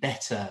we need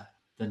better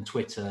than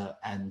Twitter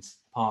and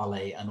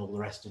Parley and all the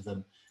rest of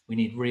them. We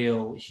need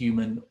real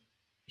human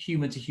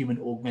to human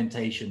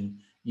augmentation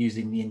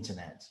using the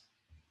internet.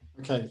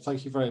 Okay,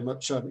 thank you very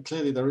much.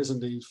 Clearly there is a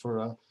need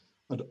for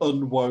an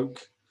unwoke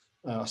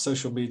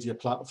social media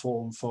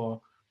platform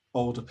for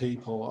older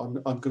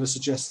people. I'm going to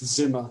suggest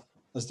Zimmer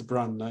as the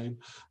brand name.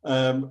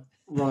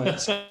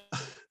 Right.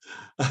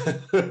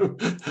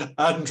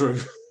 Andrew.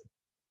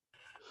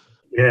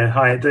 Yeah,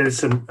 hi. There's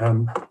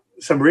some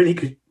really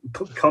good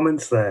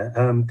comments there.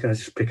 Can I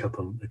just pick up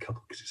on a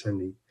couple because it's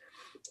only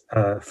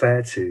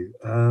fair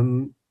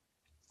to.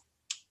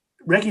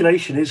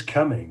 Regulation is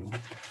coming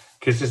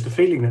because there's the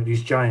feeling that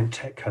these giant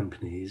tech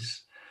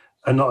companies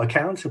are not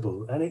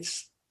accountable, and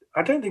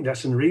I don't think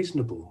that's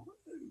unreasonable.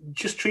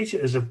 Just treat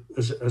it as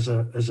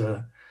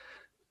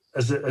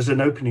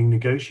an opening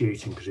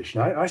negotiating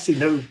position. I see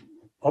no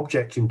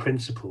object in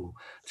principle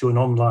to an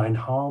online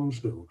harms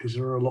bill because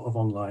there are a lot of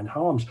online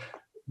harms,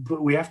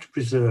 but we have to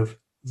preserve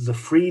the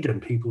freedom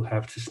people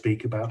have to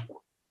speak about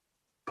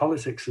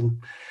politics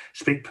and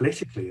speak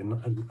politically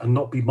and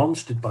not be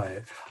monstered by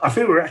it. I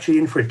feel we're actually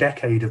in for a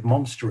decade of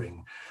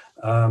monstering.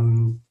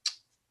 Joel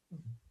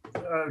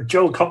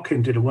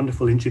Kotkin did a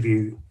wonderful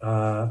interview,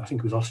 I think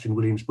it was Austin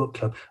Williams Book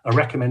Club. I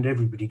recommend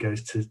everybody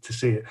goes to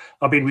see it.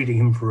 I've been reading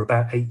him for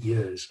about 8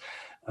 years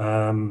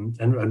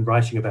and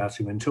writing about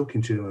him and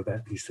talking to him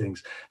about these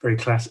things. Very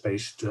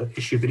class-based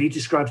issue, but he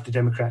describes the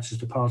Democrats as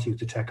the party of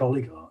the tech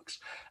oligarchs.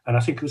 And I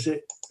think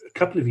a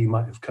couple of you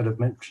might have kind of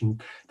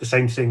mentioned the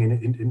same thing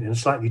in a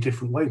slightly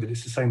different way, but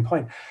it's the same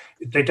point.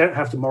 They don't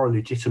have the moral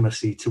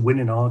legitimacy to win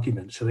an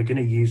argument, so they're going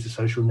to use the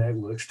social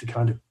networks to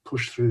kind of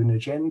push through an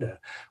agenda.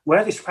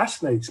 Where this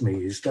fascinates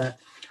me is that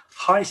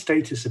high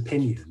status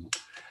opinion,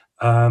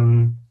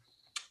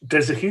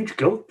 there's a huge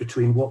gulf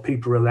between what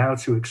people are allowed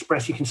to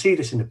express. You can see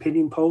this in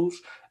opinion polls,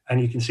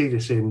 and you can see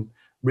this in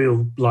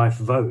real life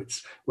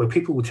votes, where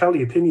people will tell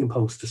the opinion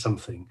polls to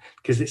something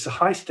because it's a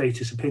high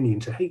status opinion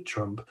to hate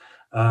Trump,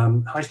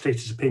 high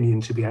status opinion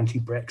to be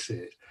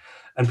anti-Brexit,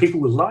 and people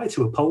will lie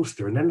to a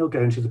pollster, and then they'll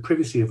go into the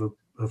privacy of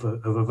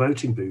a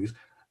voting booth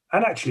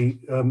and actually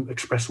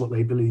express what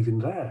they believe in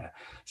there.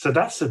 So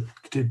that's a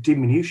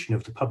diminution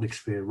of the public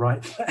sphere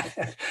right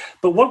there.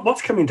 But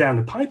what's coming down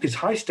the pipe is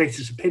high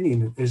status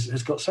opinion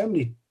has got so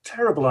many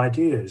terrible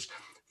ideas,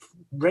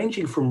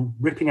 ranging from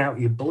ripping out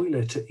your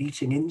boiler to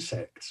eating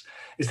insects.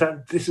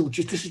 This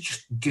is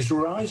just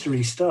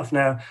derisory stuff.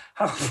 Now,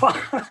 how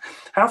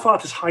far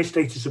does high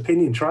status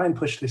opinion try and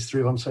push this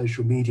through on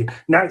social media?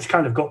 Now it's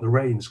kind of got the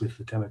reins with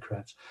the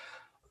Democrats.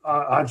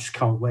 I just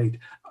can't wait.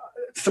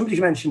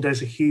 Somebody mentioned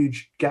there's a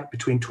huge gap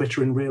between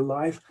Twitter and real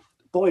life.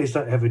 Boy, is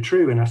that ever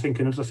true. And I think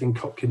another thing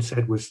Kotkin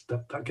said was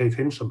that gave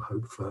him some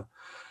hope for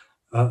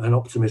and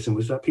optimism,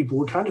 was that people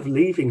were kind of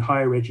leaving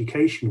higher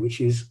education,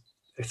 which is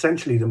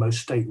essentially the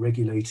most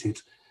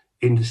state-regulated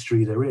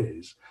industry there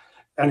is.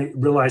 And it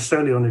relies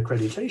solely on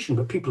accreditation,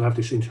 but people have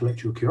this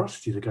intellectual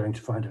curiosity. They're going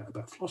to find out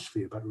about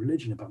philosophy, about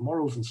religion, about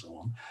morals and so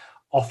on,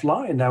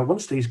 offline. Now,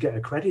 once these get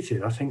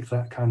accredited, I think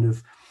that kind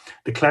of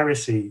the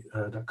clerisy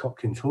that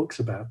Kotkin talks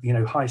about,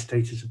 high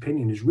status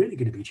opinion is really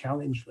going to be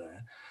challenged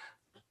there.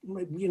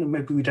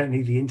 Maybe we don't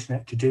need the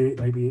internet to do it.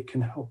 Maybe it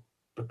can help.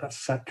 But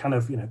that's that kind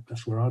of,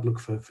 that's where I'd look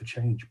for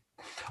change.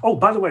 Oh,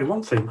 by the way,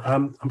 one thing,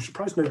 I'm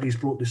surprised nobody's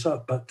brought this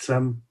up, but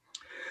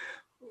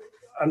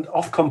And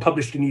Ofcom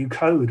published a new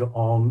code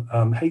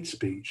on hate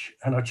speech,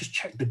 and I just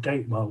checked the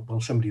date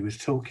while somebody was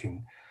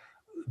talking.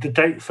 The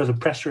date for the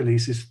press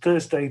release is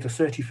Thursday, the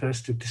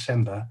 31st of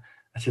December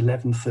at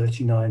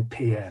 11:39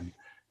 p.m.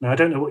 Now, I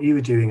don't know what you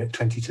were doing at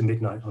 20 to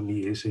midnight on New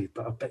Year's Eve,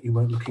 but I bet you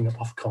weren't looking up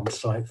Ofcom's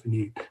site for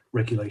new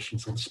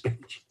regulations on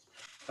speech.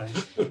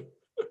 Thanks.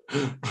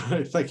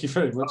 Right, thank you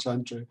very much,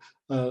 Andrew.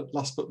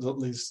 Last but not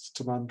least,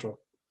 Tamandra.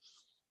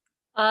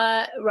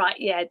 Right,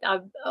 yeah.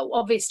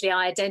 Obviously,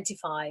 I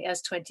identify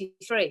as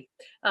 23,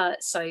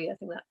 so I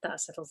think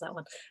that settles that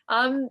one.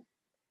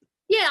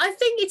 Yeah, I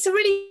think it's a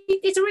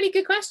really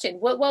good question.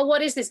 Well,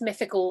 what is this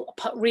mythical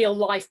real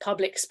life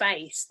public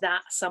space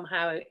that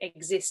somehow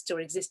exists or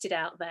existed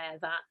out there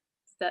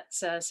that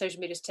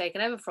social media has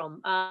taken over from?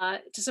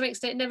 To some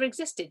extent, it never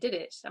existed, did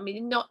it? I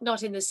mean,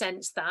 not in the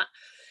sense that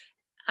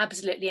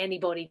absolutely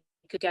anybody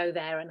could go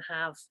there and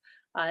have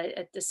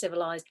a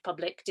civilized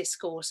public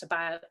discourse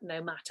about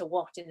no matter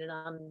what in an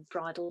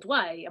unbridled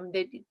way. I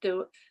mean,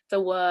 there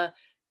were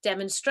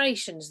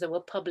demonstrations, there were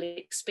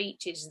public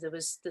speeches, there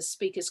was the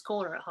Speaker's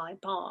Corner at Hyde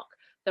Park.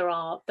 There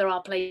are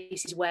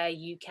places where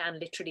you can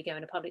literally go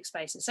in a public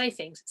space and say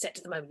things, except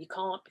at the moment you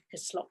can't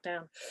because it's locked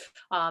down,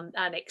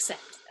 and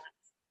accept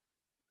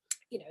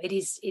that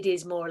it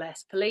is more or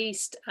less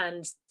policed,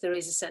 and there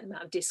is a certain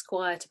amount of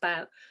disquiet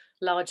about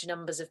large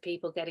numbers of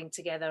people getting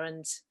together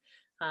and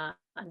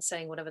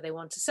saying whatever they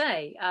want to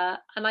say.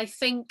 And I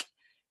think,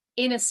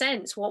 in a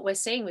sense, what we're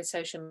seeing with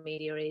social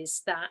media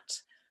is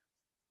that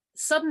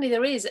suddenly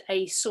there is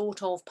a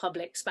sort of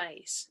public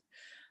space,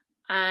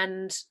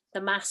 and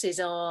the masses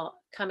are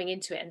coming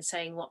into it and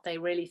saying what they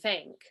really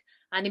think.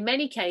 And in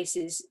many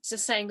cases,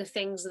 just saying the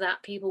things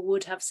that people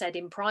would have said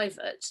in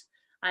private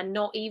and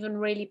not even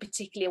really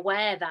particularly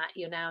aware that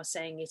you're now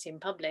saying it in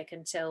public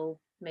until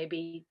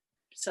maybe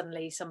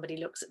suddenly somebody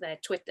looks at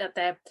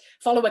their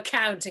follower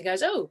count and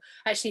goes, oh,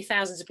 actually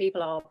thousands of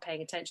people are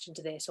paying attention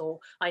to this, or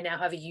I now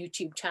have a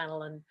YouTube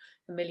channel and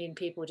 1 million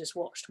people just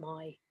watched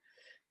my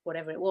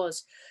whatever it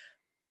was.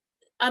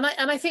 And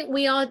I think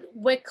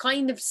we're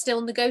kind of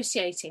still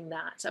negotiating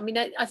that. I mean,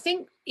 I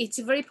think it's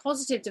a very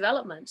positive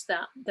development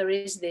that there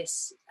is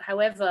this,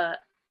 however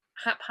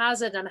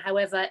haphazard and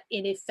however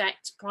in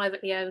effect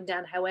privately owned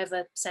and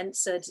however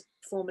censored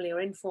formally or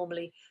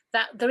informally,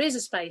 that there is a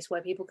space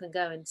where people can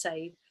go and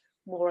say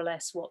more or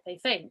less what they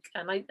think,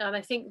 and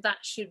I think that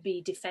should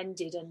be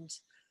defended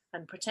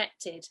and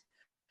protected.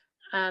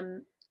 I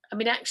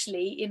mean,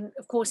 actually,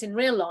 of course, in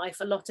real life,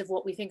 a lot of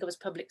what we think of as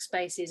public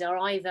spaces are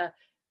either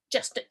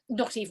just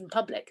not even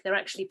public; they're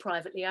actually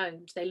privately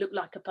owned. They look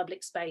like a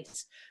public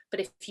space, but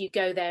if you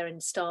go there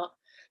and start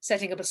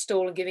setting up a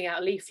stall and giving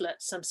out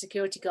leaflets, some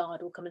security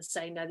guard will come and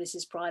say, no, this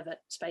is private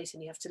space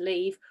and you have to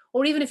leave.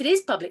 Or even if it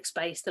is public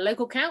space, the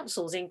local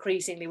councils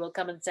increasingly will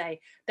come and say,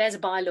 there's a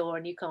bylaw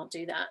and you can't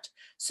do that.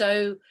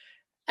 So,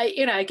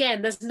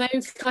 again, there's no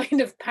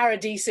kind of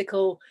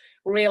paradisical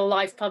real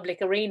life public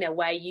arena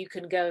where you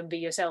can go and be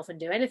yourself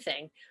and do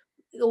anything.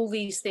 All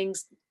these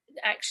things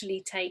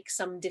actually take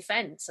some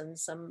defense and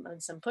some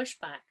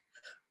pushback.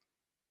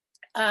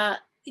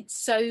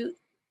 So,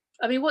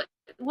 I mean,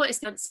 what is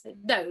the answer?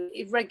 No,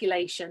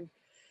 regulation.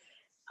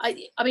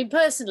 I mean,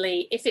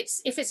 personally, if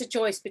it's a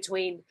choice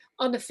between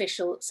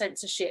unofficial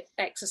censorship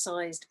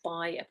exercised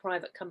by a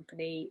private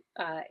company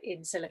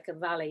in Silicon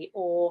Valley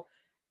or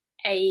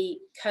a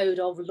code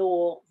of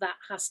law that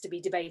has to be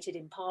debated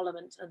in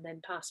Parliament and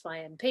then passed by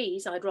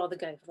MPs, I'd rather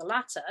go for the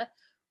latter.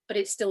 But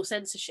it's still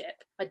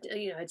censorship. I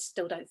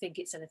still don't think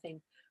it's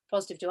anything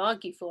positive to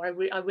argue for.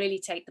 I really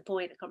take the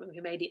point. I can't remember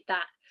who made it,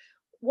 that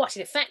what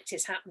in effect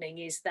is happening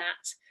is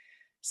that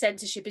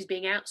censorship is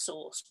being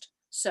outsourced,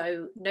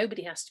 so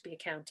nobody has to be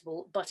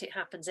accountable, but it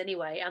happens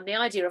anyway. And the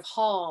idea of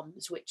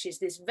harms, which is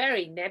this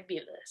very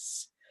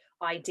nebulous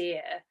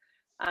idea,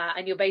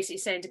 and you're basically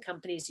saying to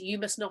companies, you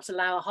must not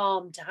allow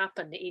harm to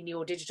happen in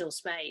your digital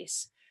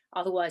space,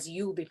 otherwise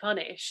you'll be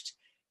punished,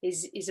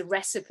 is a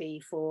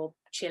recipe for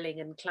chilling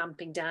and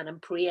clamping down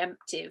and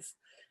preemptive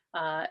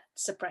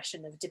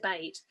suppression of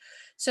debate.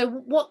 So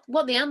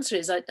what the answer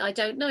is, I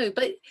don't know,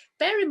 but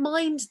bear in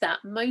mind that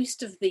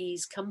most of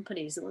these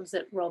companies, the ones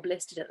that Rob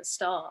listed at the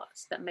start,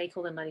 that make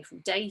all their money from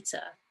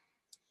data,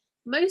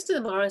 most of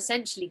them are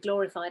essentially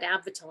glorified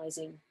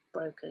advertising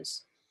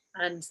brokers,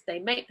 and they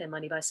make their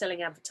money by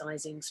selling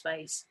advertising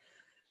space.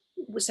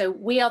 So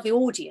we are the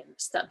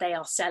audience that they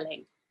are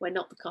selling. We're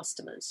not the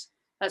customers.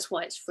 That's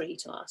why it's free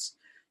to us.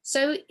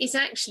 So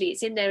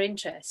it's in their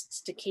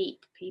interests to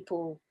keep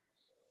people,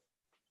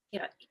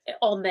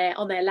 on their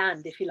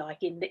land, if you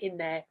like, in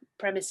their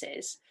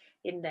premises,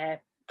 in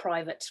their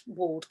private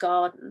walled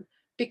garden.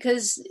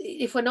 Because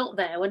if we're not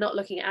there, we're not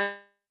looking at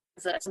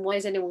adverts, and why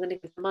is anyone going to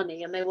give them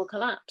money? And they will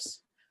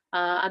collapse.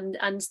 And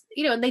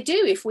they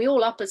do. If we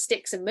all up at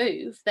sticks and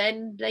move,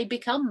 then they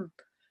become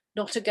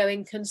not a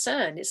going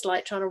concern. It's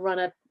like trying to run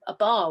a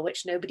bar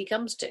which nobody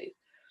comes to.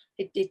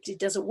 It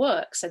doesn't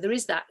work. So there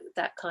is that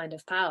kind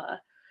of power.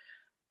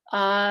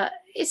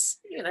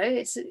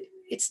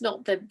 It's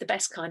not the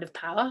best kind of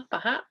power,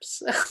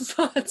 perhaps,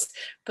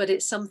 but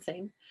it's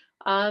something.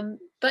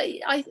 But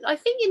I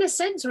think in a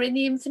sense we're in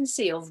the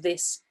infancy of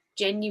this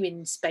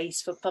genuine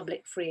space for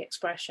public free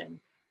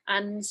expression,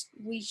 and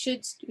we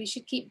should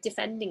keep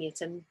defending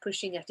it and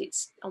pushing at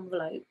its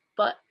envelope.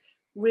 But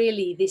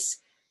really,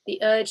 the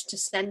urge to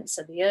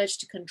censor, the urge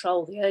to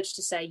control, the urge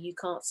to say you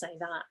can't say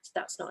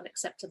that's not an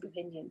acceptable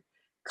opinion,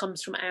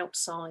 comes from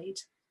outside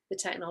the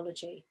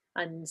technology,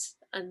 and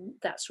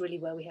that's really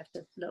where we have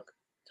to look.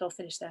 So I'll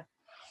finish there.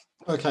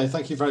 Okay,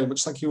 thank you very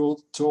much. Thank you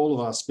all to all of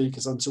our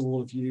speakers and to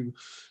all of you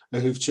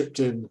who've chipped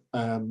in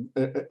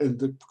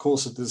the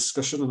course of the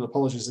discussion, and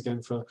apologies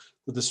again for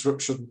the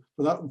disruption.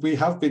 But that we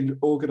have been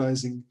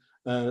organising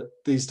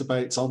these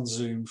debates on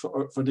Zoom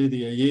for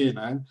nearly a year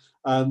now,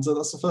 and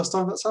that's the first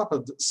time that's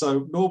happened.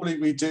 So normally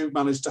we do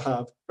manage to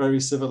have very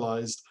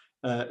civilised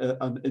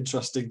and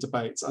interesting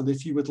debates, and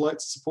if you would like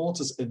to support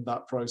us in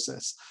that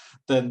process,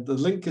 then the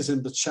link is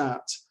in the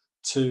chat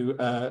to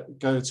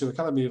go to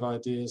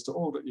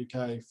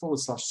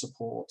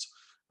academyofideas.org.uk/support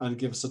and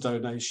give us a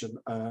donation,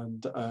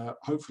 and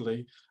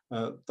hopefully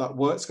that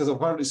works, because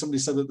apparently somebody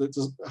said that it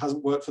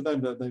hasn't worked for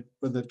them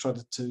when they've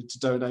tried to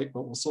donate,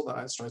 but we'll sort that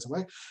out straight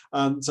away.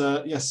 And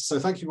yes, so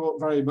thank you all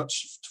very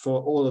much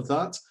for all of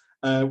that.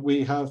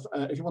 We have,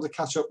 if you want to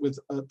catch up with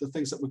the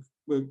things that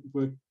we're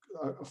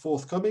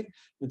forthcoming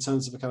in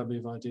terms of Academy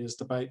of Ideas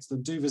debates,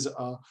 then do visit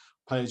our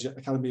page at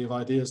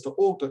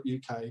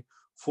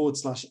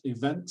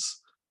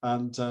academyofideas.org.uk/events,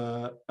 and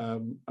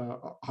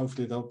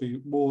hopefully there'll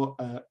be more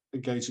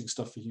engaging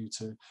stuff for you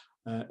to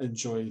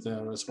enjoy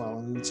there as well.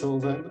 And until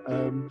then,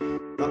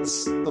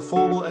 that's the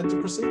formal end of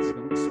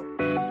proceedings.